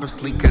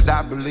 Obviously, cause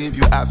I believe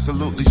you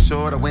absolutely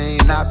sure that we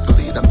ain't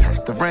obsolete. I'm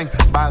past the ring,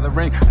 by the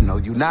ring. I know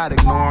you not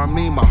ignoring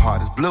me. My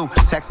heart is blue,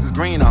 text is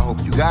green. I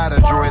hope you got a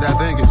droid. I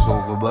think it's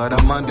over, but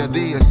I'm under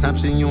the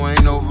assumption you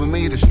ain't over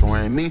me,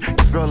 destroying me.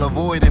 You feel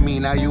avoiding me,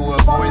 now you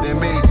avoiding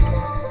me.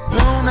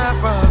 You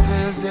never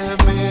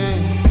visit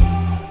me.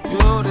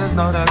 You just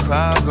know the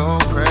crowd go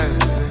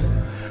crazy.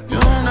 You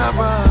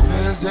never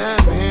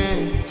visit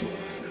me.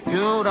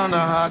 You don't know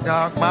how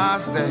dark my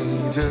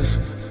stage is.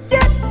 You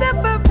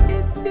never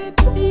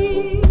visit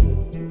me.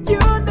 You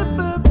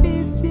never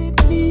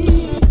visit me.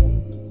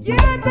 You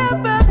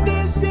never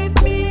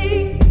visit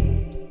me.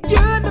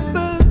 You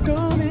never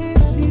come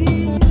and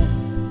see.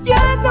 You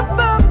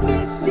never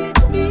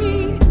visit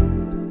me.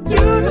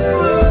 You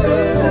never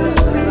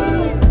visit me.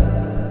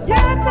 You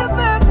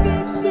never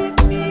visit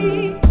me.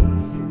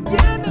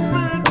 You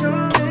never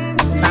come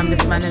and see. I'm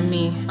this man and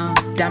me,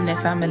 damn near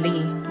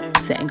family.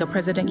 Setting a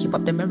president, keep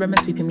up the mirror and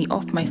sweeping me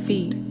off my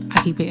feet.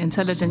 I keep it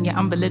intelligent, yet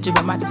I'm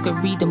belligerent. Might just go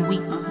read and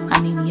weep.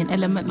 I need me an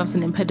element, love's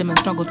an impediment.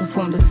 Struggle to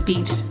form the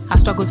speech. I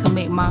struggle to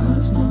make my.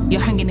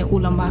 You're hanging it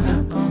all on my.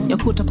 You're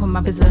caught up on my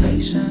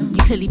visitation.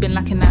 You clearly been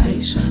lacking that.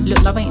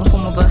 Look, love ain't in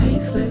form of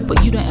a.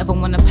 But you don't ever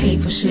wanna pay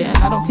for shit. And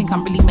I don't think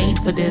I'm really made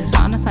for this.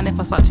 I understand if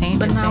I start changing.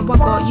 But now things.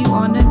 I got you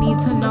on a need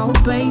to know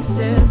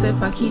basis.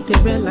 If I keep it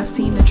real, I've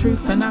seen the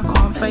truth and I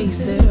can't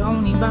face it.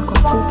 Only back and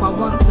forth, I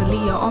want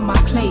Saltyyyy on my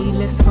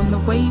playlist. From the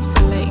wave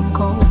to letting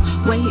go.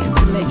 Waiting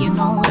to let you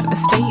know that the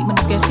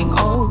statement's getting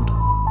old.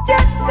 You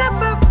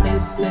never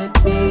visit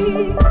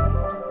me.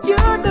 You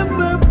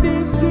never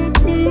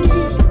visit me.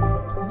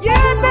 You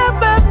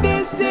never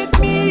visit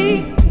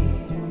me.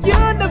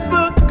 You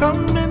never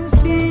come and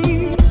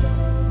see.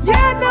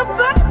 You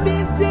never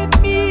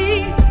visit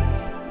me.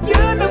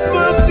 You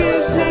never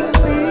visit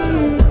me.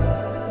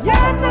 You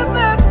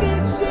never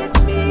visit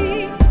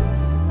me.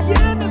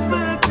 You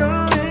never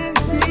come and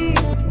see.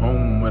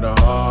 Home with the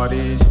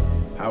hardest,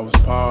 house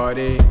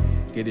party.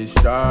 Get it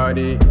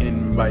started,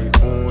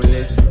 invite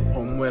only.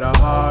 Home with the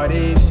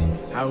hardest,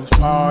 house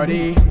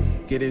party.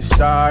 Get it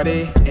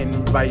started,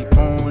 invite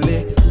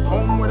only.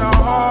 Home with the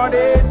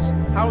hardest,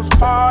 house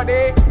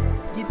party.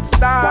 Get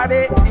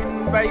started,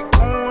 invite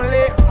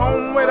only.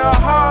 Home with the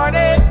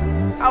hardest,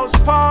 house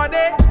party.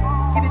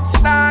 Get it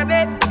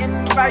started,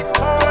 invite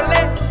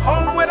only.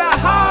 Home with the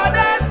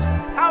hardest,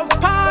 house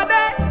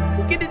party.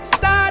 Get it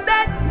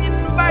started,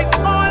 invite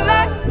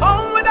only.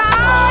 Home with the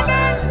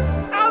hardest,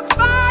 house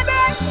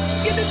party.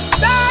 Get it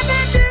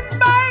started,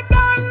 invite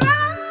only.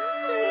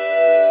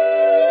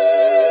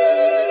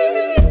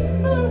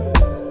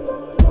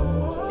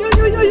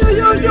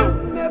 You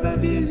never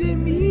visit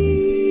me.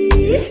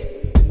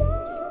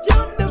 You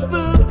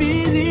never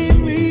visit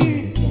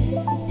me.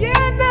 You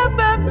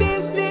never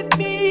visit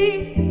me.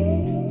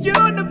 You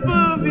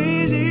never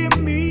visit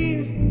me.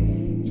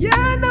 You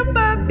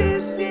never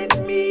visit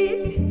me.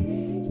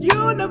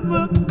 You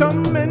never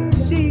come and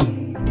see.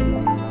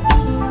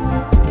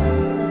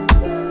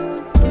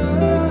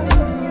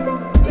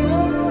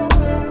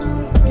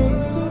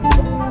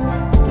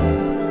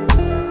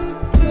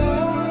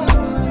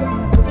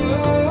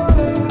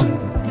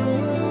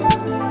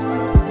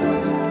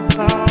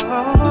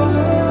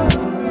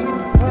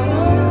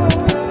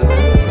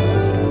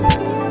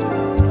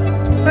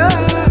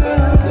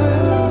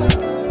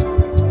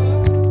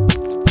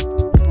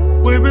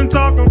 We've been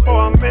talking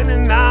for a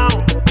minute now.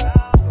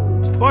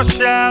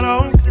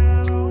 Foreshadow.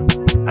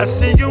 I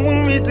see you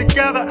and me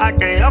together, I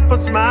can't help but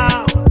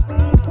smile.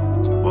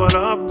 What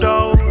up,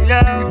 though?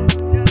 Yeah.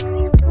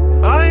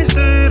 I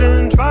sit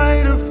and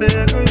try to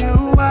figure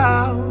you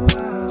out.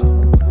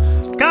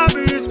 Got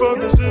me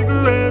smoking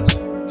cigarettes.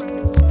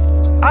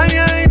 I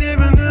ain't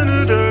even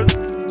into that.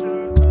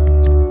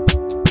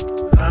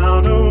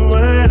 How do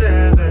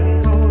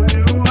anything for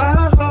you? I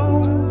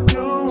hope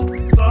you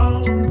don't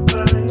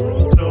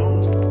think so.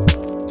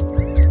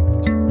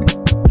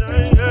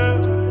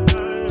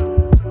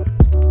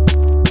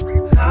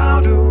 How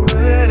do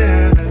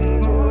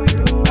anything for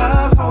you? I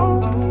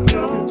hope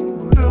you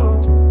do.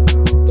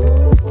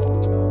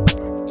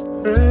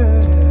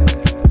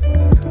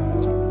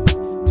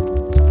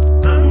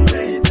 I'm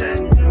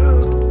waiting you.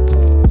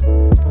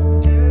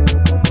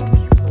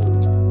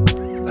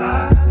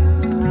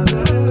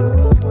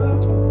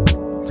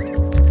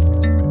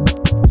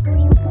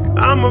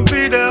 I'ma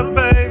be there,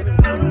 baby.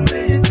 I'm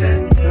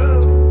waiting you.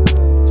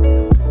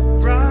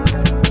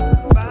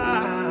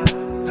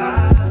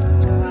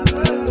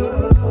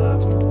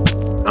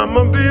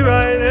 I'ma be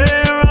right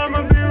there.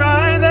 I'ma be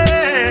right there.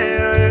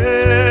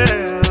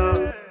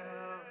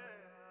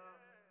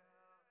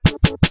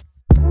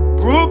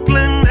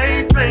 Brooklyn,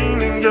 they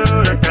training you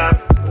to cop.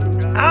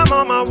 I'm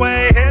on my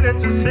way, headed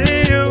to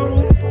see you.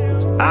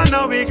 I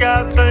know we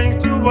got things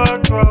to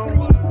work through.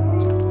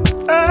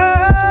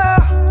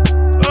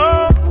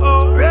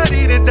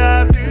 Ready to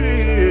dive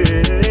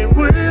deep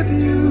with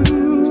you.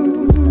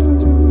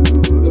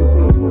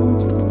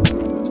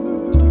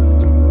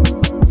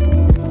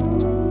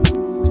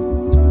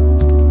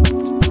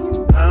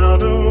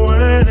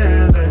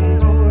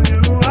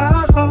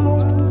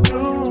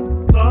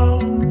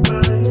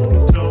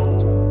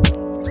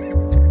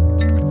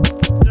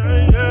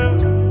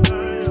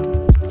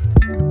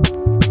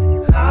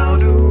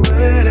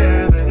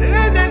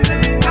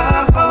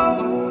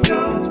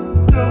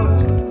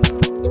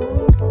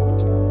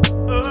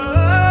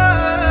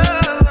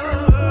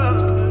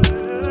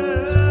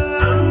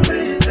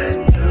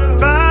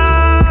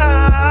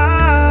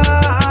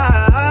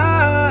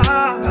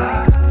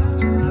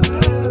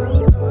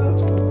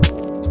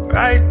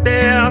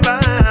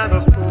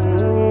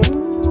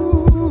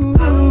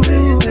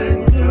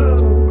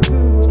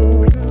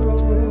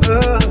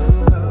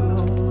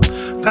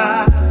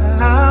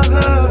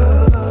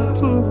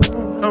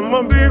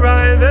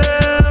 lay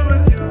there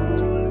with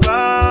you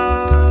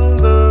by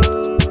the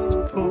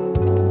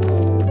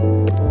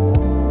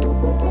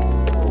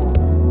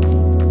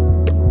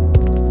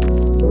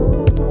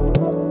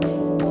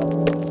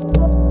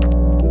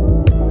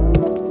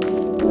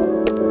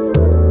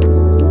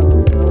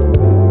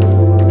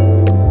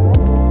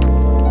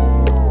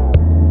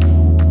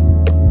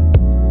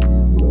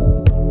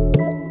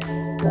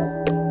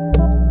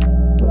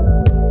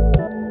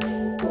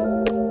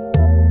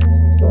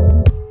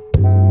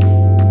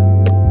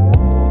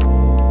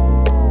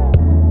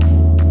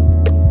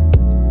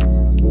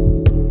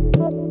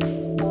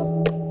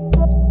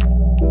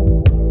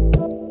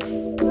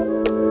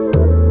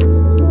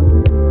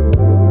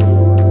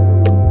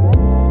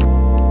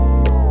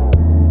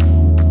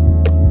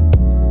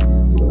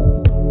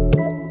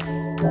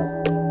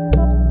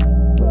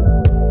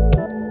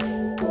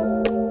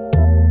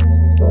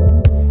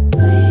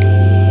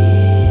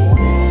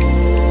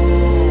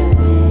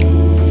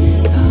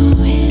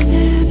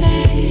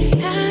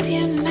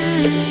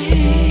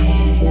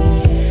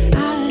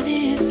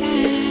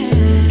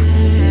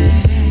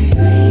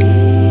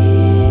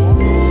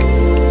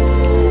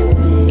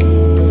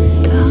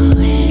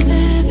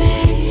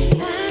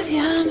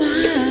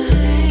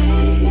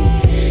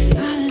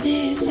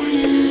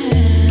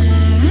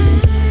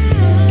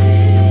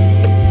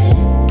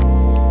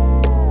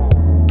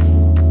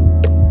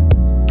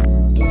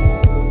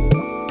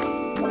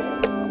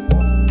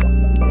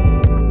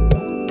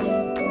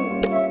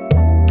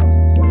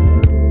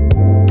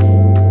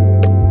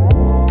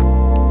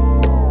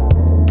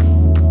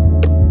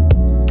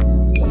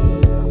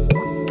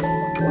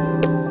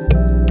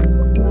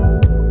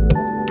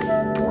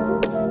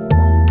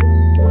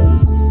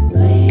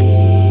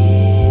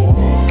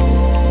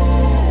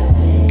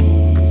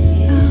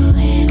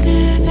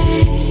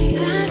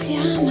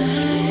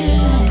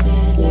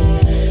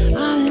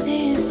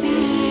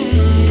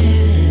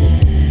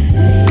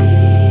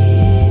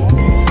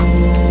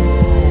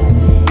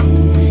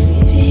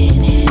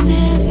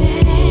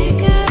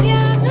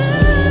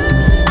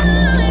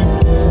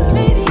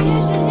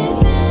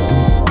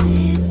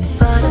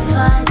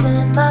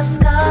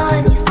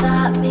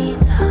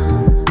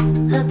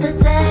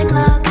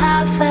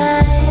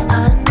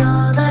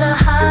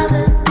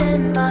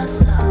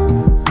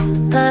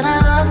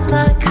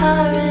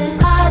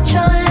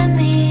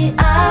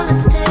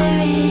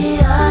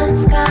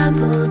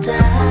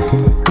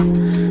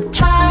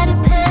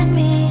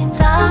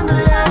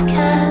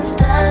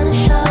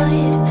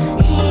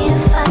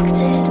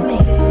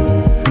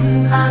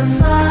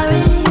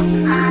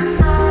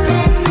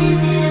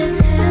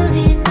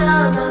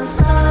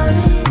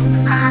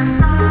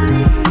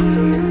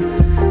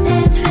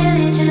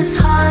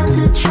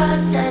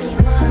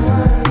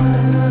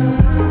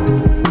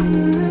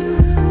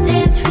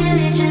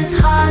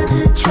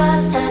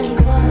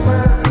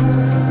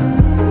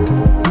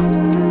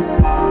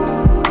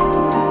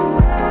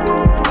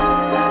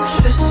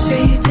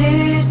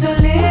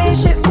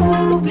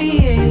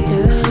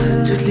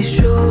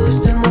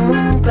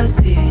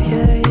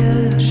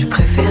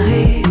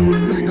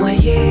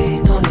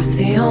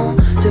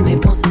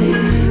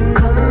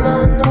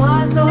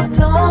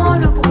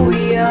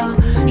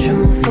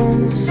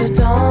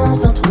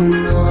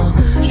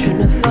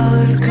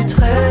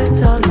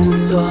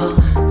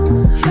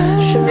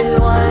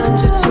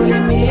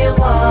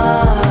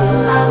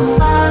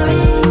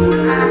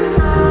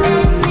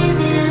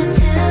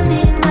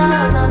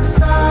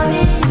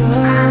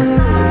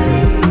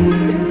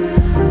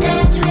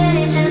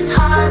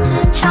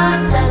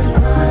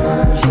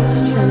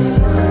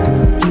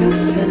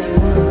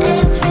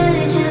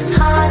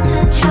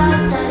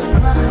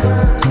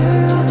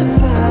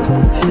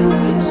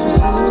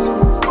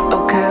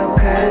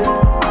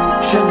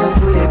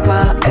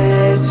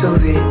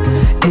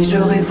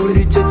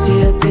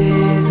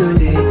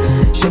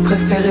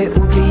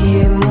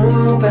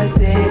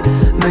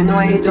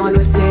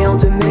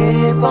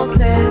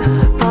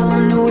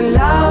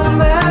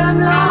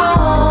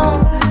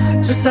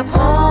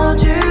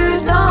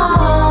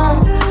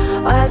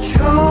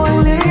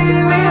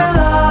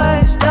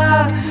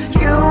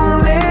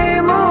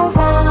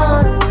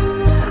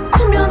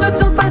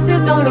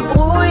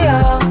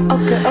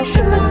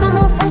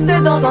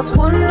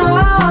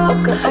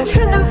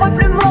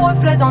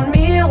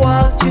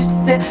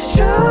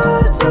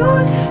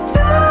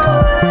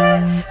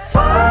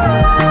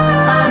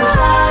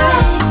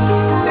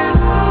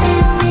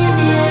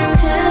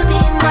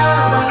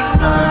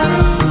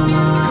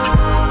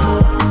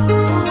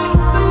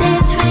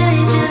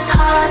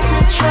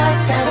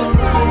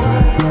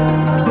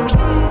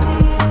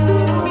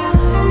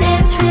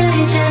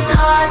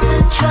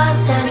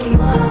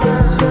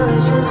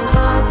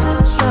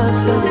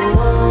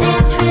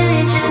It's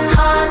really just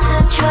hard to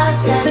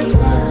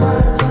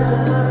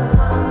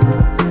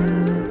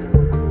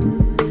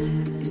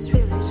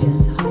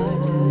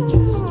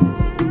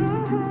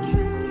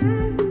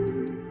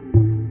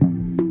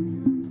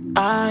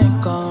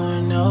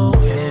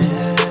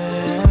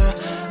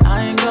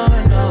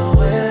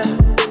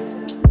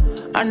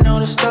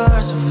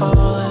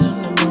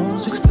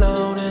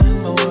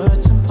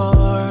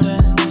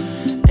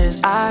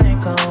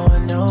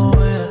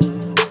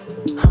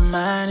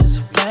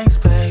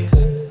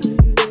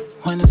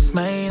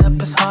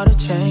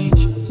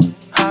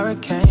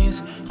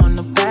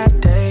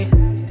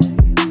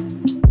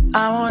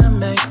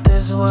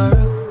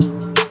work.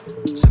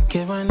 So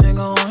give a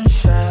nigga one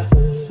shot.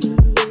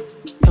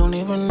 Don't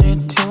even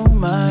need too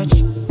much.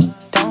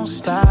 Don't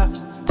stop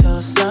till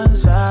the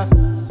sun's up.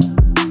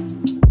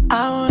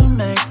 I wanna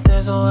make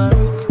this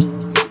work.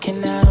 Looking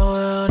at the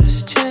world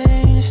has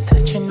changed.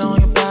 Touching on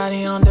your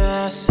body on the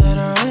acid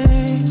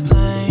rain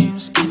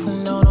flames.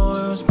 Even though the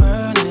world's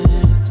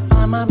burning,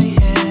 I'ma be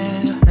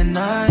here. And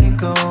I ain't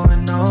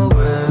going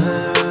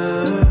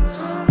nowhere.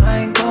 I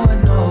ain't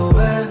going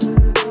nowhere.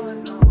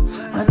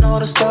 I know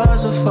the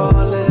stars are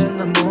falling,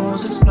 the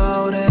moon's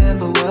exploding,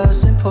 but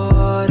what's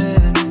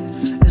important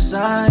is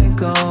I ain't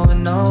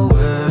going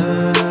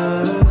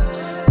nowhere.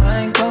 I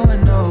ain't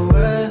going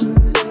nowhere.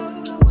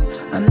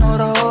 I know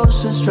the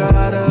ocean's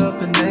dried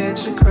up and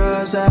nature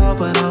cries out,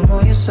 but I'm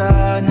on your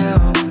side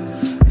now,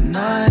 and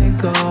I ain't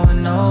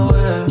going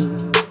nowhere.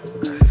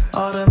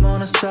 All them on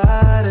the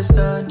side is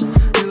done.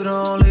 You the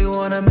only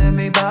one that made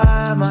me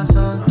bite my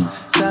tongue.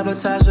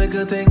 Sabotage a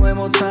good thing way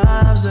more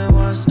times than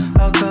once.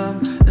 How come?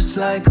 It's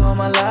like all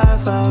my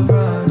life I've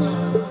run.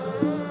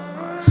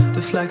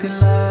 Deflecting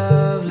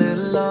love, let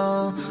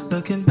alone.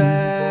 Looking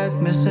back,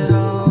 missing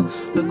home.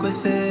 Look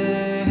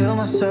within, heal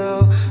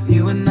myself.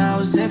 You and I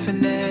was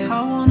infinite.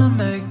 I wanna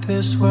make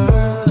this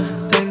work.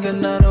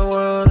 Thinking of the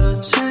world will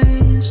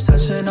change.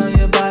 Touching on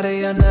your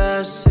body under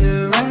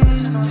acid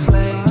rain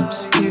flames.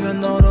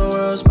 Even though the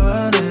world's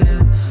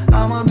burning,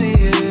 I'ma be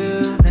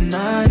here. And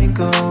I ain't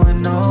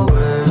going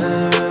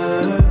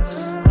nowhere.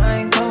 I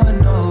ain't going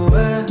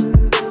nowhere.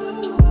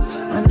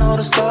 I know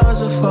the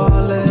stars are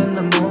falling,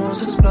 the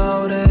moon's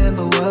exploding,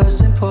 but what's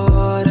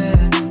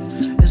important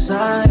is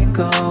I ain't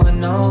going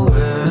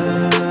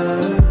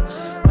nowhere.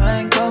 I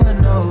ain't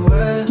going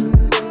nowhere.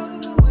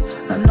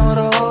 I know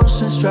the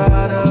ocean's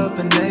dried up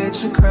and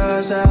nature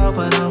cries out,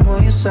 but I'm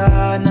on your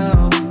side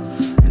now,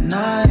 and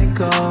I ain't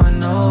going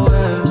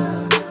nowhere.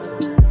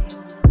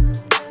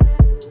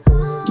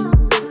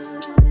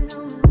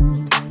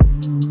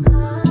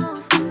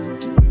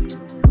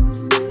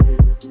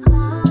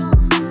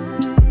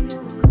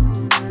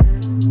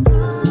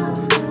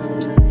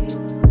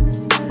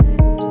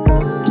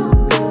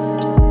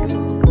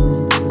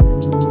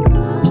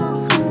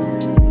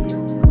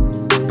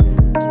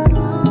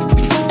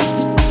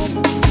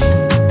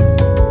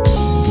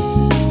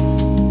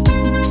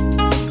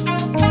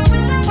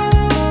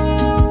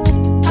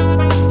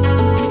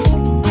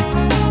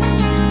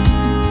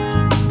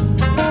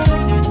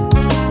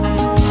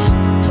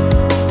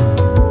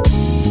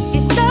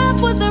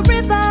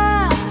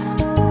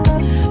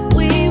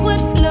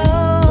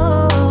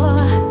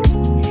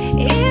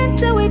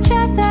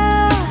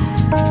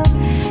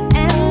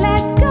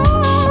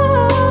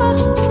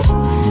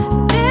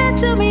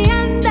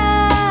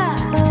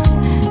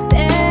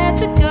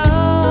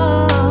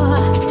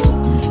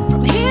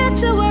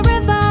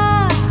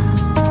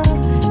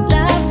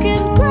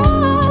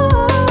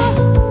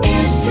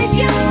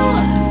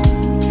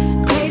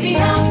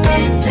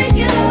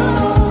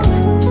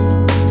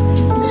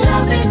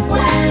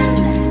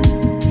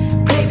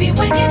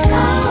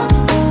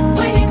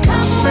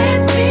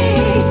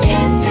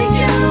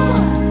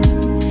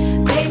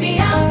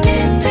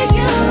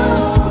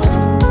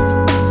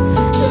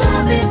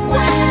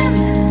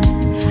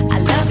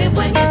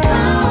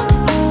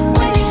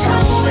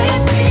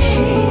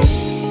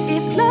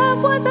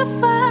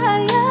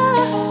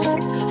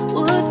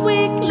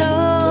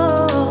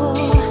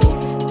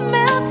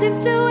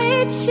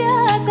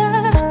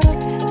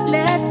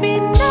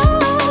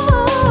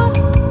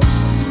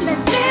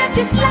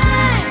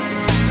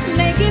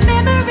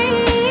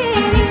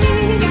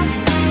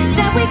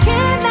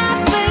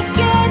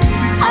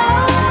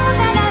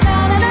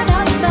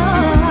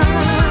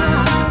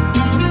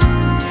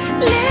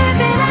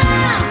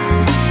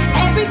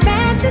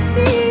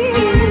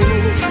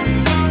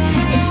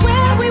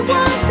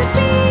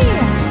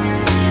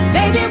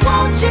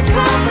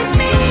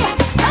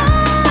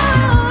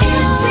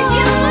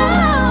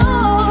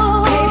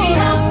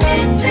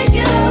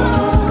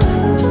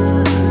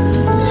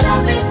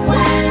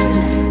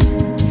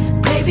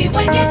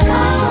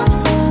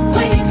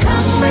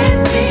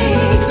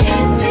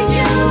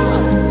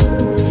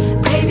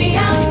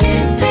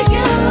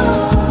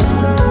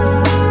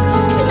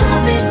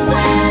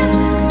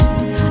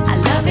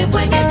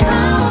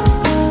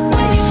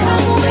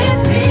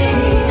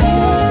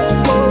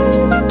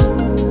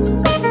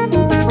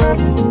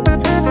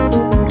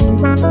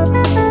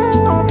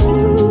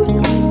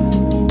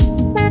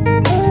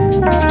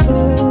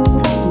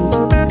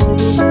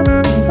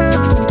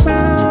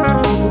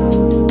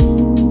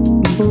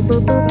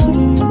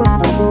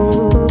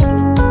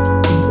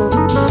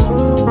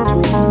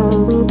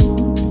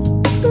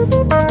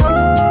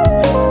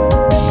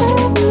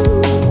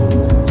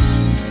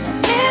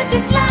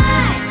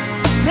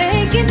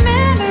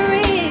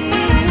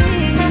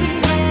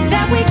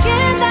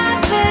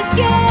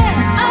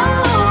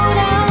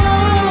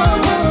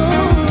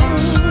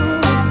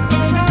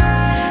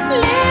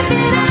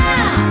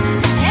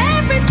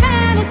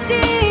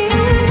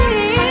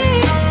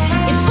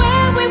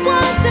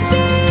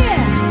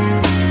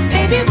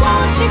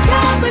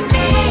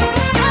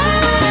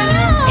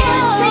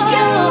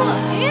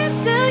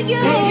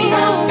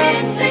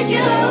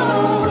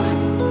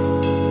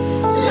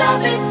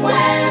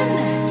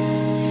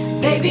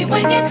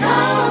 when you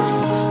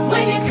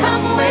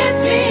come with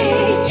me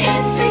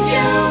into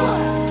you.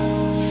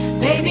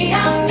 Baby,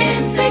 I'm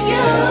into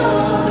you.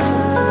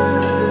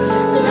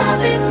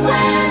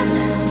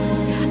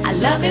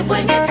 Love it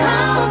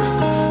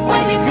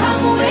when you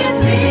come with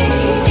me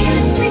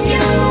into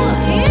you.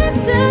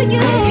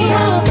 Baby,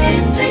 I'm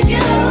into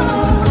you.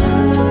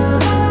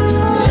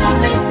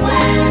 Love it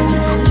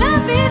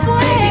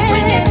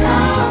when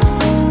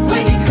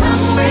you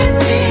come with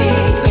me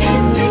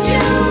into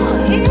you.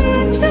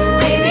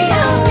 Baby,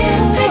 I'm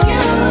into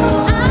you.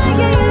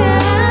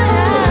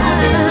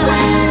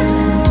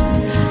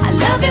 I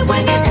love it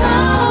when you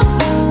come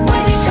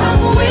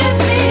with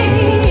me.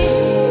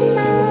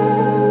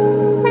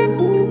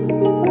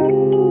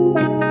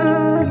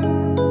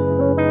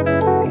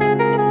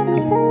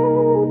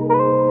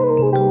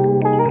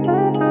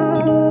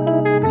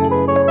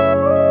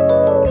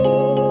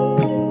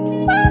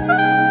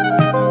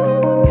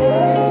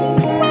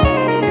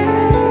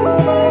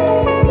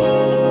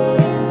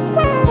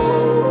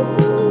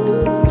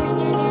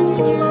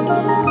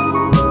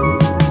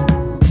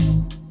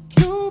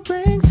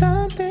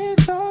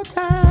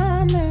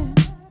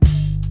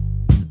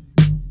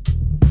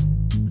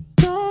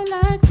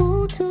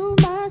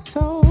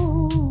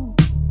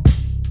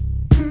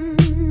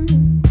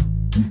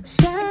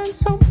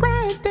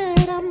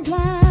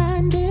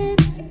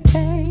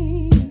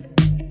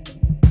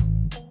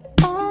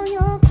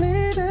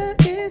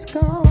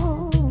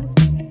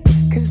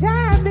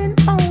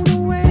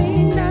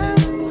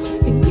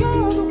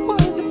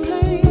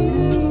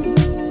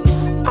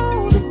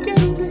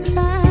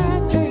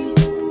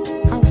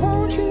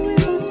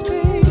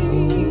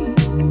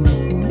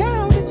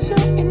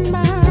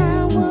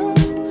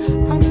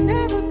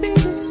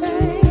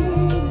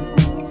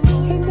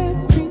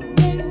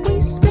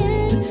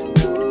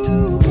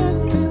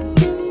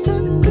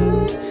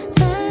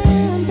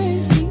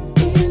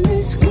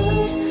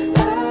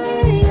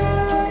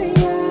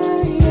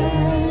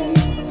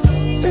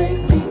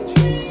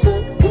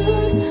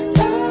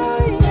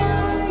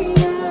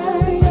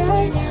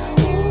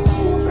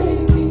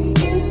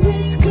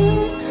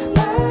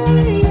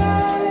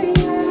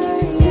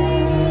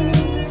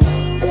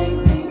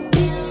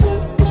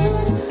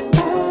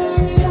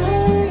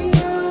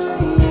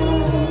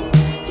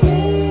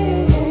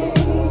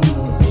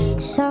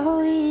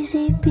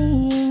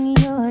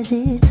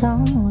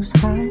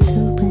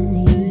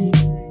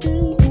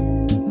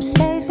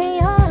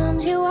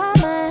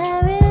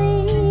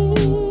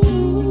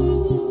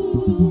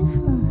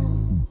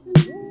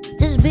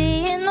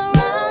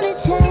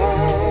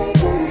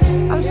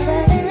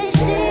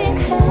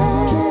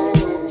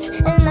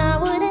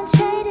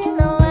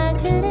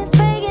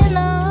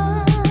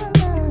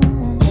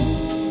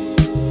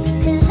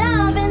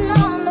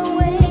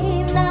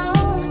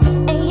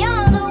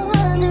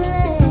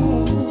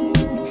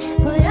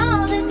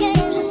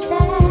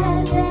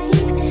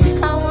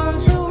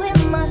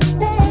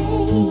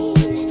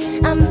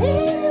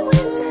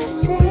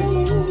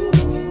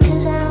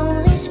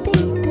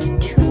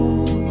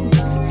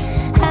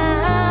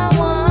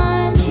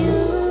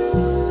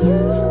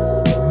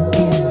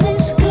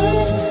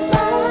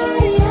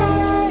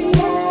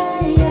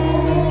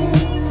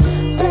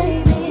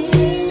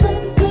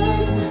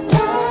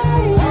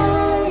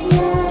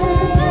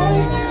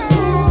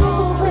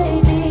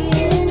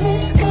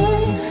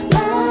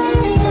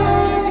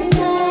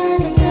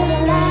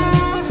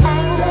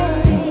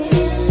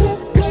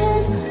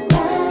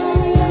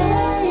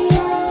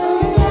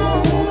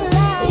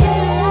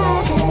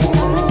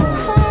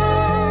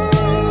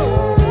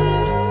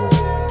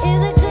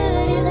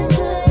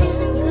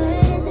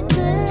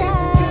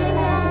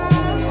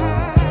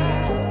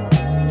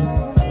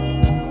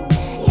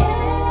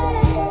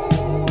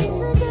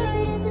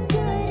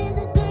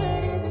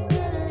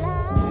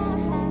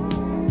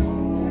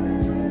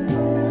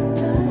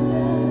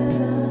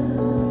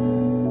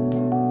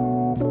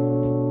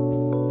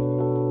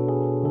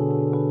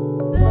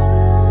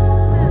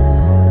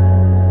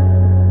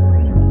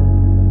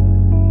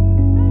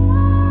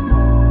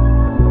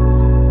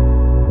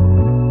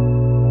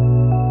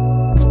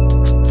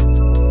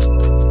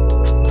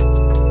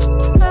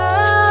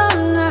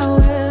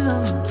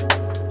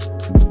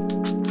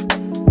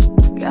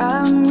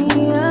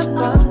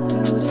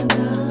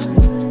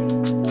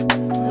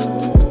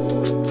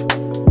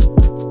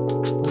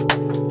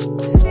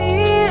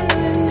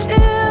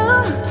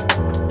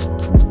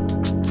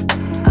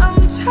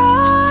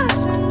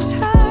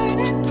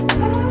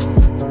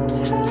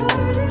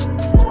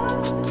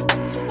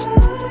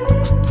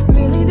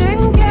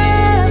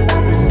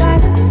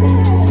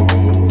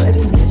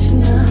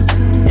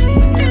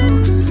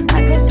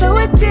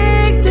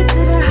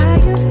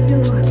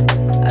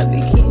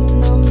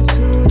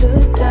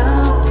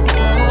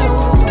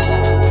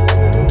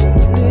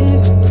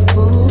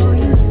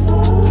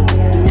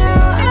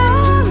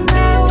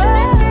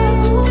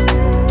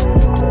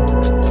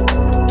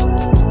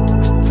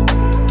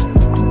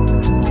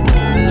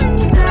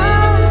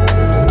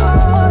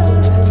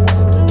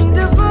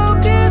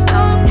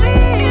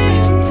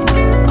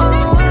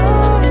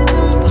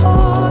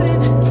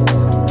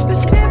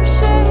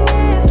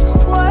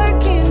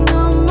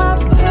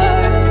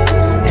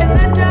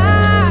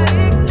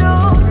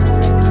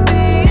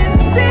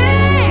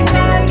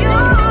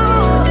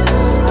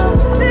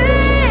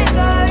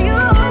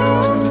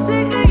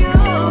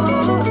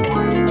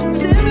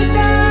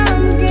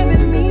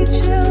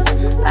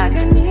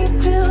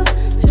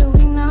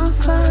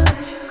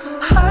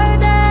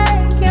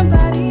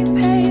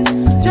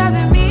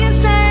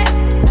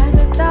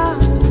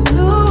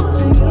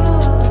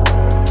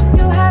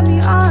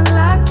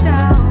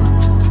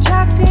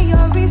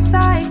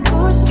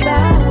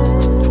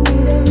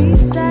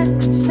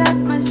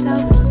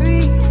 myself